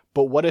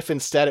 but what if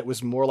instead it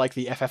was more like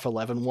the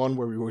FF11 one,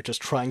 where we were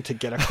just trying to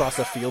get across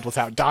a field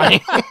without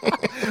dying?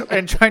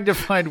 And trying to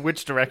find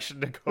which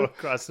direction to go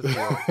across the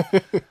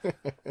field.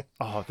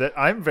 Oh,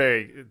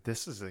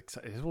 this is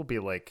exciting. This will be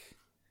like...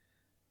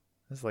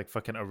 This is like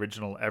fucking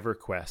original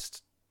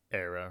EverQuest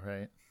era,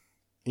 right?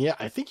 Yeah,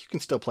 I think you can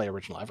still play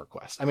original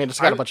EverQuest. I mean,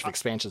 it's got a bunch of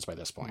expansions by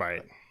this point.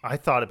 Right. But I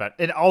thought about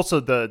it. And also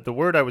the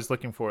word I was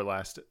looking for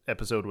last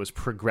episode was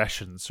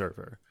progression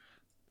server.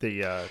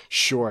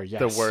 Sure, yes.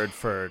 The word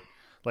for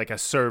like a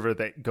server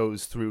that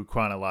goes through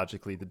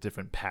chronologically the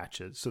different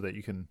patches so that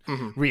you can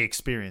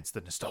re-experience the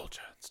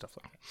nostalgia and stuff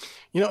like that.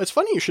 You know, it's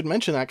funny you should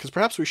mention that, because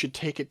perhaps we should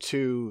take it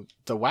to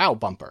the WoW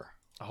bumper.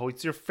 Oh,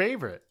 it's your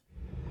favorite.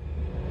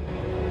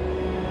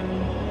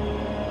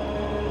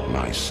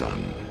 My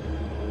son,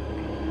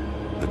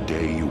 the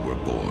day you were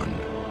born,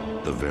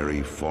 the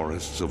very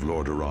forests of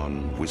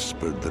Lordaeron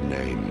whispered the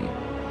name.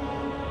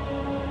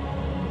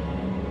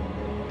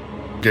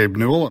 Gabe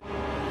Newell.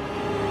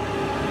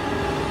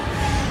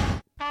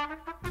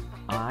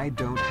 I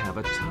don't have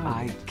a time.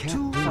 I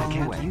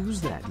can't use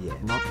that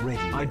yet. Not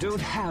ready yet. I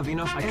don't have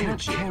enough energy. I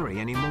can't carry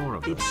any more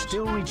of it. It's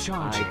still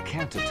recharging. I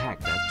can't attack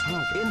that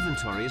target.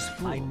 Inventory is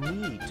full. I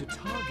need to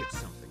target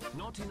something.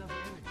 Not enough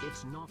energy.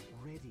 It's not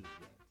ready yet.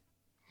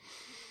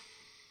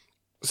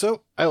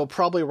 So I will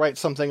probably write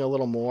something a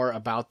little more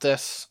about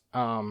this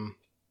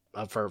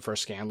for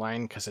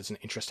Scanline because it's an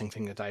interesting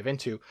thing to dive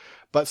into.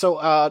 But so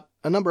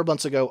a number of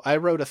months ago, I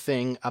wrote a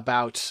thing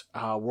about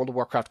World of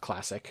Warcraft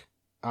Classic,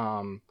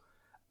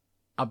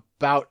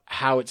 about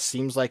how it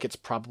seems like it's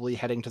probably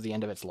heading to the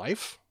end of its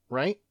life,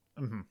 right?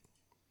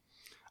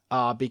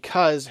 Mm-hmm.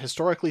 Because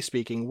historically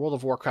speaking, World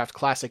of Warcraft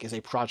Classic is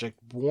a project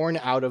born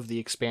out of the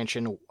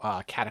expansion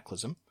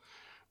Cataclysm,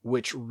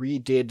 which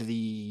redid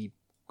the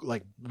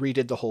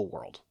whole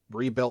world,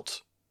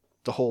 rebuilt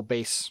the whole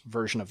base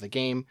version of the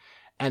game,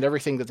 and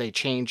everything that they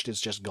changed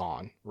is just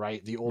gone,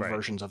 right? The old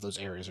versions of those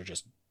areas are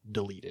just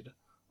deleted,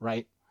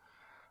 right?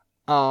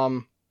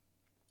 And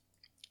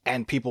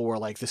people were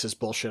like, this is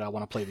bullshit, I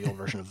want to play the old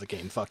version of the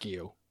game, fuck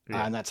you.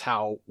 Yeah. And that's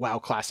how WoW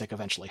Classic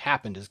eventually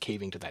happened, is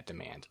caving to that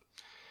demand.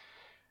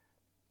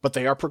 But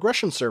they are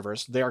progression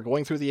servers. They are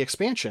going through the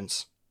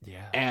expansions.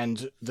 Yeah.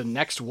 And the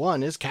next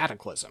one is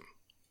Cataclysm,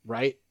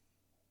 right?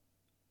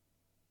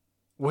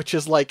 Which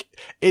is like,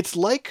 it's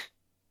like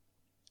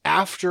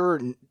after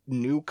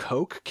New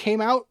Coke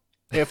came out,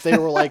 if they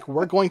were like,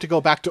 we're going to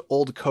go back to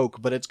old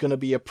Coke, but it's going to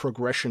be a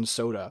progression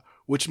soda,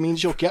 which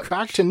means you'll get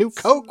back to New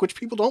Coke, which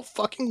people don't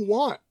fucking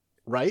want,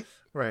 right?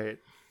 Right.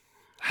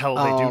 How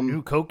they do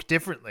New Coke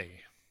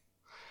differently.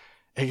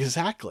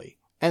 Exactly.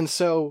 And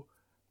so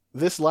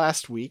this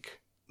last week,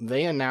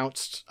 they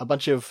announced a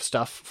bunch of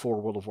stuff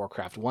for World of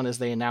Warcraft. One is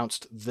they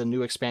announced the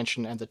new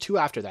expansion, and the two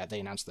after that,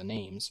 they announced the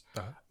names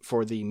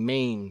for the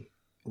main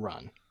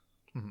run,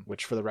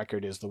 which for the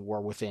record is the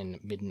War Within,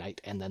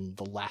 Midnight, and then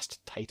the Last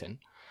Titan.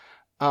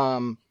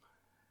 But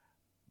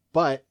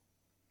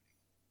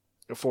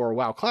for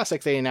WoW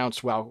Classic, they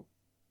announced WoW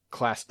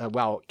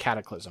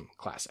Cataclysm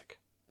Classic.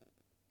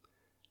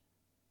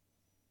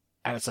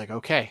 And it's like,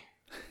 okay,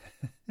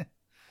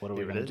 what are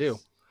we going to do?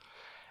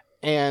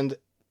 And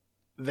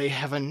they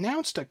have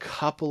announced a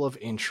couple of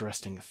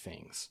interesting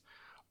things.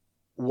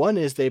 One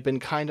is they've been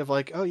kind of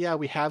like, oh yeah,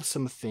 we have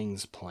some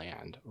things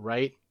planned,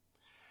 right?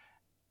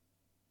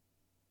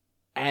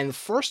 And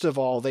first of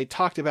all, they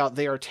talked about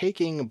they are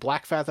taking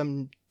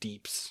Blackfathom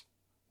Deeps,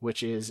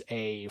 which is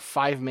a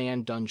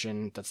 5-man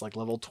dungeon that's like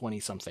level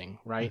 20 something,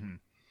 right?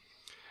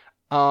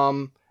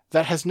 Mm-hmm.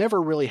 That has never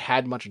really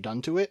had much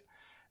done to it.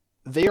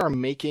 They are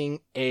making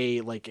a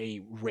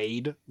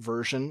raid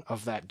version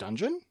of that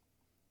dungeon.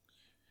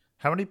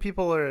 How many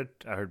people are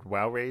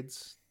WoW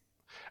raids?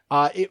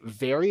 It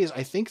varies.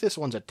 I think this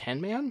one's a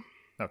 10-man.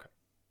 Okay.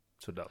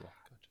 So double.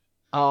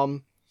 Gotcha.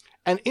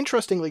 And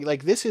interestingly,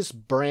 like, this is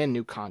brand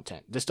new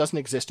content. This doesn't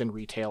exist in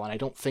retail, and I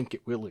don't think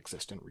it will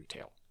exist in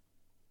retail.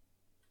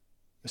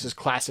 This is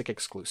Classic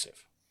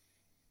exclusive.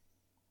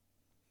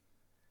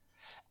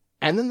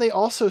 And then they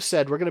also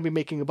said, we're going to be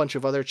making a bunch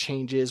of other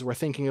changes. We're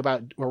thinking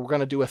about, or we're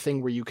going to do a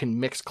thing where you can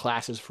mix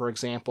classes, for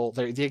example.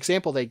 The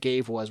example they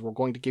gave was, we're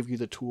going to give you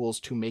the tools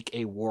to make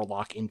a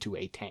warlock into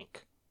a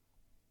tank.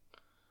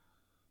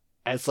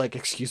 And it's like,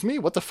 excuse me?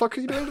 What the fuck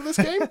are you doing to this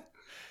game?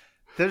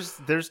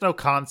 There's no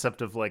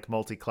concept of like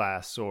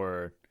multi-class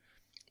or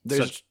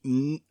there's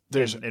in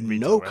no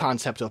retail, right?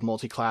 concept of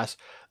multi-class.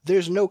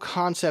 There's no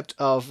concept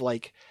of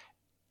like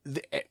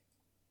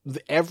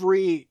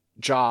every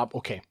job.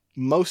 Okay,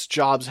 most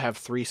jobs have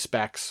 3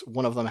 specs.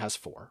 One of them has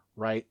 4,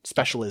 right?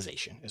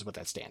 Specialization is what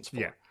that stands for.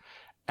 Yeah.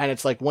 And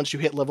it's like, once you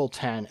hit level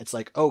 10, it's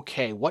like,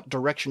 okay, what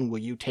direction will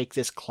you take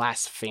this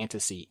class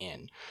fantasy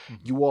in? Mm-hmm.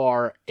 You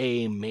are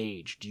a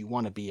mage. Do you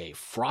want to be a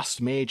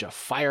frost mage, a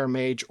fire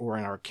mage, or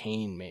an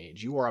arcane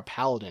mage? You are a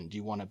paladin. Do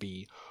you want to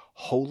be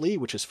holy,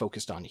 which is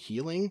focused on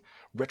healing,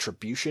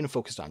 retribution,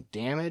 focused on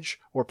damage,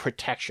 or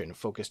protection,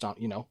 focused on,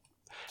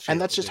 and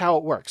that's just how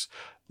it works.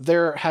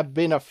 There have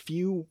been a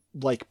few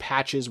like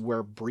patches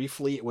where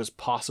briefly it was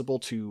possible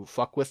to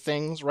fuck with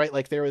things, right?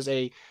 Like there was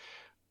a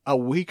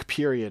week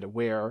period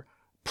where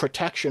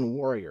protection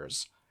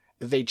warriors,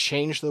 they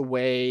changed the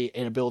way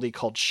an ability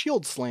called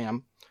Shield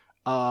Slam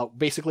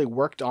basically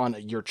worked on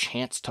your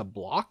chance to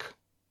block,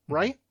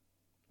 right?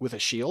 With a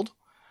shield,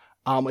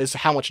 is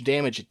how much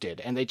damage it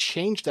did. And they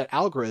changed that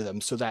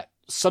algorithm so that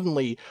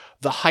suddenly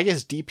the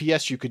highest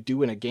DPS you could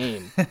do in a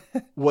game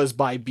was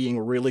by being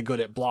really good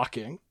at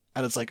blocking.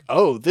 And it's like,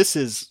 oh, this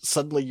is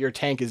suddenly your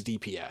tank is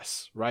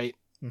DPS, right?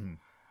 Mm-hmm.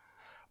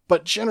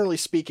 But generally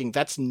speaking,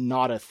 that's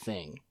not a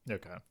thing.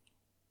 Okay.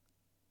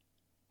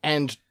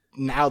 And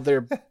now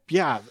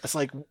it's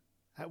like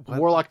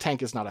Warlock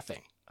tank is not a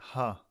thing.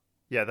 Huh.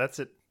 Yeah, that's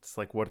it. It's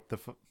like, what the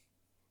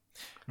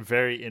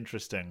very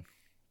interesting.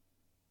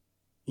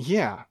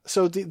 Yeah.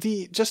 So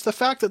the just the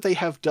fact that they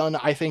have done,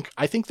 I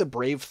think the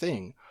brave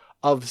thing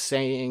of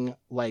saying,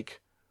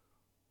 like,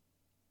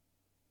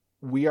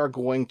 we are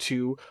going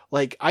to,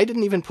 like, I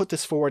didn't even put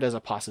this forward as a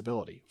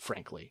possibility,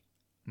 frankly.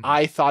 Mm-hmm.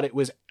 I thought it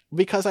was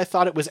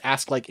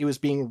asked, like, it was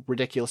being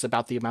ridiculous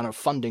about the amount of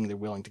funding they're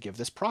willing to give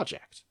this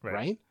project,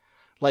 right?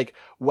 Like,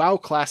 WoW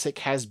Classic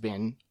has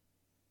been,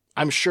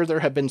 I'm sure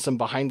there have been some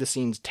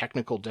behind-the-scenes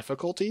technical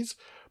difficulties,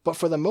 but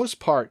for the most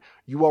part,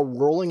 you are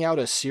rolling out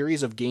a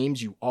series of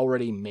games you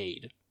already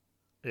made.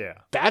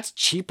 Yeah. That's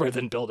cheaper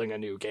than building a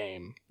new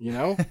game,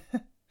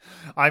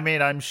 I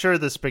mean, I'm sure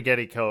the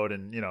spaghetti code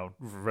and,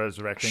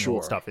 resurrecting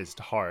old stuff is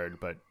hard,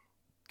 but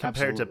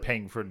compared Absolutely. to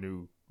paying for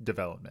new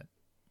development.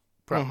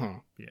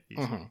 Probably. Yeah,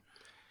 easy.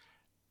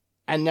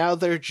 And now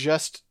they're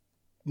just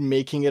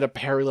making it a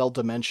parallel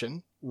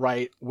dimension,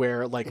 right?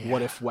 Where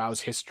what if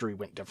WoW's history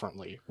went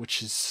differently,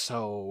 which is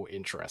so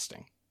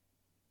interesting.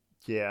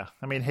 Yeah,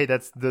 I mean, hey,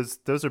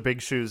 those are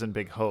big shoes and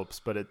big hopes,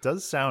 but it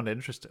does sound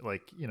interesting.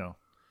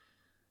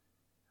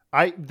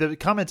 The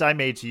comments I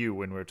made to you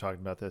when we were talking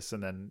about this,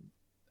 and then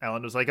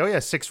Alan was like, "Oh yeah,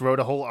 Six wrote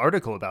a whole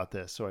article about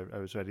this," so I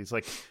was ready. He's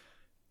like,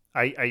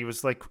 I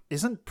was like,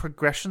 "Isn't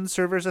progression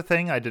servers a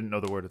thing?" I didn't know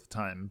the word at the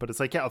time, but it's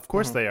like, yeah, of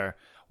course they are.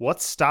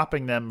 What's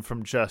stopping them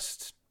from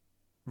just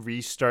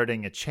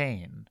restarting a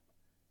chain?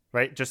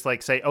 Right? Just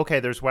say,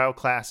 okay, there's WoW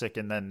Classic,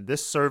 and then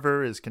this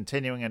server is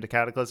continuing into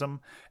Cataclysm,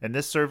 and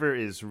this server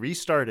is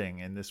restarting,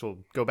 and this will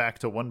go back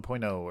to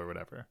 1.0 or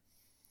whatever.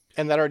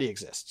 And that already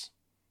exists.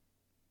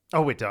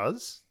 Oh, it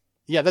does?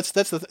 Yeah, that's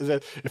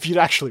if you'd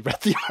actually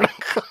read the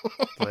article.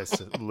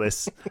 Listen.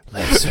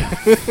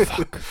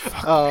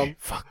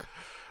 Fuck.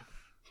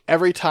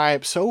 Every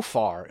time so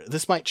far,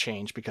 this might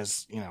change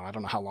because, I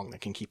don't know how long they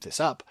can keep this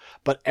up,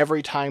 but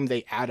every time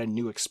they add a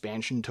new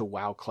expansion to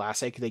WoW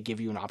Classic, they give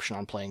you an option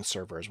on playing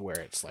servers where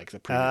it's like the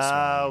previous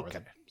one. Okay.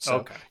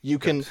 So you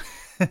can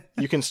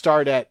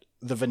start at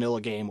the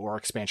vanilla game or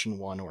expansion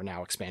 1 or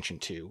now expansion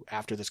 2.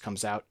 After this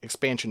comes out,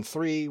 expansion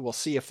 3, we'll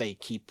see if they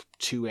keep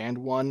 2 and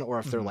 1 or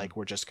if they're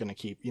we're just going to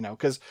keep,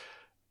 because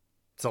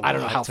I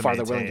don't know how far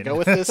they're willing to go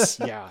with this.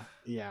 Yeah.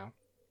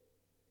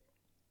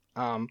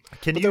 Can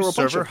you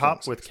server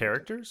hop with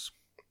characters?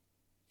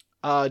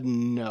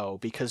 No,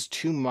 because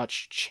too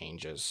much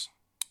changes.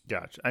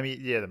 Gotcha. I mean,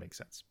 yeah, that makes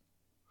sense.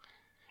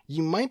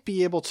 You might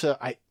be able to.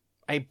 I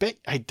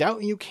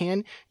doubt you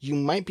can. You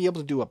might be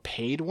able to do a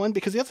paid one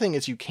because the other thing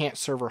is you can't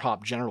server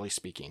hop, generally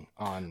speaking,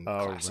 on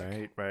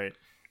Classic. Right.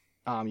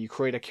 You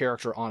create a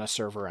character on a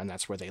server and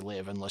that's where they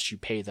live unless you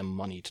pay them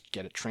money to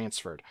get it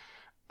transferred.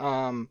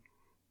 And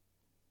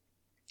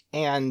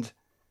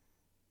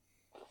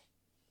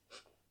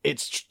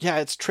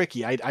it's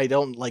tricky. I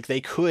don't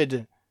they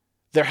could.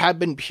 There have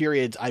been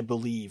periods, I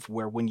believe,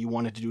 where when you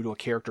wanted to do a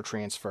character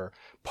transfer,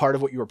 part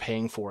of what you were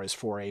paying for is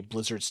for a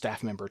Blizzard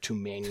staff member to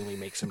manually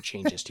make some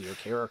changes to your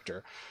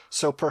character.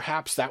 So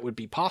perhaps that would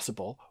be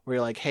possible, where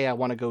you're like, hey, I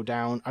want to go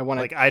down. I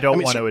want to. I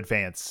don't want to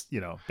advance,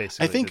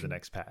 basically I think to the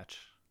next patch.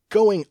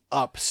 Going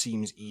up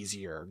seems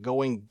easier.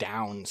 Going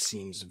down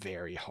seems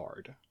very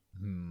hard.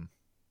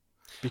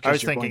 Because I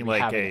was you're thinking going to be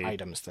like having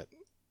items that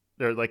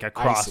they're like a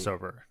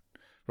crossover.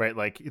 Right,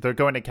 they're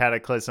going to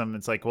Cataclysm.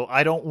 It's like, well,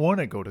 I don't want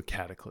to go to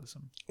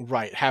Cataclysm.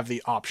 Right, have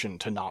the option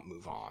to not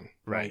move on.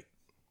 Right.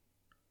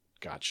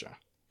 Gotcha.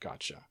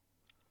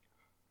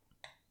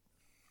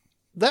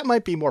 That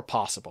might be more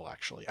possible,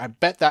 actually. I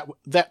bet that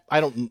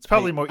I don't. It's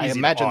probably more easy. I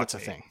imagine that's a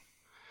thing.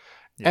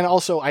 Yeah. And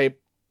also, I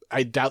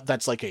doubt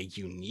that's like a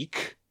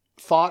unique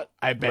thought.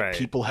 I bet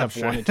people have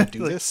wanted to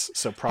do this.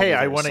 So probably, hey,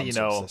 I want to,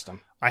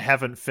 system. I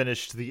haven't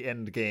finished the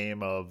end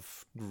game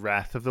of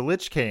Wrath of the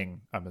Lich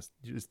King.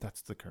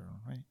 That's the current,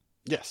 right?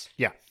 Yes.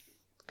 Yeah.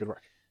 Good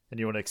work. And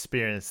you want to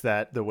experience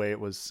that the way it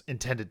was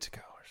intended to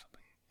go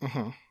or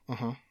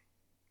something.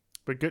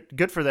 But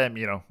good for them,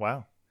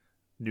 wow.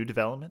 New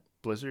development,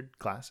 Blizzard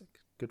Classic.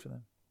 Good for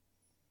them.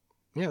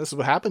 Yeah, this is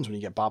what happens when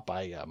you get bought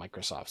by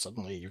Microsoft.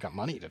 Suddenly you've got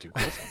money to do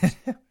cool things.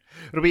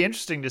 It'll be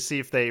interesting to see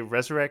if they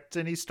resurrect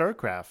any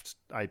StarCraft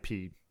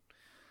IP.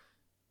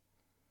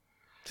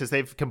 Because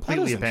they've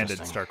completely abandoned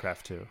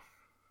StarCraft 2.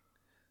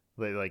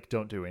 They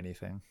don't do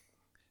anything.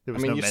 There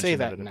was you say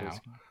that now.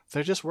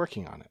 They're just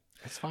working on it.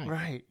 It's fine.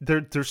 Right.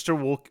 They're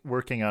still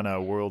working on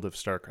a world of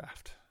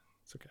StarCraft.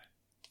 It's okay.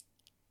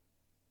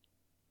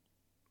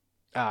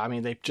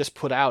 They just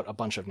put out a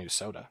bunch of new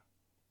soda.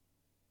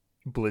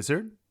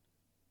 Blizzard?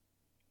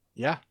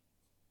 Yeah.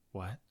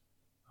 What?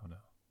 Oh no.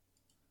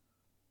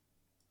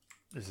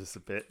 Is this a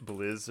bit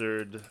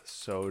Blizzard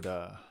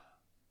soda?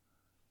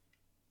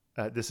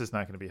 This is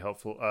not going to be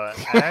helpful.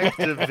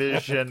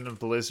 Activision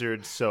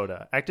Blizzard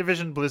soda.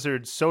 Activision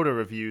Blizzard soda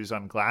reviews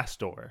on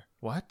Glassdoor.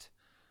 What?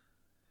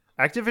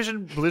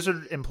 Activision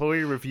Blizzard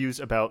employee reviews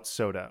about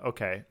soda.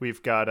 Okay,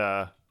 we've got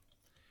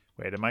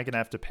wait, am I going to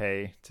have to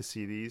pay to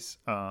see these?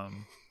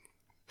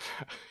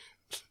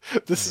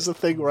 This is a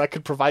thing where I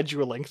could provide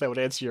you a link that would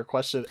answer your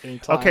question at any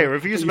time. Okay,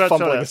 reviews about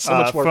soda. So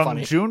much more from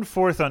funny. June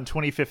 4th on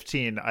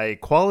 2015, a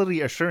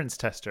quality assurance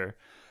tester,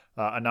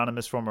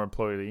 anonymous former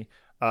employee,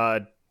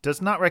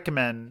 does not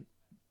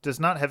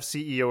have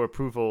CEO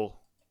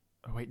approval.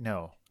 Oh, wait,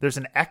 no. There's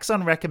an X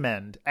on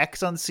recommend,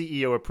 X on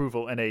CEO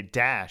approval, and a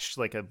dash,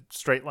 like a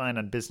straight line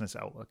on Business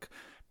Outlook.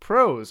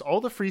 Pros,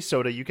 all the free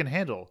soda you can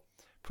handle.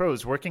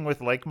 Pros, working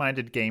with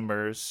like-minded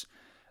gamers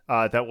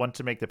that want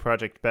to make the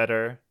project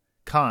better.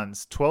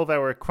 Cons,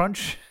 12-hour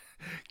crunch.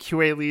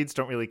 QA leads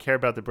don't really care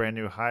about the brand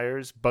new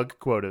hires. Bug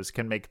quotas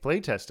can make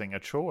playtesting a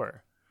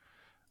chore.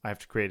 I have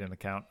to create an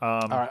account.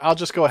 All right, I'll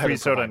just go ahead free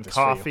and soda provide and this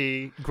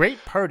coffee.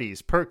 Great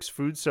parties, perks,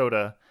 food,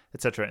 soda,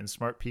 etc., and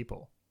smart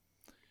people.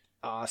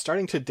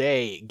 Starting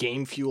today,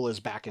 Game Fuel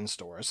is back in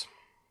stores.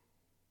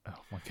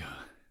 Oh my god!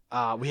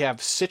 We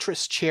have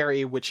citrus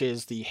cherry, which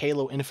is the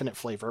Halo Infinite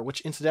flavor,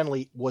 which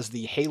incidentally was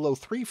the Halo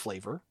 3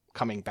 flavor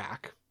coming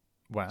back.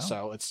 Wow.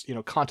 So it's,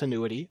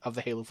 continuity of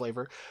the Halo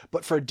flavor.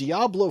 But for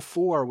Diablo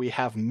 4, we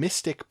have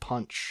Mystic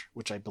Punch,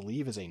 which I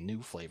believe is a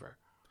new flavor.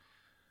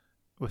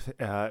 With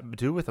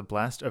a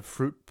blast of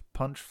fruit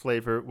punch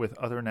flavor with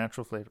other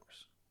natural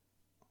flavors.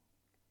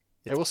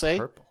 I will say,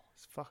 purple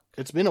as fuck.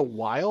 It's been a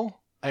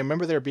while. I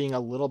remember there being a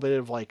little bit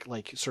of like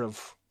sort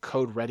of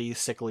code ready,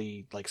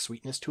 sickly like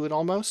sweetness to it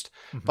almost.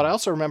 Mm-hmm. But I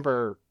also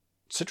remember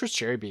citrus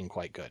cherry being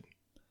quite good.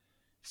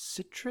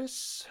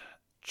 Citrus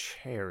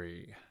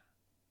cherry.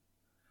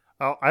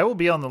 Oh, I will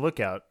be on the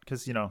lookout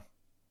because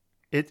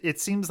it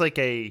seems like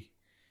it's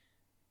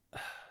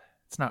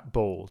not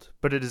bold,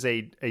 but it is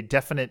a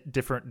definite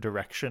different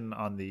direction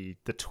on the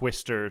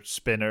twister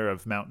spinner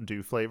of Mountain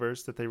Dew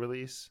flavors that they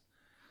release.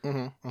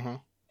 Mm-hmm. Mm-hmm.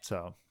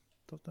 So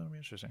that'll be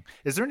interesting.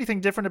 Is there anything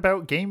different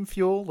about Game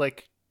Fuel,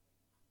 like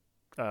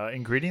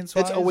ingredients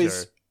wise?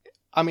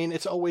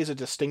 It's always a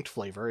distinct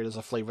flavor. It is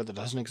a flavor that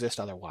doesn't exist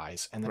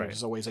otherwise, and then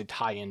there's always a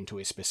tie-in to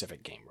a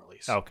specific game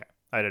release. Okay.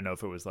 I don't know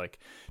if it was like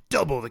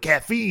double the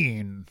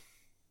caffeine.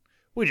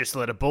 We just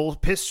let a bull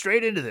piss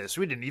straight into this.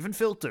 We didn't even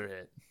filter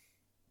it.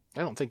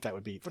 I don't think that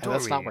would be.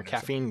 That's not where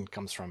caffeine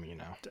comes from,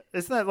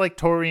 Isn't that like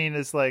taurine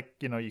is like,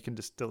 you can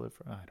distill it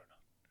from, I don't know,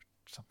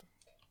 something.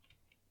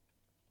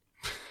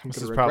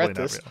 This is probably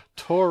this. Not real.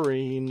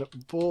 Taurine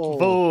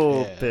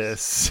bull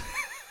piss.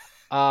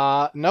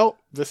 Nope.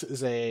 This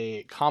is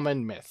a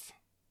common myth.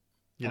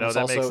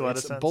 That makes a lot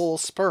of sense. Bull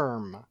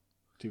sperm,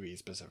 to be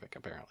specific,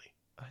 apparently.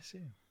 I see.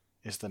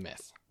 Is the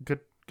myth.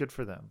 Good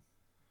for them.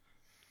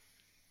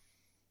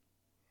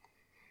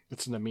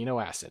 It's an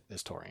amino acid,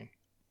 is taurine.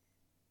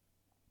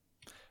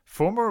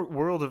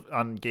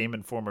 On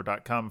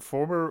GameInformer.com,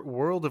 former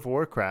World of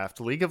Warcraft,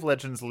 League of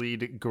Legends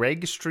lead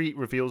Greg Street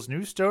reveals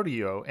new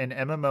studio in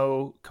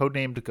MMO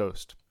codenamed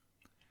Ghost.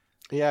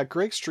 Yeah,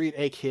 Greg Street,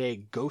 aka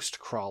Ghost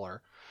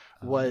Crawler,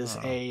 was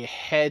a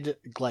head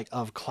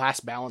of class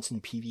balance in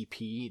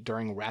PvP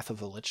during Wrath of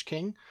the Lich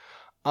King.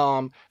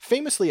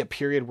 Famously a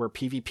period where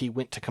PvP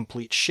went to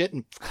complete shit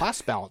and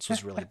class balance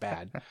was really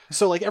bad.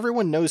 So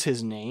everyone knows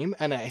his name,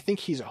 and I think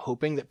he's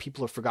hoping that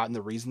people have forgotten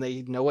the reason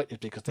they know it is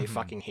because they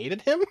fucking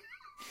hated him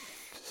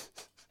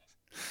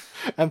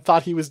and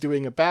thought he was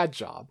doing a bad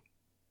job.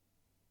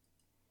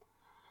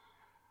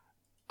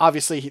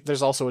 Obviously,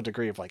 there's also a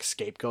degree of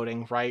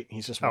scapegoating, right?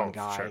 He's just one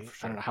guy. Sure.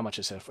 I don't know how much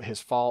is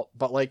his fault,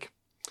 but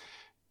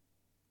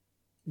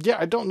yeah,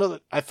 I don't know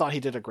that I thought he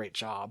did a great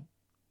job.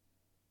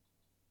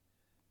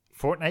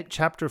 Fortnite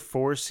Chapter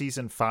 4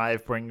 Season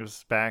 5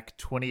 brings back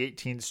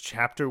 2018's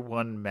Chapter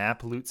 1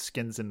 map, loot,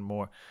 skins, and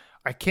more.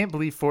 I can't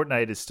believe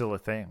Fortnite is still a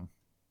thing.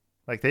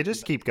 They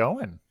just keep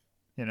going,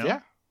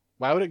 Yeah.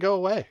 Why would it go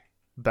away?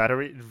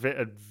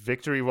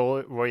 Victory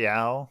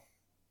Royale.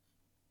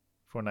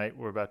 Fortnite,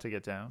 we're about to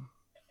get down.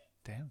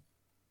 Damn.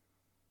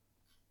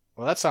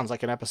 Well, that sounds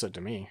like an episode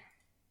to me.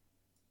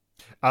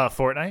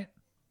 Fortnite?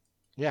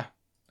 Yeah.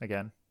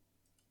 Again.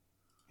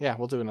 Yeah,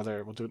 we'll do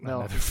another.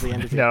 No, it's the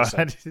end of the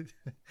episode.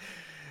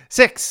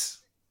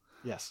 6.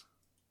 Yes.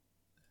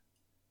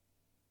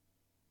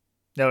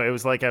 No, it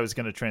was like I was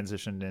going to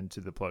transition into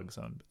the plug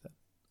zone,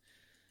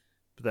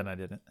 but then I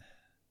didn't.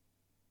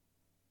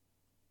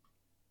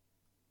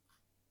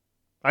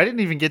 I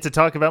didn't even get to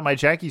talk about my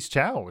Jackie's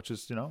Chow, which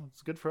is,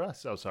 it's good for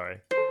us. Oh,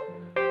 sorry.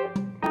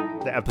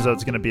 The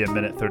episode's going to be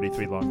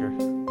 1:33 longer.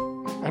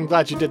 I'm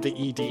glad you did the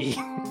ED.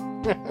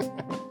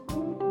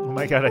 Oh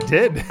my god, I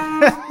did.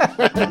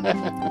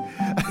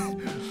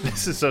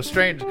 This is so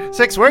strange.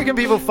 6, where can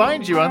people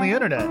find you on the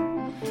internet?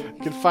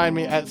 You can find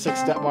me at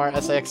 6Detmar,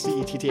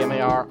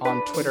 SIXDETTMAR,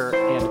 on Twitter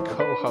and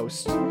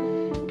co-host.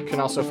 You can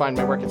also find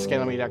my work at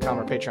ScanLandMedia.com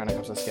or Patreon. It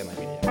comes on Scanland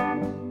Media.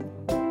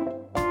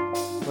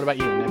 What about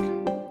you,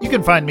 Nick? You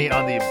can find me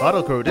on the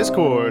Bottle Crow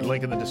Discord,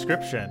 link in the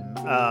description.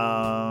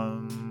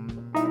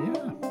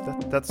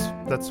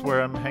 That's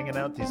where I'm hanging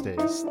out these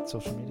days,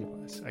 social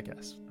media-wise, I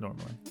guess,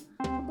 normally.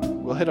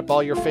 We'll hit up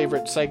all your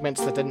favorite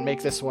segments that didn't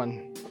make this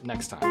one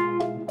next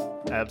time.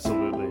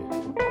 Absolutely.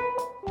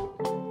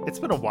 It's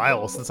been a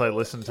while since I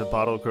listened to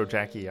Bottle Crow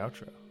Jackie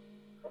outro.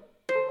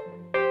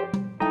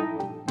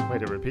 Way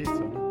to repeat.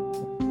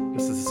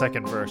 This is the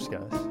second verse,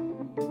 guys.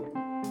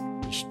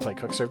 You should play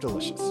Cook Serve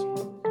Delicious.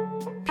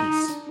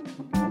 Peace.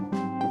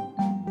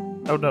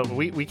 Oh no,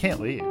 we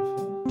can't leave.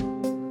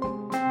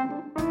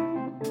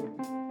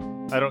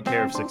 I don't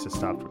care if 6 has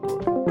stopped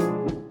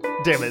recording.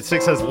 Damn it,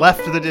 6 has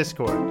left the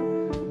Discord.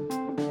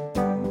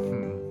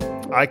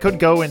 I could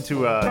go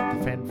into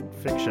fan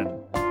fiction.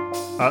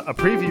 A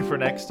preview for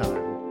next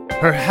time.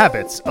 Her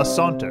habits, a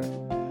saunter.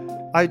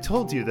 I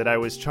told you that I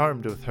was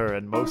charmed with her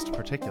in most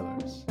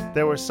particulars.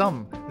 There were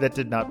some that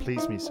did not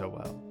please me so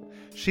well.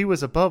 She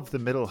was above the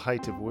middle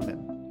height of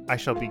women. I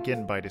shall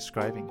begin by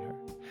describing her.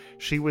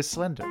 She was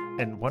slender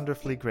and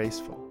wonderfully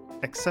graceful,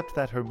 except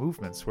that her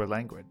movements were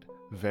languid.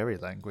 Very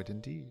languid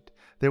indeed.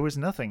 There was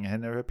nothing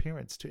in her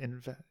appearance to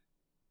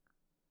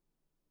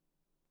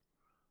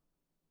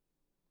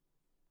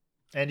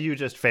And you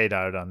just fade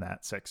out on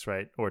that 6,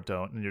 right? Or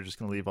don't, and you're just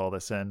going to leave all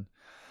this in.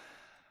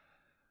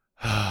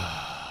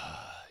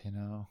 You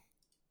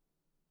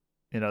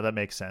know, that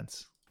makes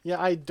sense.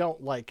 Yeah, I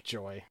don't like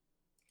joy.